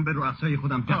نمیتونم به رؤسای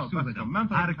خودم دستور بدم. من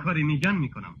هر کاری میگن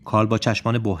میکنم. کارل با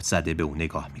چشمان بهت زده به او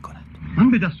نگاه میکند.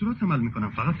 من به دستورات عمل میکنم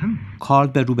فقط همین. کارل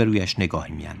به روبرویش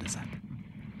نگاهی میاندازد.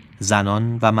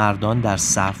 زنان و مردان در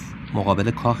صف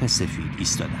مقابل کاخ سفید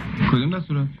ایستادند. کدوم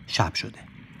دستورات؟ شب شده.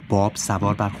 باب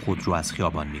سوار بر خودرو از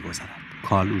خیابان میگذرد.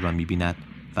 کارل او را میبیند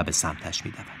و به سمتش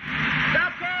میدود.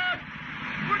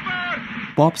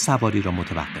 باب سواری را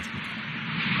متوقف میکند.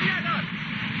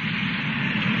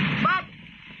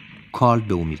 کارل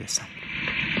به او میرسد.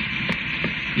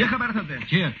 یه خبر تازه.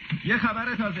 چیه؟ یه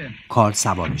خبر تازه. کارل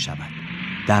سوار میشود.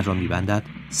 در را میبندد.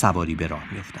 سواری به راه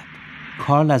میافتد.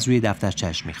 کارل از روی دفتر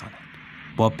چشم میخواند.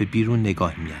 باب به بیرون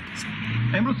نگاه میاندازد.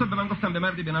 امروز صبح به من گفتم به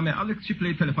مردی به نام الکس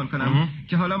شیپلی تلفن کنم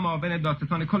که حالا معاون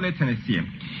دادستان کل تنسیه.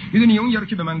 میدونی اون یارو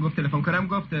که به من گفت تلفن کنم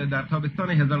گفت در تابستان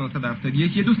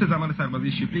 1971 یه دوست زمان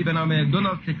سربازی شیپلی به نام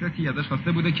دونالد سکرتی ازش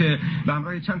خواسته بوده که به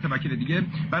همراه چند تا وکیل دیگه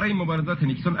برای مبارزات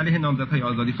نیکسون علیه نامزدهای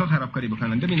آزادیخواه خرابکاری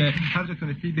بکنن. ببینه هر جا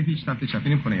تونستی به هیچ سمت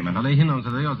چپین خونه من علیه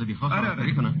نامزدهای آزادیخواه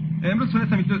خرابکاری کنن. امروز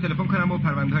تونستم اینجا تلفن کنم و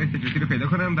پرونده‌های سکرتی رو پیدا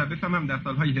کنم و بفهمم در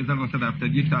سالهای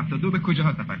 1971 تا 72 به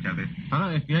کجاها سفر کرده.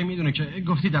 حالا FBI میدونه که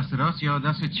گفتی دست راست یا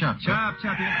دست چپ؟ چپ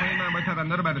این خواهی من باید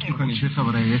پرونده رو بررسی کنیم. چه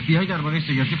خبره؟ FBI درباره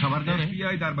سکیوریتی خبر داره؟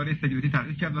 FBI درباره سکیوریتی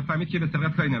تحقیق کرد و فهمید که به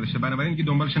سرقت کاری نداشته. بنابراین دیگه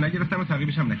دنبالش نگرفتم و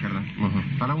تعقیبش هم نکردم.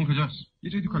 حالا اون کجاست؟ یه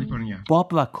جایی تو کالیفرنیا.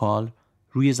 باب و کارل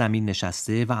روی زمین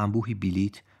نشسته و انبوهی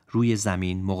بلیت روی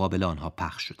زمین مقابل آنها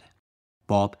پخش شده.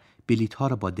 باب بلیت ها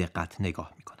را با دقت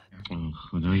نگاه می‌کند.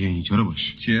 خدایا اینطور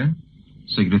باش. چیه؟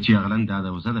 سکرتی حداقل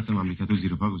 10-12 دفعه مملکت رو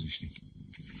زیر پا گذاشته.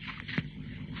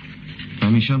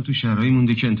 همیشه هم تو شهرهایی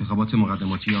مونده که انتخابات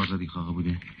مقدماتی آزادی خواه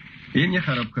بوده. این یه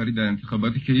خرابکاری در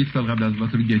انتخاباتی که یک سال قبل از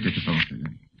واترگیت اتفاق افتاده.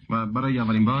 و برای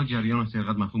اولین بار جریان و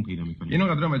سرقت مفهوم پیدا می‌کنیم. اینو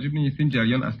قدرم عجیب نیست، این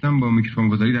جریان اصلا با میکروفون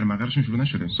گذاری در مقرشون شروع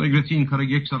نشده. سایگرتی این کارو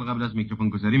 1 سال قبل از میکروفون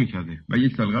گذاری می‌کرده و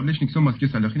 1 سال قبلش نیکسون ماسک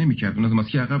سلاخی نمی‌کرد. اون از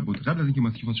ماسک عقب بود قبل از اینکه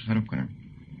ماسک خودش خراب کنه.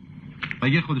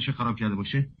 اگه خودش خراب کرده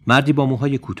باشه. مردی با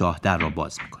موهای کوتاه در را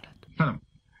باز می‌کند. سلام.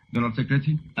 دونالد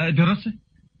سکرتی؟ درسته؟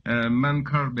 من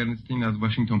کارل برنستین از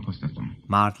واشنگتن پست هستم.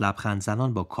 مرد لبخند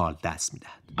زنان با کارل دست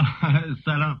می‌دهد.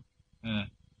 سلام.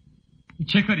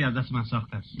 چه کاری از دست من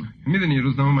ساخته است؟ میدونی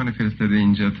روزنامه من فرستاده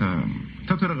اینجا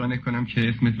تا تو رو قانع کنم که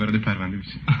اسمت وارد پرونده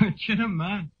بشه. چرا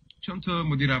من؟ چون تو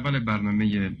مدیر اول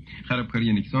برنامه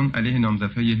خرابکاری نیکسون علیه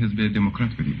نامزدهای حزب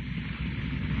دموکرات بودی.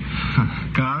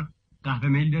 کارل، قهوه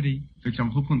میل داری؟ فکرم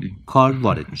خوب خوندی. کارل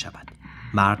وارد می‌شود.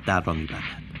 مرد در را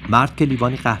می‌بندد. مرد که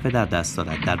لیوانی قهوه در دست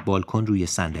دارد در بالکن روی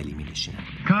صندلی می‌نشیند.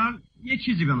 کارل، یه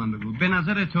چیزی به من بگو. به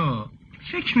نظر تو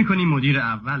فکر میکنی مدیر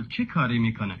اول چه کاری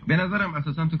میکنه؟ به نظرم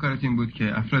اساسا تو کارت این بود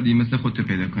که افرادی مثل خودتو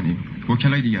پیدا کنی،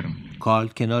 وکلای دیگرم. کارل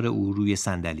کنار او روی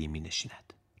صندلی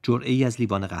می‌نشیند. جرعه‌ای از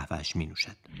لیوان قهوه‌اش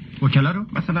می‌نوشد. وکلا رو؟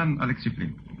 مثلا الکس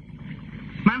چپلین.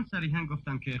 من صریحا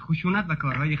گفتم که خشونت و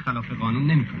کارهای خلاف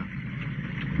قانون نمیکنم.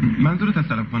 منظورت از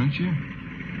طرف قانون چیه؟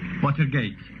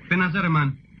 واترگیت. به نظر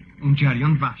من اون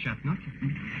جریان وحشتناکه.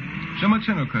 شما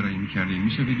چه نوع کارایی می‌کردی؟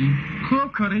 میشه بگی؟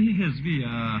 خب کارهای حزبی،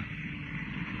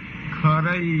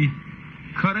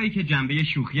 کارایی که جنبه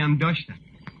شوخی هم داشتن.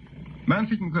 من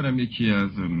فکر میکنم یکی از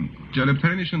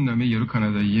جالبترینشون نامه یارو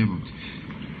کاناداییه بود.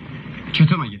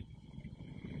 چطور مگه؟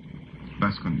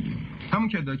 بس کن دیگه. همون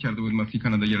که ادعا کرده بود ماسکی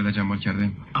کانادایی رو تجمل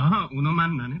کرده. آها، اونو من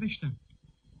ننوشتم.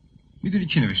 میدونی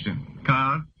کی نوشته؟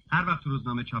 کار هر وقت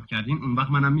روزنامه چاپ کردین اون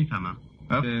وقت منم میفهمم.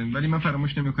 ولی من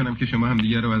فراموش نمیکنم که شما هم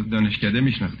دیگه رو از دانشکده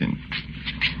میشناختین.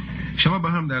 شما با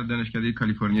هم در دانشکده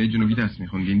کالیفرنیای جنوبی درس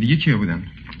میخوندین. دیگه کیا بودن؟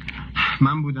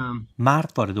 من بودم.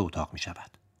 مرد وارد اتاق می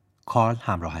شود. کارل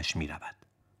همراهش می رود.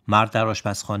 مرد در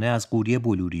آشپزخانه از قوری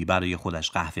بلوری برای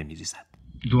خودش قهوه می ریزد.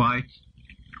 دوایت،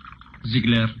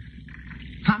 زیگلر،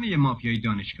 همه مافیای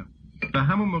دانشگاه. و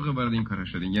همون موقع وارد این کارا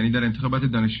شدین، یعنی در انتخابات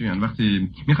دانشجویان وقتی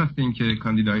می‌خواستین که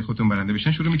کاندیدای خودتون برنده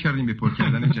بشن شروع می‌کردین به پر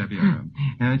کردن جریان.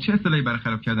 چه اصطلاحی برای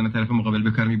خراب کردن طرف مقابل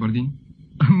به کار می‌بردین؟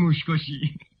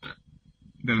 موشکشی.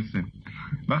 درسته.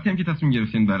 وقتی هم که تصمیم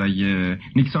گرفتین برای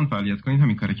نیکسون فعالیت کنین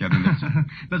همین کارو کردین.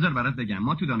 بذار برات بگم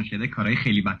ما تو دانشکده کارهای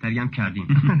خیلی بدتری هم کردیم.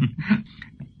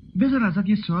 بذار ازت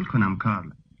یه سوال کنم کارل.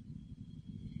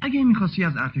 اگه می‌خواستی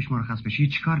از ارتش مرخص بشی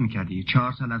چیکار می‌کردی؟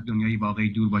 4 سال از دنیای واقعی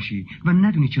دور باشی و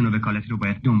ندونی چه نوع وکالتی رو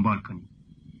باید دنبال کنی.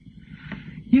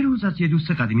 یه روز از یه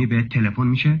دوست قدیمی بهت تلفن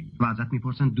میشه و ازت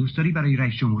میپرسن دوست داری برای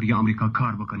رئیس جمهوری آمریکا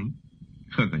کار بکنی؟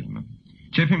 خدای من.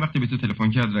 چه وقتی به تو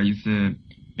تلفن کرد رئیس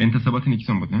انتصابات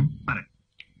نیکسون بود نه؟ آره.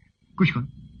 گوش کن.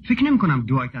 فکر نمی‌کنم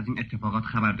دوایت از این اتفاقات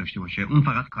خبر داشته باشه. اون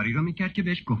فقط کاری رو میکرد که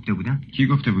بهش گفته بودن. کی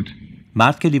گفته بود؟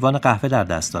 مرد که لیوان قهوه در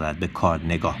دست دارد به کارل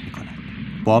نگاه می‌کند.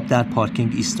 باب در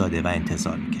پارکینگ ایستاده و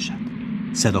انتظار می‌کشد.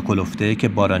 صدا کلفته که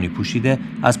بارانی پوشیده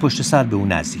از پشت سر به او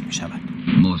نزدیک می‌شود.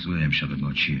 موضوع امشب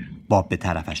ما چیه؟ باب به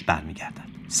طرفش برمیگردد.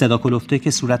 صدا کلفته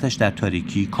که صورتش در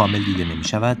تاریکی کامل دیده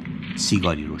نمی‌شود،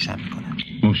 سیگاری روشن می‌کند.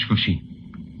 موشکشی.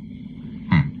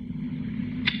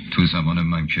 تو زمان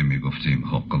من که میگفتیم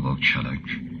حق و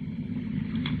کلک،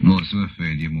 موضوع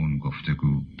فعلیمون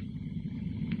گفتگو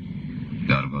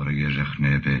درباره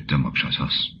رخنه به دموکرات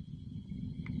هست.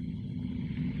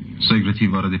 سیگرتی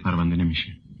وارد پرونده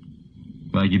نمیشه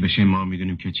و اگه بشه ما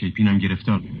میدونیم که چیپین هم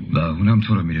گرفتار و اونم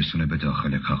تو رو میرسونه به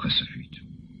داخل کاخ سفید.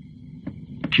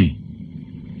 کی؟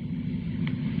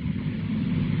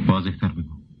 واضح‌تر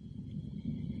بگو.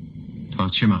 تا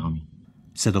چه مقامی؟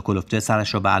 صدا کلفته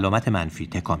سرش را به علامت منفی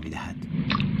تکان می‌دهد.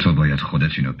 تو باید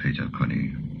خودت اینو پیدا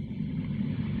کنی.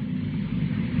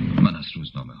 من از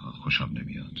روزنامه ها خوشم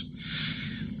نمیاد.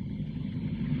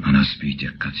 من از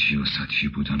بی‌دقتی و سطحی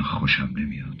بودن خوشم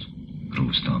نمیاد.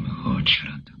 روزنامه ها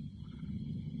چرند؟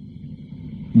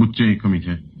 بودجه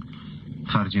کمیته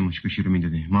خرج موشکشی رو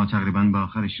میداده. ما تقریبا به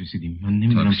آخرش رسیدیم. من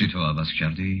نمیدونم تاکسی تو عوض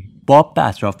کردی؟ باب به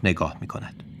اطراف نگاه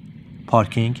میکند.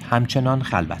 پارکینگ همچنان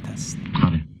خلوت است.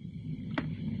 آره.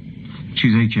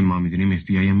 چیزایی که ما میدونیم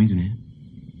FBI هم میدونه.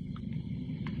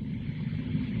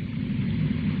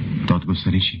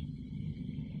 دادگستری چی؟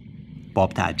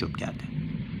 باب تعجب کرده.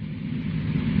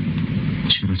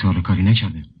 چرا تا حالا کاری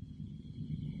نکرده؟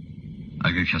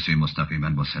 اگه کسی مستقیما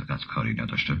با سرقت کاری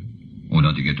نداشته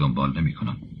اونا دیگه دنبال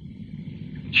نمیکنن.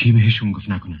 کی بهشون گفت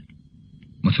نکنن؟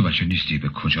 متوجه نیستی به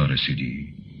کجا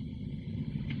رسیدی؟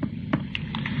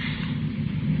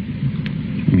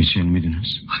 میچل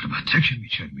میدونست؟ البته که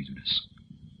میچل میدونست.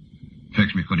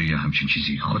 فکر میکنی یه همچین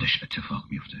چیزی خودش اتفاق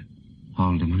میفته؟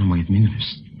 هالدمانم باید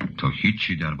میدونست. تو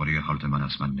هیچی درباره هالدمان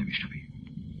از من نمیشنوی.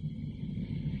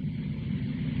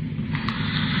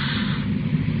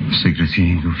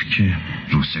 سکرتری گفت که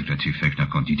رو سکرتری فکر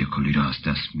نکن، دید کلی رو از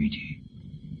دست میدی.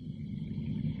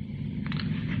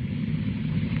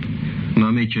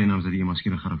 نامه که نامزدی ماسکی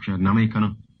رو خراب کرد، نامه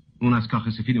کنا اون از کاخ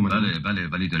سفید اومده. بله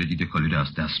ولی داره دید کلی رو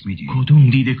از دست میدی. کدوم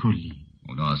دید کلی؟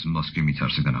 اونا از ماسکی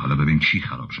میترسیدن، حالا ببین چی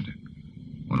خراب شده.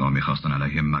 اونا میخواستن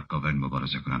علیه مکاون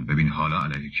مبارزه کنن، ببین حالا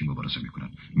علیه کی مبارزه میکنن.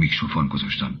 میکروفون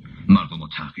گذاشتن، مردم رو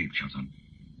تعقیب کردن،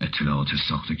 اطلاعات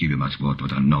ساختگی به مطبوعات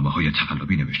دادن، نامه‌های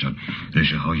تقلبی نوشتن،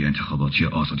 رژه‌های انتخاباتی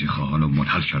آزادی خواهان رو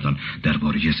منحل کردن،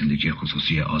 درباره زندگی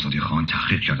خصوصی آزادی خواهان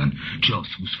تحقیق کردن،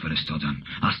 جاسوس فرستادن،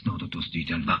 اسناد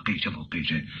دزدیدن و غیره و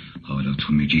غیره. حالا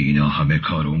تو میگی اینا همه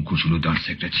کار اون کوچولو دان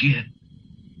سکرتریه؟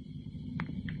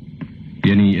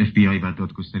 یعنی اف بی آی بعد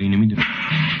دادگستری نمیدونه.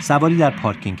 سواری در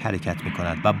پارکینگ حرکت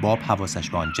میکند و باب حواسش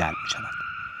به آن جلب میشود.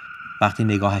 وقتی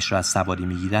نگاهش را از سواری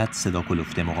میگیرد صدا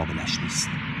کلفته مقابلش نیست.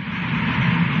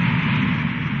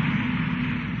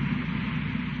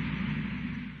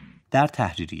 در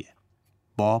تحریریه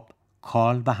باب،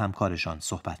 کارل و همکارشان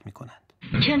صحبت میکنند.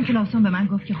 چند کلاسون به من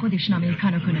گفت که خودش نامه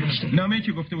کاناکو نوشته. نامه‌ای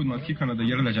که گفته بود ماسکی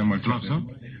کانادایی رو لجن مالتون.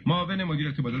 معاون مدیر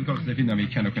ارتباطات کاخ سفید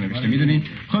نامه کاناکو نوشته. میدونین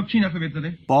خب کی نفع بهت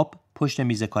زده؟ باب پشت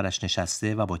میز کارش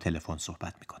نشسته و با تلفن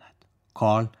صحبت میکند.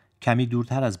 کارل کمی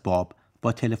دورتر از باب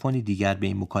با تلفنی دیگر به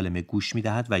این مکالمه گوش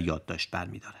میدهد و یادداشت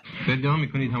برمی‌دارد. ادعا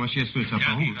میکنید همش سوء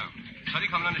تفاهم. سری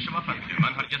کاملا اشتباه فهمیده.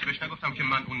 من هرگز بهش نگفتم که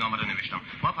من اون نامه رو نوشتم.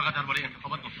 ما فقط درباره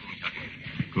انتخابات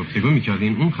گفتگو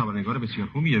می‌کردین. اون خبرنگار بسیار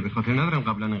خوبیه، به خاطر ندارم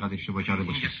قبلا اینقدر اشتباه کرده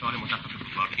باشه. این سوال مزخرف بود.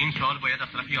 این سوال باید از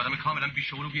طرف آدم کاملا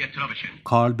بی‌شعور و بی‌اطلاع بشه.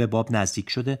 کارل به باب نزدیک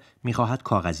شده، می‌خواهد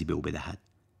کاغذی به او بدهد.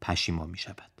 پشیمان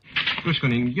می‌شود. گوش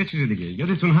کنین، یه چیز دیگه.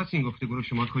 یادتون هست این گفتگو رو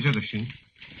شما کجا داشتین؟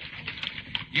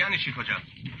 یعنی چی کجا؟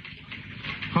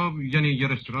 خب یعنی یه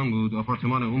رستوران بود،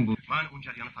 آپارتمان اون بود. من اون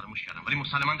جریان فراموش کردم، ولی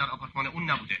مسلماً در آپارتمان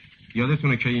اون نبوده.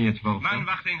 یادتونه که این اتفاق افتاد؟ من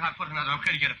وقت این حرفا رو ندارم،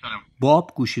 خیلی گرفتارم.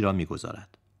 باب گوشی را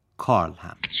می‌گذارد. کارل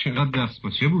هم. چقدر دست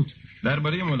باچه بود.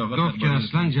 درباره ملاقات گفت که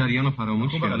اصلا جریان رو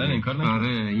فراموش کرد. الان انکار نکرد. آره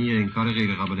این انکار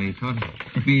غیر قابل انکار.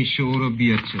 بی‌شعور و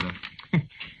بی‌اطلاع.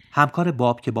 همکار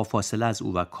باب که با فاصله از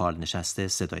او و کارل نشسته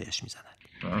صدایش می‌زند.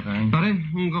 آره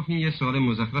اون گفت این یه سوال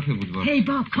مزخرفی بود. هی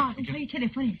باب، کارل اونجای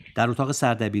تلفنه. در اتاق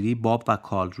سردبیری باب و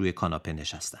کارل روی کاناپه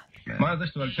نشستند. ما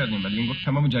ازش سوال کردیم ولی این گفت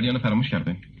تمام جریان فراموش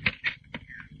کرده.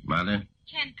 بله.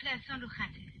 چند کلاسون رو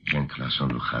خطه. چند کلاسون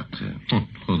رو خطه.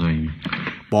 خدایی.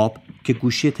 باب که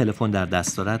گوشی تلفن در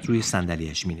دست دارد روی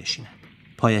صندلیاش می‌نشیند.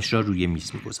 پایش را روی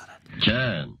میز می‌گذارد.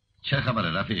 چه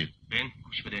خبره رفیق؟ بن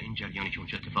گوش بده، این جریانی که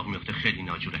اونجا اتفاق میفته خیلی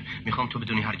ناجوره. میخوام تو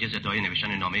بدونی هرگز ادعای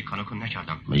نوشتن نامه کاناکو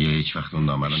نکردم. من هیچ وقت اون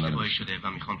نامه رو اشتباهی شده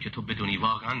و میخوام که تو بدونی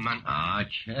واقعا من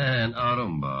کن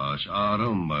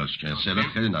آروم باش که صدات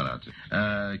خیلی ناراحته.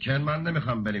 کن من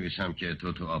نمیخوام بنویسم که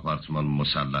تو آپارتمان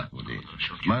مسلح بودی.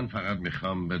 من فقط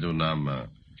میخوام بدونم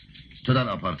تو در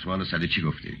آپارتمان سری چی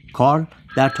گفتی؟ کارل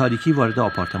در تاریکی وارد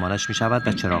آپارتمانش میشود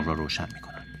و چراغ را روشن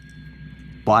میکند.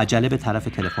 با عجله به طرف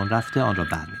تلفن رفته آن را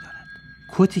برمی‌دارد.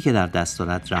 کتی که در دست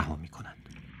دارد رها می‌کند.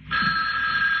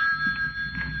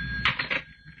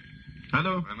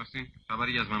 الو رمسین،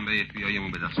 خبری از منبع اف بی آی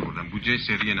مون به دست آوردن. بودجه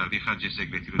سری نقدی خرج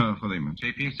سکرتری رو خدای من.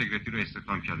 چیپین سکرتری رو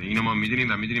استخدام کرده. اینو ما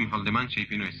می‌دونیم و می‌دونیم هالدمن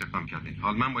چیپین رو استخدام کرده.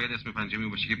 هالدمن باید اسم پنجمی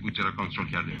باشه که بودجه را کنترل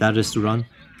کرده. در رستوران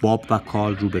باب و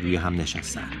کارل روبروی هم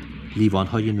نشستند.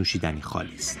 لیوان‌های نوشیدنی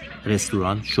خالی است.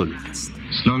 رستوران شلوغ است.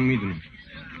 اسلام می‌دونه.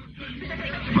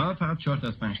 ما فقط 4 تا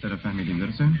از 5 تا فهمیدیم،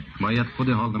 درسته؟ باید خود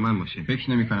هالدمن باشه.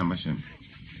 فکر نمی‌کنم باشه.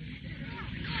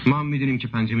 ما می‌دونیم که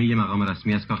پنجمی یه مقام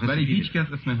رسمی از کاخ سفید. ولی هیچ کس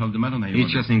اسم هالدمن رو نیاورده.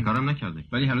 هیچ کس این کارم نکرده.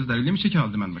 ولی هنوز دلیل نمیشه که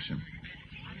هالدمن باشه.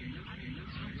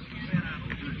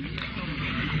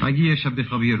 اگه یه شب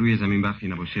بخوابی روی زمین برفی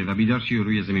نباشه و بیدار شی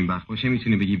روی زمین برف باشه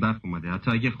میتونی بگی برف اومده.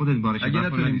 حتی اگه خودت بارش اگه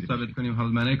نتونیم ثابت کنیم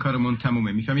هالدمن کارمون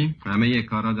تمومه، میفهمیم؟ همه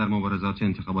کارا در مبارزات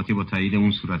انتخاباتی با تایید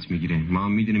اون صورت میگیره. ما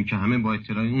میدونیم که همه با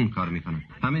اطلاع اون کار میکنن.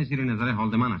 همه زیر نظر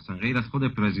هالدمن هستن غیر از خود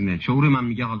پرزیدنت. شعور من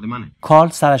میگه هالدمنه. کارل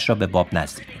سرش را به باب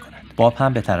نزدیک میکند. باب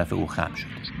هم به طرف او خم شد.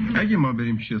 اگه ما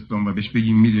بریم پیش اسلام و بهش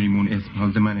بگیم میدونیم اون اسم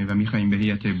هالدمنه و میخوایم به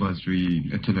هیئت بازجویی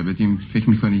اطلاع بدیم، فکر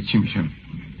میکنی چی میشه؟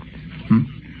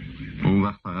 اون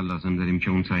وقت فقط لازم داریم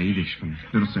که اون تاییدش کنه.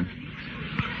 درسته.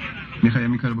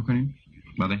 میخوایم این کارو بکنیم؟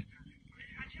 بله.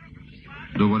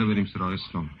 دوباره بریم سراغ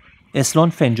اسلام. اسلام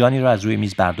فنجانی را از روی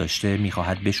میز برداشته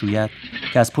میخواهد بشوید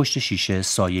که از پشت شیشه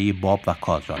سایه باب و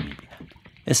کارل را میبیند.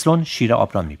 اسلام شیر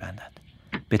آب را میبندد.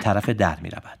 به طرف در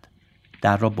میرود.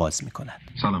 در را باز میکند.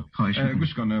 سلام. خواهش می‌کنم.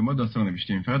 گوش کن، ما داستان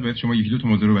نوشتیم. فقط باید شما 1-2 تا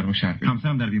موضوع رو برام شرح بدید.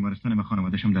 همسرم در بیمارستان و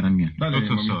خانواده‌شم دارن میان. بله.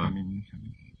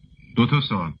 دو تا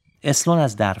سوال. اسلام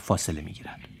از در فاصله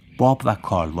میگیرد. باب و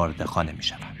کارل وارد خانه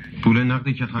میشوند. پول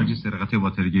نقدی که خرج سرقت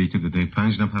واترگیت داده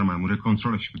 5 نفر مأمور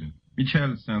کنترلش بوده.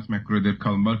 میچل سنس مکرودر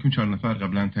کالمبارکون 4 نفر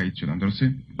قبلا تایید شدن،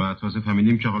 درسته؟ بعد تازه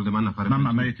فهمیدیم که هالدمن نفر من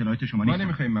منبع اطلاعات شما نیستم. ما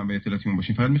نمیخوایم منبع اطلاعاتمون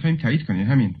باشیم، فقط میخوایم تایید کنین،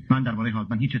 همین. من درباره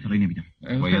هالدمن هیچ اطلاعی نمیدم.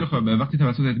 خیلی خوب، وقتی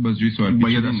توسط بازجویی سوال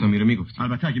باید اسامی رو میگفتید.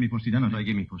 البته اگه میپرسیدن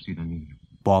اگه میپرسیدن میگم.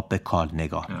 باب به کال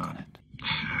نگاه میکند.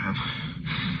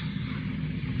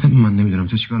 من نمیدونم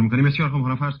تو چیکار می‌کنی. بسیار خوب،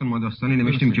 حالا فرض کن ما داستانی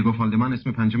نوشتیم که گفت هالدمن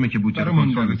اسم پنجمه که بود رو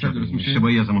کنترل می‌کرد.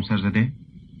 اشتباهی ازمون سر زده؟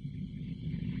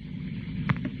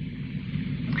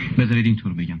 بذارید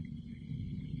اینطور بگم،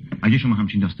 اگه شما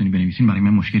همچین داستانی بنویسین برای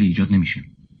من مشکلی ایجاد نمیشه.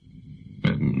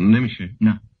 نمیشه؟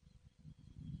 نه.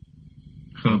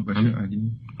 خب باشه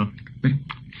علی. بریم.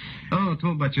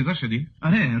 تو بچه‌دار شدی؟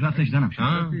 آره، راستش زنم شد.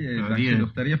 بچه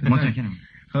دختری. متشکرم.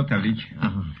 خب تبریک.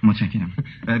 متشکرم.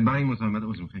 برای مزاحمت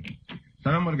عذر می‌خوام.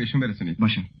 سلام ما رو بهشون برسونید.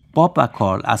 باشه. باب و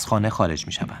کارل از خانه خارج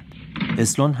می‌شوند.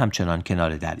 اسلون همچنان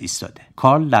کنار در ایستاده.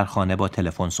 کارل در خانه با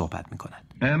تلفن صحبت می‌کند.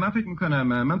 من فکر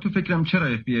می‌کنم من تو فکرم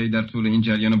چرا FBI در طول این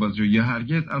جریان بازجویی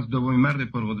هرگز از دومین مرد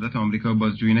پرقدرت آمریکا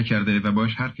بازجویی نکرده و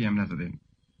باهاش حرفی هم نزده.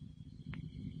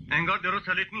 انگار درست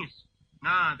حالت نیست.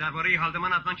 نه، درباره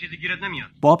هالدمن اصلا چیزی گیرت نمیاد.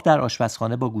 باب در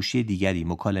آشپزخانه با گوشی دیگری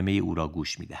مکالمه او را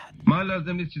گوش می‌دهد. ما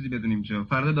لازم نیست چیزی بدونیم جو.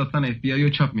 فردا داستان FBI رو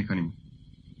چاپ می‌کنیم.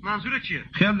 منظور چیه؟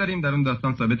 خیال داریم در اون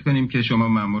داستان ثابت کنیم که شما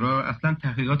مامورا اصلا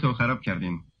تحقیقات رو خراب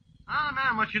کردین.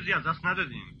 نه، ما چیزی از دست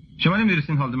ندادیم. شما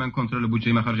نمی‌دونستین هالدمن کنترل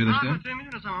بودجه مخارج داشته؟ البته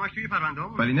می‌دونستم، همش توی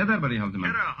پرونده‌هامون. ولی نه درباره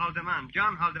هالدمن. چرا هالدمن؟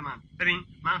 جان هالدمن. ببین،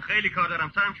 من خیلی کار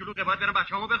دارم، سرم شلوغه، باید برم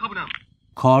بچه‌هامو بخوابونم.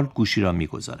 کارل گوشی را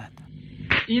می‌گذارد.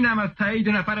 اینم از تایید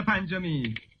نفر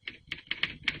پنجمی.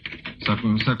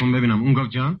 سکون ببینم. اون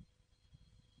گفت جان؟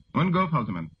 اون گفت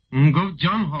هالدمن. اون گفت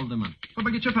جان هالدمن. خب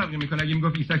اگه چه فرقی میکنه اگه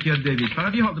میگفت ایساک یا دیوید؟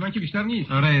 فقط یه هالدمن که بیشتر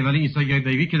نیست. آره، ولی ایساک یا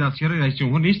دیوید که دستیار رئیس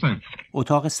جمهور نیستن.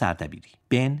 اتاق سردبیری.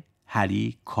 بن،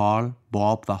 هری، کارل،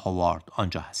 باب و هاوارد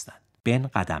آنجا هستند. بن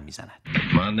قدم میزند.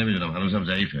 من نمیدونم، هنوزم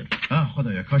ضعیفه.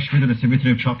 خدایا کاش میدونستیم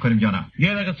میتونیم چاپ کنیم یا نه.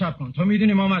 یه دقیقه صبر کن. تو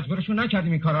میدونی ما مجبورشون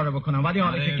نکردیم این کارا رو بکنم، ولی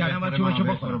حالا که کردم بعد چوبشو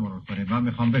بخورم. من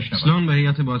میخوام بشنوم. اسلام به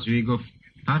هیئت بازجویی گفت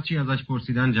هرچی ازش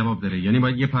پرسیدن جواب داره، یعنی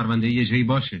باید یه پرونده یه جایی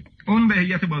باشه. اون به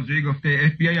هیئت بازجویی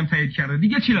گفته، FBI هم تایید کرده.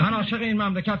 دیگه چی لازم؟ من عاشق این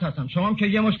مملکت هستم. شما هم که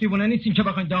یه مشت دیوونه نیستین که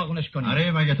بخواید داغونش کنید.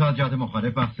 آره، مگه تو از جهت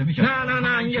مخالف بحث می‌کنی؟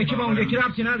 نه، این یکی با اون یکی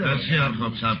ربطی نداره. بسیار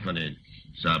خوب، صبر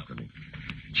کنید.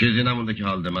 چیزی نمونده که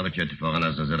هالدمن رو که اتفاقا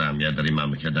از نظر امنیت در این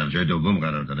مملکت در جای دوم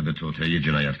قرار داده به توطئه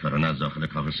جنایتکاران از داخل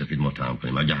کاخ سفید متهم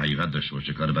کنیم. اگه حقیقت داشته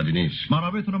باشه کار بدی نیست.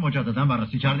 منابعتون رو مجددا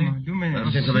بررسی کردین؟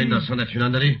 تو به این داستان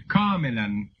اطمینان داری؟ کاملا.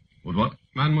 بود؟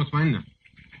 من مطمئنم.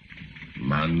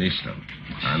 من نیستم.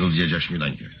 هنوز یه جاش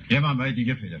میدن که یه منبع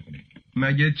دیگه پیدا کنید.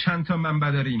 مگه چند تا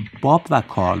منبع داریم؟ باب و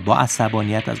کارل با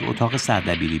عصبانیت از اتاق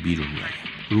سردبیری بیرون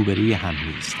میآیند. روبروی هم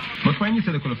می‌ایستند. مطمئن نیست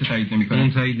کلاس تایید نمی‌کنه.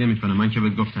 اون تایید نمی‌کنه، من که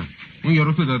بهت گفتم. اون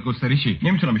یارو تو دادگستری چی؟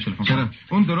 نمیتونم بهش تلفن کنم. چرا؟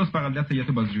 اون درست بغل دست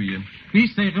هیئت بازجوییه.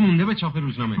 20 دقیقه مونده به چاپ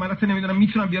روزنامه. من البته نمیدونم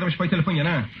میتونم بیارمش پای تلفن یا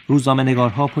نه.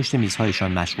 روزنامه‌نگارها پشت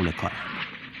میزهایشان مشغول کارند.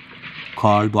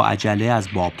 کارل با عجله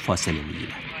از باب فاصله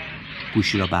می‌گیرد.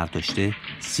 گوشی را برداشته،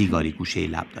 سیگاری گوشه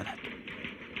لب دارد.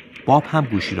 باب هم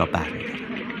گوشی را برمی‌دارد.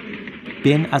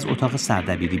 بن از اتاق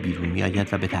سردبیری بیرون می‌آید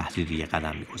و به تحریریه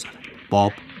قدم می‌گذارد.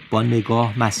 باب با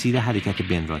نگاه مسیر حرکت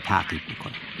بن را تعقیب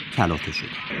می‌کند. کلافه شده.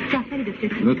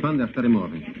 لطفاً دفتر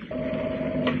معاون.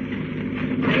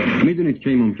 میدونید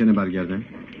کی ممکنه برگردن؟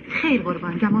 خیر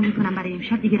قربان، گمان می‌کنم برای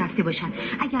امشب دیگه رفته باشن.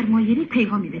 اگر مایلید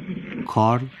پیغامی بذارید.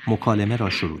 کارل مکالمه را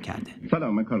شروع کرده.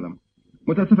 سلام، من کارلم.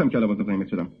 متاسفم که الان زنگ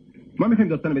شدم. ما می‌خوایم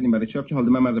داستان بدیم برای چاپ که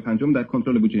هالدمن مرد پنجم در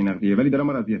کنترل بودجه نقدیه، ولی دارم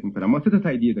ما اذیت می‌کنم. ما 3 تا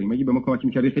تاییدیه داریم. اگه به ما کمک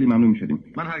می‌کردی خیلی ممنون می‌شدیم.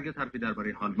 من هرگز حرفی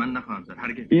درباره هالدمن نخواهم زد.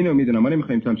 هرگز. اینو میدونم، ما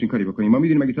نمی‌خوایم تو همچین کاری بکنیم. ما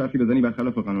می‌دونیم اگه تو حرفی بزنی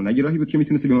برخلاف قانون. اگه راهی بود که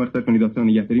می‌تونستی به ما اختصار کنی داستان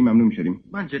نگهداری، ممنون می‌شدیم.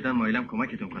 من جدا مایلم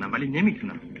کمکتون کنم، ولی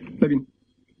نمیتونم. ببین،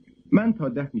 من تا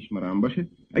 10 میشمارم، باشه؟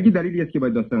 اگه دلیلی هست که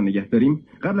باید داستان نگه داریم،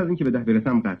 قبل از اینکه به 10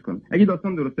 برسم قطع کن. اگه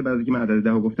داستان درسته، بعد از اینکه من عدد 10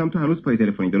 رو گفتم، تو هنوز پای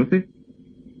تلفنی، درسته؟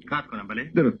 قطع کنم،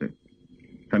 بله؟ درسته.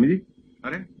 فهمیدی؟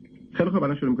 آره. خیلی خوب،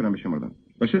 الان شروع می‌کنم به شمردن.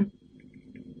 باشه؟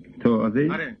 تو آزی؟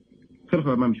 آره. خیلی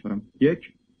خوب، من میشمارم. 1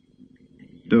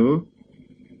 2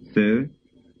 3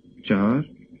 4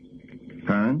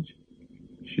 5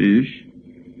 6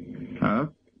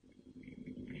 7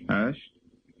 8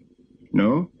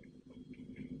 9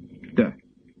 10.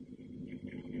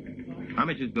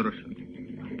 همه چیز درست شد.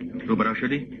 رو براه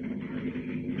شدی؟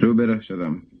 رو براه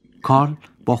شدم. کارل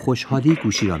با خوشحالی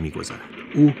گوشی را می‌گذارد.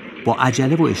 او با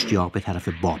عجله و اشتیاق به طرف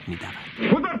باب می‌دود.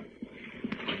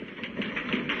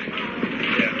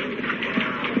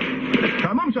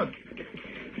 تمام شد.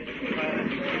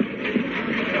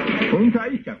 اون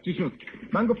تایید کرد. چی شد؟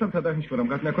 من گفتم تا دهش کنم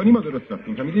قطع نکنی، ما درست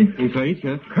رفتیم. فهمیدی؟ این تایید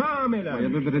که کاملا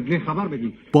باید به رضوی خبر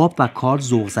بدی. باب و کارل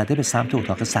ذوق زده به سمت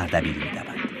اتاق سردبیری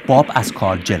می‌دوند. باب از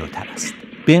کارل جلوتر است.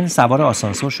 بن سوار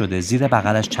آسانسور شده، زیر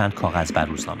بغلش چند کاغذ بر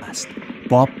روزنامه است.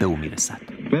 باب به او میرسد.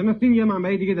 بنویسین یه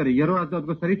منبع دیگه داره. یه رو از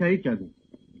دادگستری تایید کردیم.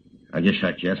 اگه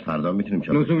شکی از فردا میتونیم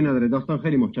چاپ کنیم. لزومی نداره. داستان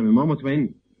خیلی محکمه. ما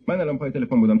مطمئنیم. من الان پای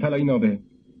تلفن بودم. طلایی نابه.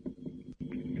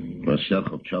 بسیار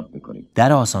خوب، چاپ میکنیم.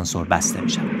 در آسانسور بسته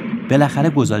می‌شود. بالاخره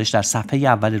گزارش در صفحه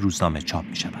اول روزنامه چاپ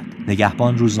می‌شود.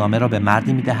 نگهبان روزنامه را به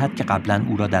مردی می‌دهد که قبلا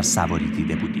او را در سواری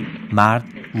دیده بودیم. مرد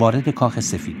وارد کاخ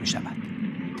سفید می‌شود.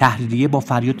 تحریریه با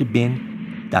فریاد بن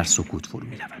در سکوت فرو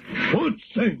می‌رود.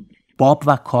 باب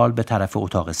و کارل به طرف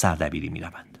اتاق سردبیری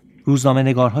می‌روند. روزنامه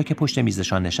نگارها که پشت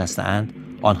میزشان نشسته‌اند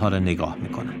آنها را نگاه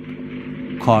می‌کنند.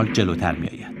 کارل جلوتر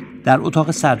می‌آید. در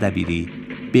اتاق سردبیری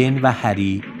بن و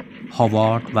هری،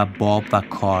 هاوارد و باب و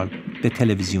کارل به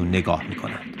تلویزیون نگاه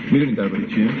می‌کنند. می‌دونید درباره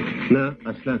چیه؟ نه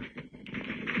اصلا.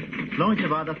 اسلامی که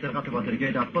بعد از سرقت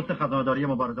واترگیت از پست خزانه‌داری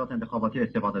مبارزات انتخاباتی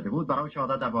استفاده داده بود، برای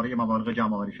شهادت درباره مبالغ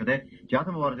جمع‌آوری شده جهت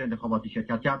مبارزه انتخاباتی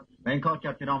شرکت کرد و این کار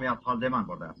کرد که نامی از هالدمن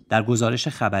برده است. در گزارش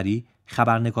خبری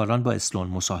خبرنگاران با اسلون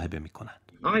مصاحبه می‌کنند.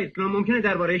 آقای اسلام ممکنه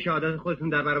درباره شهادت خودتون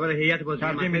در برابر هیئت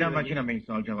بازجویی ترجیح میدم وکیلم به این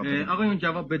سوال جواب بده. آقایون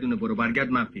جواب بدون برو برگرد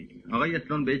منفی. آقای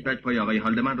اسلام به هیچ وجه پای آقای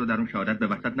هالدمن رو در اون شهادت به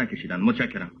وسط نکشیدن.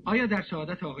 متشکرم. آیا در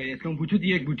شهادت آقای اسلام وجود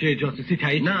یک بودجه جاسوسی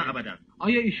تایید؟ نه ابدا.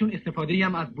 آیا ایشون استفاده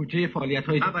هم از بودجه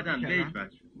فعالیت‌های ابدا به هیچ وجه.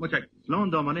 متشکرم. اسلام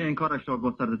دامنه انکارش را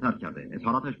گسترده‌تر کرده.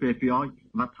 اظهاراتش به FBI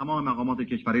و تمام مقامات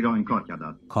کشوری را انکار کرده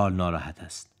است. کارل ناراحت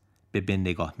است. به بن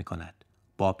نگاه می‌کند.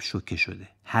 باب شوکه شده.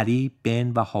 هری،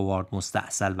 بن و هاوارد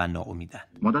مستعسل و ناامیدند.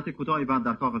 مدت کوتاهی بعد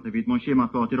در کاخ سفید منشی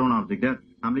مطبوعاتی رونالد زیگلر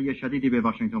حمله شدیدی به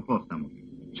واشنگتن پست نمود.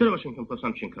 چرا واشنگتن پست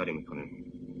همچین کاری میکنه؟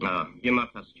 یه مرد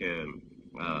هست که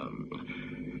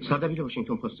سردبیر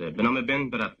واشنگتن پسته به نام بن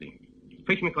برادلی.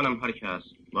 فکر میکنم هر کس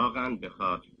واقعا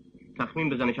بخواد تخمین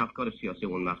بزنه که افکار سیاسی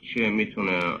اون وقت چیه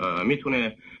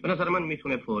میتونه به نظر من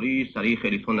میتونه فوری سریع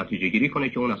خیلی تون نتیجه گیری کنه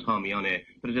که اون از حامیان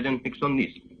پرزیدنت نیکسون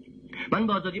نیست. من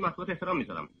به آزادی مطبوعات احترام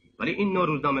میذارم، ولی این نوع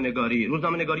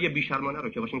روزنامه‌نگاری بی‌شرمانه رو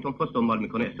که واشنگتن پست دنبال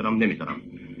میکنه احترام نمیذارم.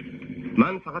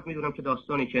 من فقط میدونم که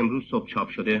داستانی که امروز صبح چاپ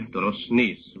شده درست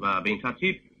نیست و به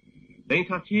این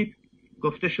ترتیب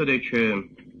گفته شده که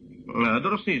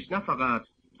درست نیست، نه فقط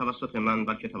توسط من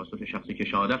بلکه توسط شخصی که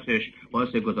شهادتش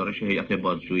باعث گزارش هیئت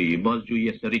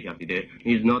بازجویی سری گردیده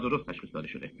نیز نادرست تشخیص داده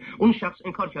شده. اون شخص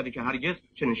انکار کرده که هرگز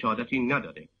چنین شهادتی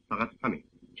نداده. فقط همین.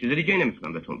 چیز دیگه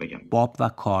نمیتونم بهتون بگم. باب و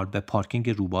کارل به پارکینگ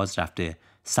روباز رفته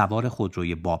سوار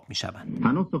خودروی باب میشوند.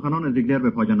 هنوز سخنان زیگلر به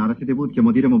پایان نرسیده بود که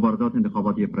مدیر مبارزات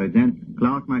انتخاباتی پرزیدنت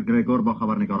کلارک مکگرگور با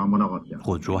خبرنگاران ملاقات کرد.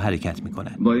 خودرو حرکت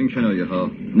میکند. با این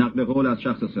شنایه‌ها نقل قول از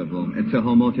شخص سوم،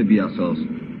 اتهامات بی‌اساس،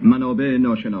 منابع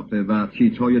ناشناخته و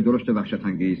تیترهای درشت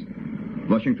وحشت‌انگیز،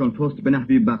 واشنگتن پست به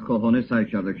نحوی بدخواهانه سعی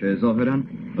کرده که ظاهراً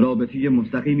رابطه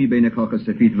مستقیمی بین کاخ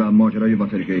سفید و ماجرای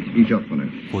واترگیت ایجاد کنه.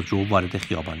 خودرو وارد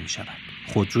خیابان میشود.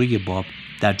 خودروی باب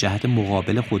در جهت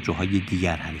مقابل خودروهای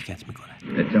دیگر حرکت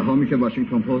میکند. اتهامی که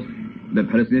واشنگتن پست به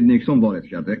پرزیدنت نیکسون وارد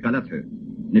کرده غلطه.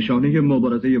 نشانه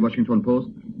مبارزه واشنگتن پست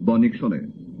با نیکسونه.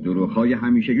 دروغ‌های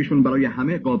همیشگیشون برای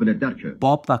همه قابل درکه.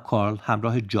 باب و کارل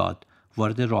همراه جاد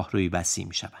وارد راهروی وسیع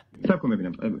میشوند. صبر کن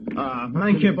ببینم.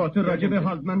 من که با تو راجع به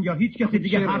هالدمن یا هیچ کسی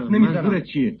دیگه حرف نمیزنم. منظورت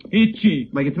چیه؟ هیچی.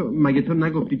 مگه تو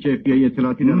نگفتی که FBI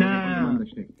اطلاعاتی داره؟ نه.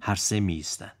 هر سه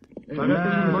میایستند.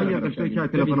 فقط ما یه قشنگی که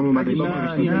تلفنمون اومده.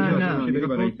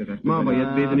 ما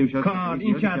باید بدونیم شاید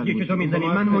این چرتیه که تو میزنی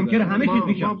من منکر همه چیز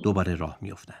میشم. دوباره راه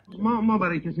میافتند. ما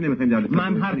برای کسی نمیخوایم در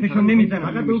من حرفشو نمیزنم.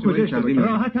 فقط به اون کجاش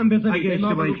راحتم بذار. اگه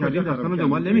اشتباهی کردی داستانو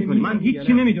دنبال نمیکنیم. من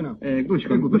هیچی نمیدونم. گوش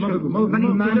کن.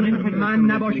 من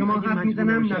نه با شما حرف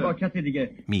میزنم نه با کسی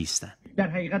دیگه. میایستند. در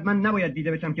حقیقت من نباید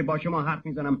دیده بشم که با شما حرف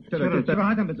میزنم.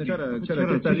 راحتم بذارید.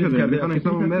 چرا چیز کردی؟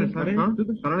 حسابمون برسن؟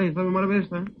 قرار حساب ما رو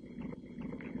برسن؟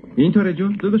 اینطوره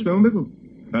جون داداش بهمون بگو.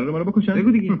 قرار ما رو بکشن؟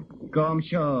 بگو دیگه.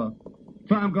 گامشا.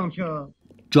 تو هم گامشا.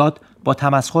 جاد با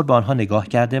تمسخر به آنها نگاه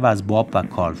کرده و از باب و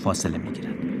کارل فاصله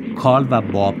میگیرد. کارل و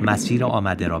باب مسیر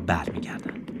آمده را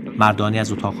برمیگردند. مردانی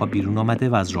از اتاقها بیرون آمده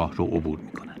و از راه رو عبور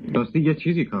میکنند. راستی یه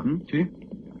چیزی کام. چی؟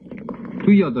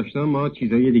 تو یادداشت‌ها ما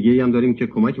چیزای دیگه هم داریم که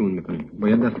کمکمون میکنه.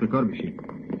 باید دست به کار بشیم.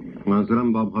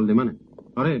 منظورم باب هالدمنه.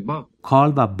 آره باب.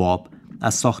 کارل و باب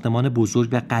از ساختمان بزرگ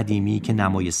و قدیمی که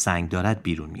نمای سنگ دارد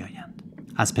بیرون میآیند.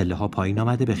 از پله‌ها پایین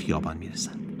آمده به خیابان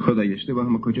میرسند. خدای اشتباه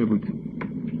ما کجا بود؟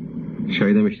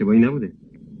 شاید هم اشتباهی نبوده.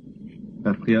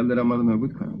 از خیال دارم ما رو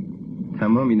نابود کنم.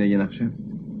 تمام اینا یه نقشه.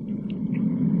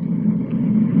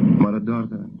 ما رو دار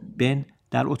دارن. بن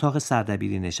در اتاق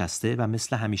سردبیری نشسته و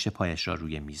مثل همیشه پایش را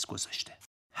روی میز گذاشته.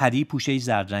 هری پوشه‌ای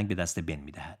زرد رنگ به دست بن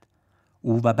میدهد.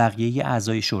 او و بقیه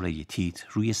اعضای شورای تیتر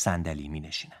روی صندلی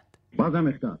می‌نشینند. بازم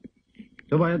اختار.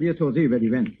 تو باید یه توضیح بدی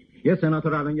بن. یه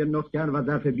سناتور الان یه نطق کرد و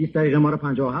ظرف 20 دقیقه ما رو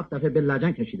 57 دفعه به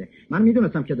لجن کشیده. من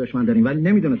میدونستم که دشمن داریم ولی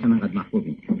نمیدونستم انقدر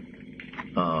محبوبیم.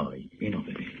 آی اینو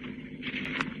ببین.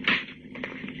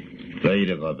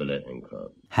 غیر قابل انکار.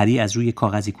 هری از روی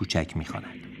کاغذی کوچک میخواند.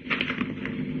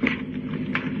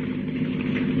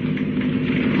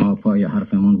 پای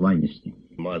حرفمون وای نیستیم.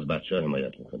 ما از بچه‌ها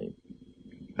حمایت میکنیم.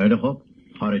 خیلی خوب.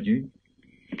 خارجی؟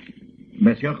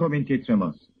 بسیار خوب، این تیتر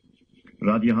ماست.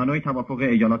 رادیو هانوی توافق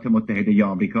ایالات متحده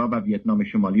آمریکا و ویتنام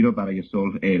شمالی رو برای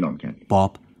صلح اعلام کرد.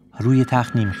 باب روی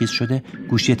تخت نیمخیز شده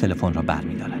گوشی تلفن را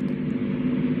برمی‌دارد.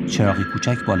 چراغی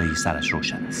کوچک بالای سرش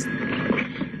روشن است.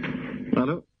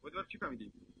 الو، بودوار چی فهمیدی؟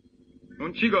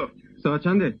 اون چی گفت؟ ساعت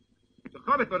چنده؟ تو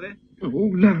خوابت برده؟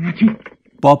 او لعنتی.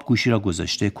 باب گوشی را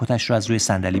گذاشته، کتش را از روی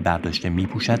صندلی برداشته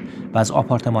میپوشد و از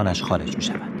آپارتمانش خارج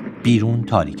میشود. بیرون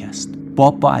تاریک است.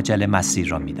 باب با عجله مسیر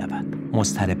را میدود.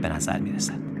 مضطرب به نظر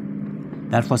میرسد.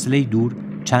 در فاصله دور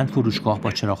چند فروشگاه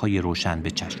با چراغ‌های روشن به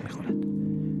چشم می‌خورد.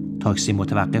 تاکسی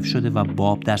متوقف شده و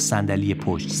باب در صندلی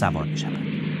پشت سوار می‌شود.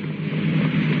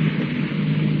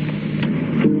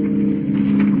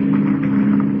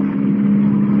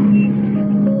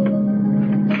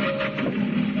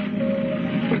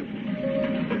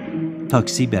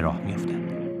 تاکسی به راه می‌افتد.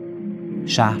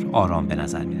 شهر آرام به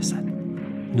نظر می‌رسد.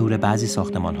 نور بعضی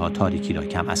ساختمان‌ها تاریکی را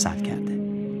کم اثر کرده.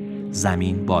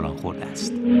 زمین باران خورده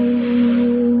است.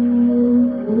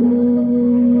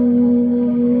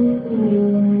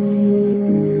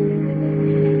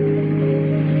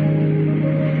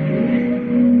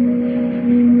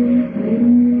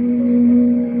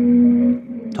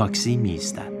 تاکسی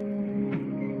می‌ایستد.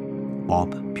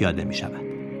 باب پیاده می‌شود.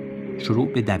 شروع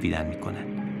به دویدن می‌کند.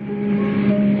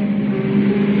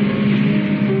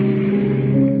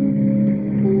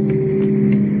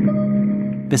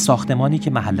 به ساختمانی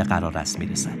که محل قرار است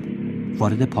می‌رسد.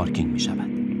 وارد پارکینگ می‌شود.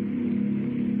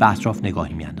 به اطراف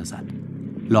نگاهی می‌اندازد.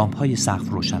 لامپ‌های سقف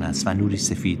روشن است و نوری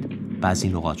سفید بعضی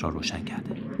نقاط را روشن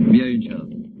کرده. بیا اینجا.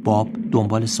 باب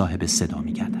دنبال صاحب صدا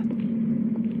می‌گردد.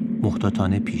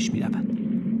 محتاطانه پیش می‌رود.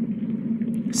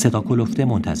 صدا کلفته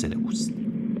منتظر اوست.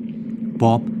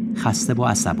 باب خسته و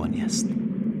عصبانی است.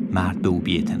 مرد به او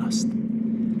بی‌اعتناست.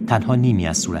 تنها نیمی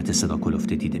از صورت صدا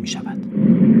کلفته دیده می‌شود.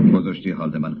 گذاشتی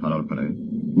هالدمن فرار کنه؟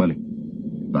 بله.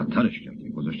 بدترش کردی.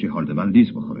 گذاشتی هالدمن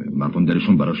لیز بخوره. مردم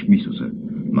دلشون براش میسوزه.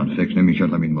 من فکر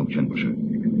نمی‌کردم این ممکن باشه.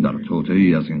 در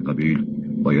توطئه‌ای از این قبیل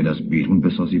باید از بیرون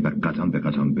بسازی و قدم به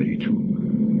قدم بری تو.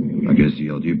 اگه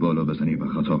زیادی بالا بزنی و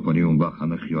خطا کنی اون وقت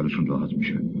همه خیالشون راحت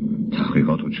میشه.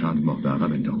 تحقیقاتو چند ماه به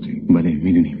عقب انداختی. بله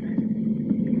میدونیم.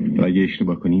 اگه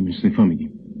اشتباه کنیم استعفا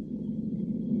میدیم.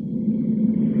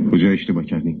 کجا اشتباه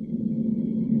کردیم؟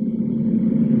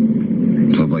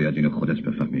 تو باید اینو خودت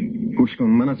بفهمی. گوش کن،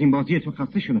 من از این بازی تو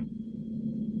خسته شدم.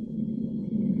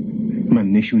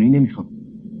 من نشونی نمیخوام.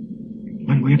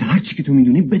 من باید هر چی که تو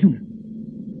میدونی بدونم.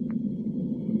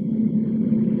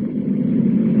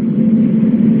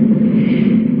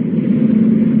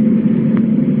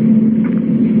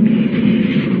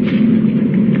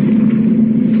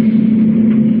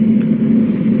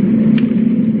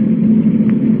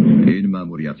 این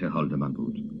مأموریت هالدمن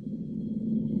بود.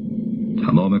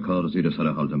 تمام کار زیر سر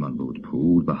هالدمن بود.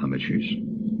 پول و همه چیز.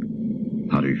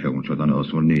 حریف اون شدن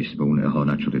آسون نیست. به اون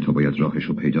اهانت شده. تو باید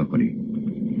راهشو پیدا کنی.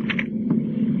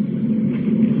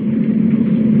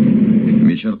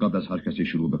 میشل قبل از هر کسی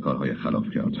شروع به کارهای خلاف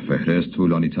کرد. فهرست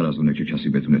طولانی تر از اونه که کسی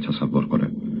بتونه تصور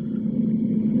کنه.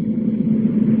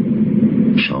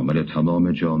 شامل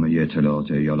تمام جامعه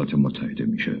اطلاعات ایالات متحده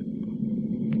میشه.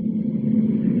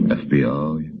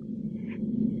 FBI،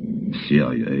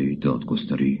 CIA،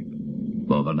 دادگستری.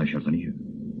 باور نکردنیه.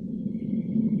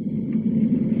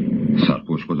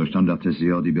 سرپوش گذاشتن ربط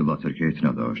زیادی به واترگیت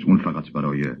نداشت. اون فقط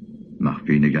برای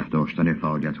مخفی نگه داشتن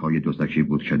فعالیت‌های دزدکی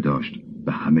بود که داشت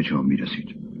به همه جا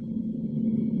میرسید.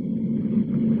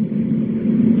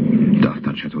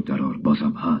 دفترچه تو درار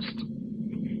بازم هست.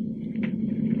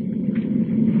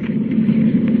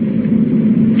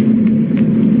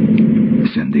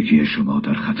 زندگی شما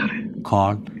در خطره.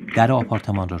 کارل در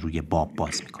آپارتمان را روی باب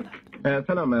باز می‌کند.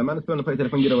 سلام، من اسم پای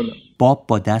تلفن گیر آوردم. باب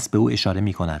با دست به او اشاره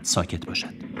می‌کند ساکت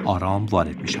باشد. آرام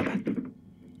وارد می‌شود.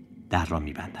 در را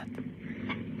می‌بندد.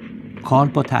 کارل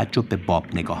با تعجب به باب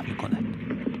نگاه می‌کند.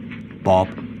 باب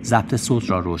ضبط صوت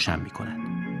را روشن می‌کند.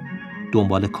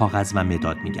 دنبال کاغذ و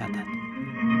مداد می‌گردد.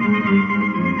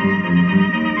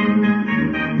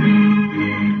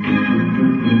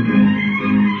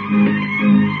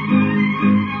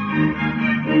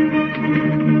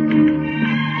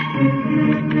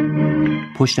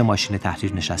 پشت ماشین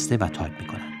تحریر نشسته و تایپ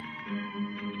می‌کند.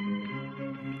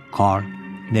 کارل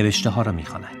نوشته ها را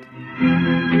می‌خواند.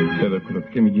 کلوب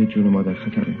که میگه جون ما در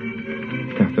خطره.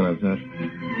 تحت نظر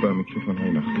با میکروفون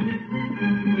های مخفی.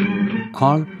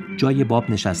 کارل جای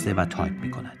باب نشسته و تایپ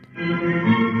میکند.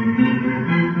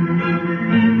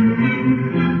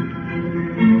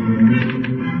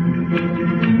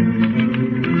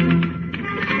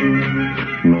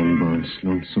 من با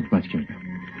اسلام صحبت کردم.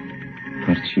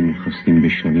 هرچی میخواستیم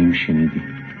بشنویم شنیدیم.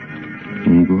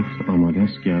 اون گفت آماده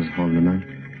است که از حال من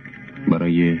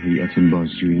برای هیئت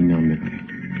بازجویی نام ببره.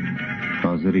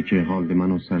 حاضره که حال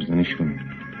منو سرزنش کنه.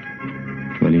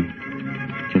 ولی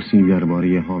کسی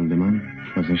درباره حال من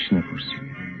ازش نپرسید.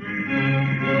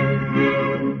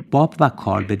 باب و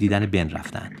کارل به دیدن بن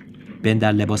رفتند. بن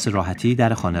در لباس راحتی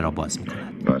در خانه را باز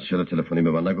میکند. پس چرا تلفنی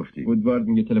به من نگفتی؟ وودوارد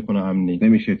میگه تلفن امنی.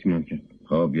 نمیشه اطمینان کرد.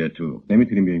 خب بیا تو.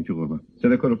 نمیتونیم بیایم که قربان.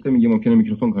 صدای کلوفته میگه ممکنه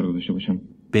میکروفون کار گذاشته باشم.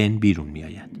 بن بیرون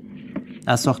میآید.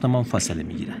 از ساختمان فاصله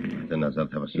میگیرند. به نظر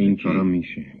توسط این کارا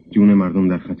میشه. جون مردم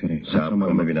در خطره. صبر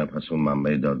کن ببینم پس اون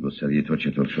منبع دادگستری تو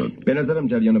چطور شد. به نظرم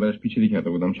جریانو براش پیچیده کرده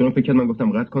بودم، چون فکر کردم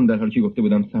گفتم قطع کن، در حالی که گفته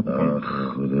بودم صبر کن.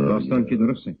 خدا. داستان که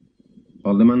درسته.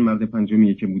 حالا من مرد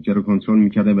پنجمیه که بودجه رو کنترل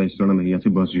میکرده و استران هیئت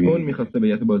بازجویی. اون میخواسته به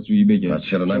هیئت بازجویی بگه. پس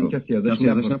چرا نگفت؟ کسی ازش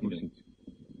نپرسید.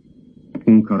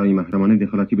 اون کارای محرمانه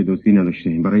دخالتی به دزدی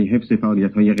نداشته. برای حفظ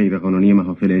فعالیت‌های غیرقانونی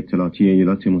محافل اطلاعاتی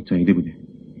ایالات متحده بوده.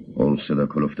 اون صدا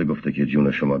کلفته گفته که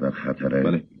جون شما در خطره.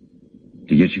 بله.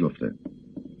 دیگه چی گفته؟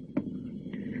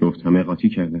 گفت همه قاطی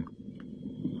کرده.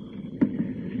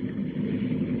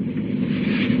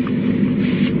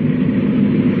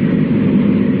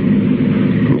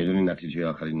 میدونی نتیجه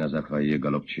آخرین نظرخواهی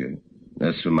گالوب چیه؟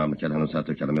 نصف مملکت هنوز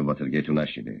حتی کلمه واترگیتو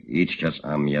نشیده. هیچ کس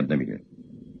اهمیت نمیده.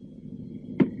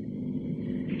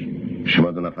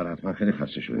 شما دو نفر حتما خیلی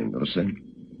خسته شدین، درسته؟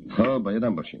 خب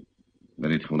بایدم باشین.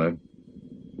 برید خونه،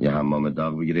 یه حمام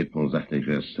داغ بگیرید، 15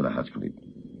 دقیقه استراحت کنید،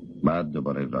 بعد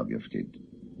دوباره راه بیفتید.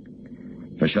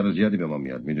 فشار زیادی به ما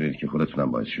میاد، میدونید که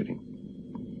خودتونم باعث شدین.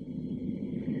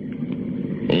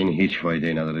 این هیچ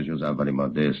فایده نداره جز اولین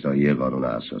ماده اصلاحی قانون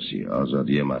اساسی،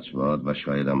 آزادی مطبوعات و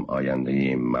شایدم آینده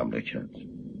این مملکت.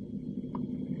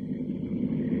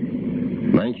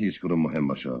 نه اینکه هیچ کدوم مهم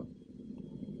باشه،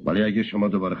 ولی اگه شما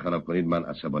دوباره خراب کنید من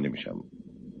عصبانی میشم.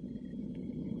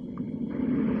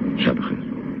 شب بخیر.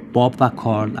 باب و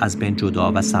کارل از بن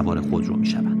جدا و سوار خودرو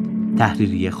میشوند.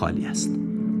 تحریریه خالی است.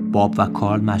 باب و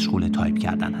کارل مشغول تایپ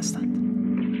کردن هستند.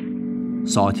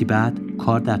 ساعتی بعد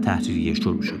کار در تحریریه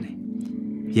شروع شده.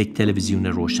 یک تلویزیون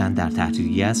روشن در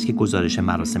تحریریه است که گزارش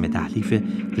مراسم تحلیف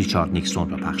ریچارد نیکسون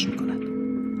را پخش می‌کند.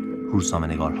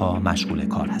 روزنامه‌نگارها مشغول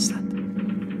کار هستند.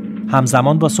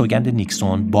 همزمان با سوگند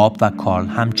نیکسون، باب و کارل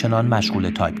همچنان مشغول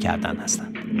تایپ کردن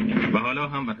هستند. و حالا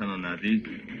هموطنان عزیز،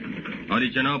 عالی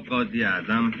جناب قاضی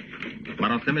اعظم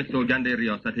مراسم سوگند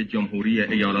ریاست جمهوری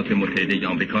ایالات متحده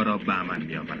آمریکا را به عمل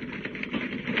می‌آورد.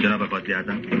 جناب قاضی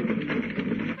اعظم.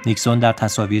 نیکسون در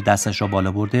تصاویر دستش را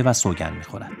بالا برده و سوگند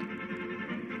می‌خورد.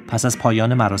 پس از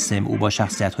پایان مراسم او با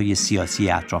شخصیت‌های سیاسی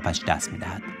اطرافش دست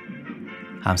می‌دهد.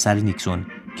 همسر نیکسون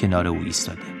کنار او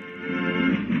ایستاده.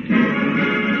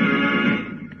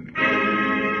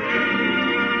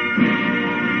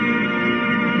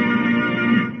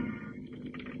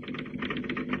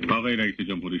 آقای رئیس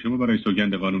جمهوری، شما برای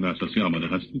سوگند قانون اساسی آماده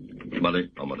هستید؟ بله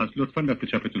آماده. پس لطفاً دست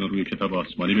چپتون رو روی کتاب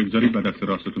آسمانی بگذارید و دست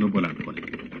راستتون رو بلند کنید.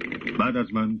 بعد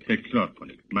از من تکرار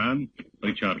کنید. من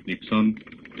ریچارد نیکسون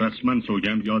رسما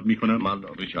سوگند یاد میکنم. من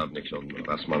ریچارد نیکسون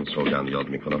رسما سوگند یاد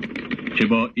میکنم که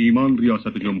با ایمان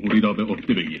ریاست جمهوری را به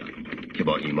عهده بگیرم. که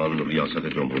با ایمان ریاست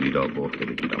جمهوری را به عهده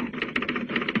بگیرم.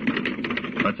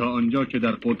 و تا آنجا که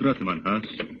در قدرت من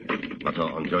هست. و تا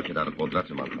آنجا که در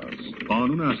قدرت من هست.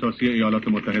 قانون اساسی ایالات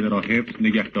متحده را حفظ،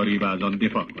 نگهداری و از آن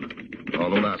دفاع کنم.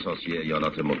 قانون اساسی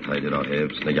ایالات متحده را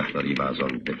حفظ، نگهداری و از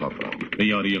آن دفاع کنم. به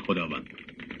یاری خداوند.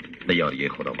 به یاری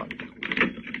خداوند.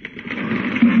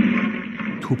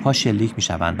 توپ‌ها شلیک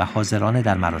می‌شوند و حاضران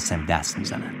در مراسم دست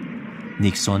می‌زنند.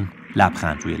 نیکسون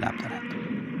لبخند روی لب دارد.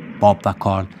 باب و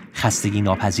کارل خستگی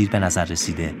ناپذیر به نظر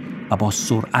رسیده و با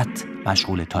سرعت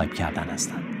مشغول تایپ کردن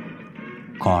هستند.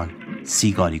 کارل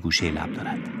سیگاری گوشه لب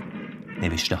دارد.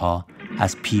 نوشته‌ها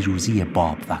از پیروزی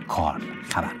باب و کارل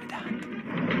خبر می‌دهند.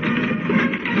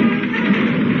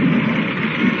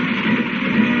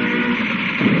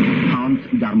 هانت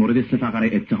در مورد 3 فقره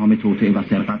اتهام توطئه و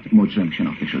سرقت مجرم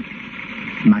شناخته شد.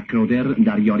 مکرودر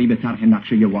در یاری به طرح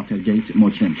نقشه واترگیت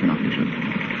مجرم شناخته شد.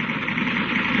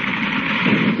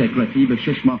 سکرتی به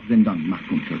 6 ماه زندان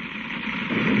محکوم شد.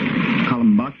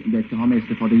 کالمباک به اتهام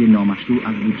استفاده نامشروع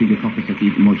از بودجه کاخ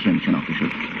سفید مجرم شناخته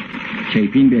شد.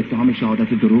 چیپین به اتهام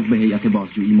شهادت دروغ به هیئت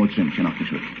بازجویی مجرم شناخته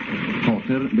شد.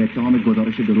 پاتر به اتهام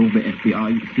گزارش دروغ به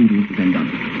FBI 30 روز زندان.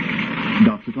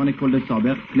 دادستان کل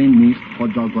سابق کلین نیست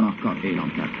خود را گناهکار اعلام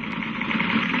کرد.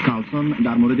 کالسون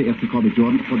در مورد ارتکاب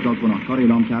جرم خود را گناهکار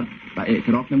اعلام کرد و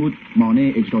اعتراف نمود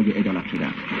مانع اجرای عدالت شده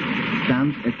است.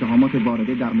 سنز اتهامات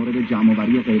وارده در مورد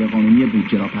جمع‌آوری غیرقانونی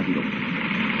بودجه را پذیرفت.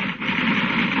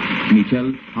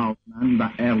 میچل، هاومن و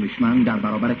ارلیشمن در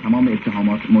برابر تمام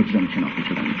اتهامات مجرم شناخته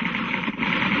شدند.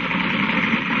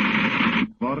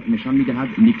 اخبار نشان می‌دهد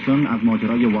نیکسون از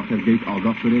ماجرای واترگیت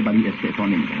آگاه شده ولی استعفا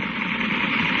نمی‌دهد.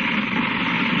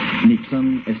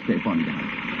 نیکسون استعفا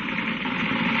می‌دهد.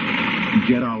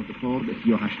 جرالد فورد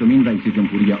 38مین رئیس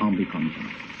جمهوری آمریکا می‌شود.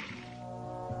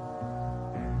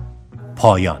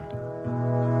 پایان.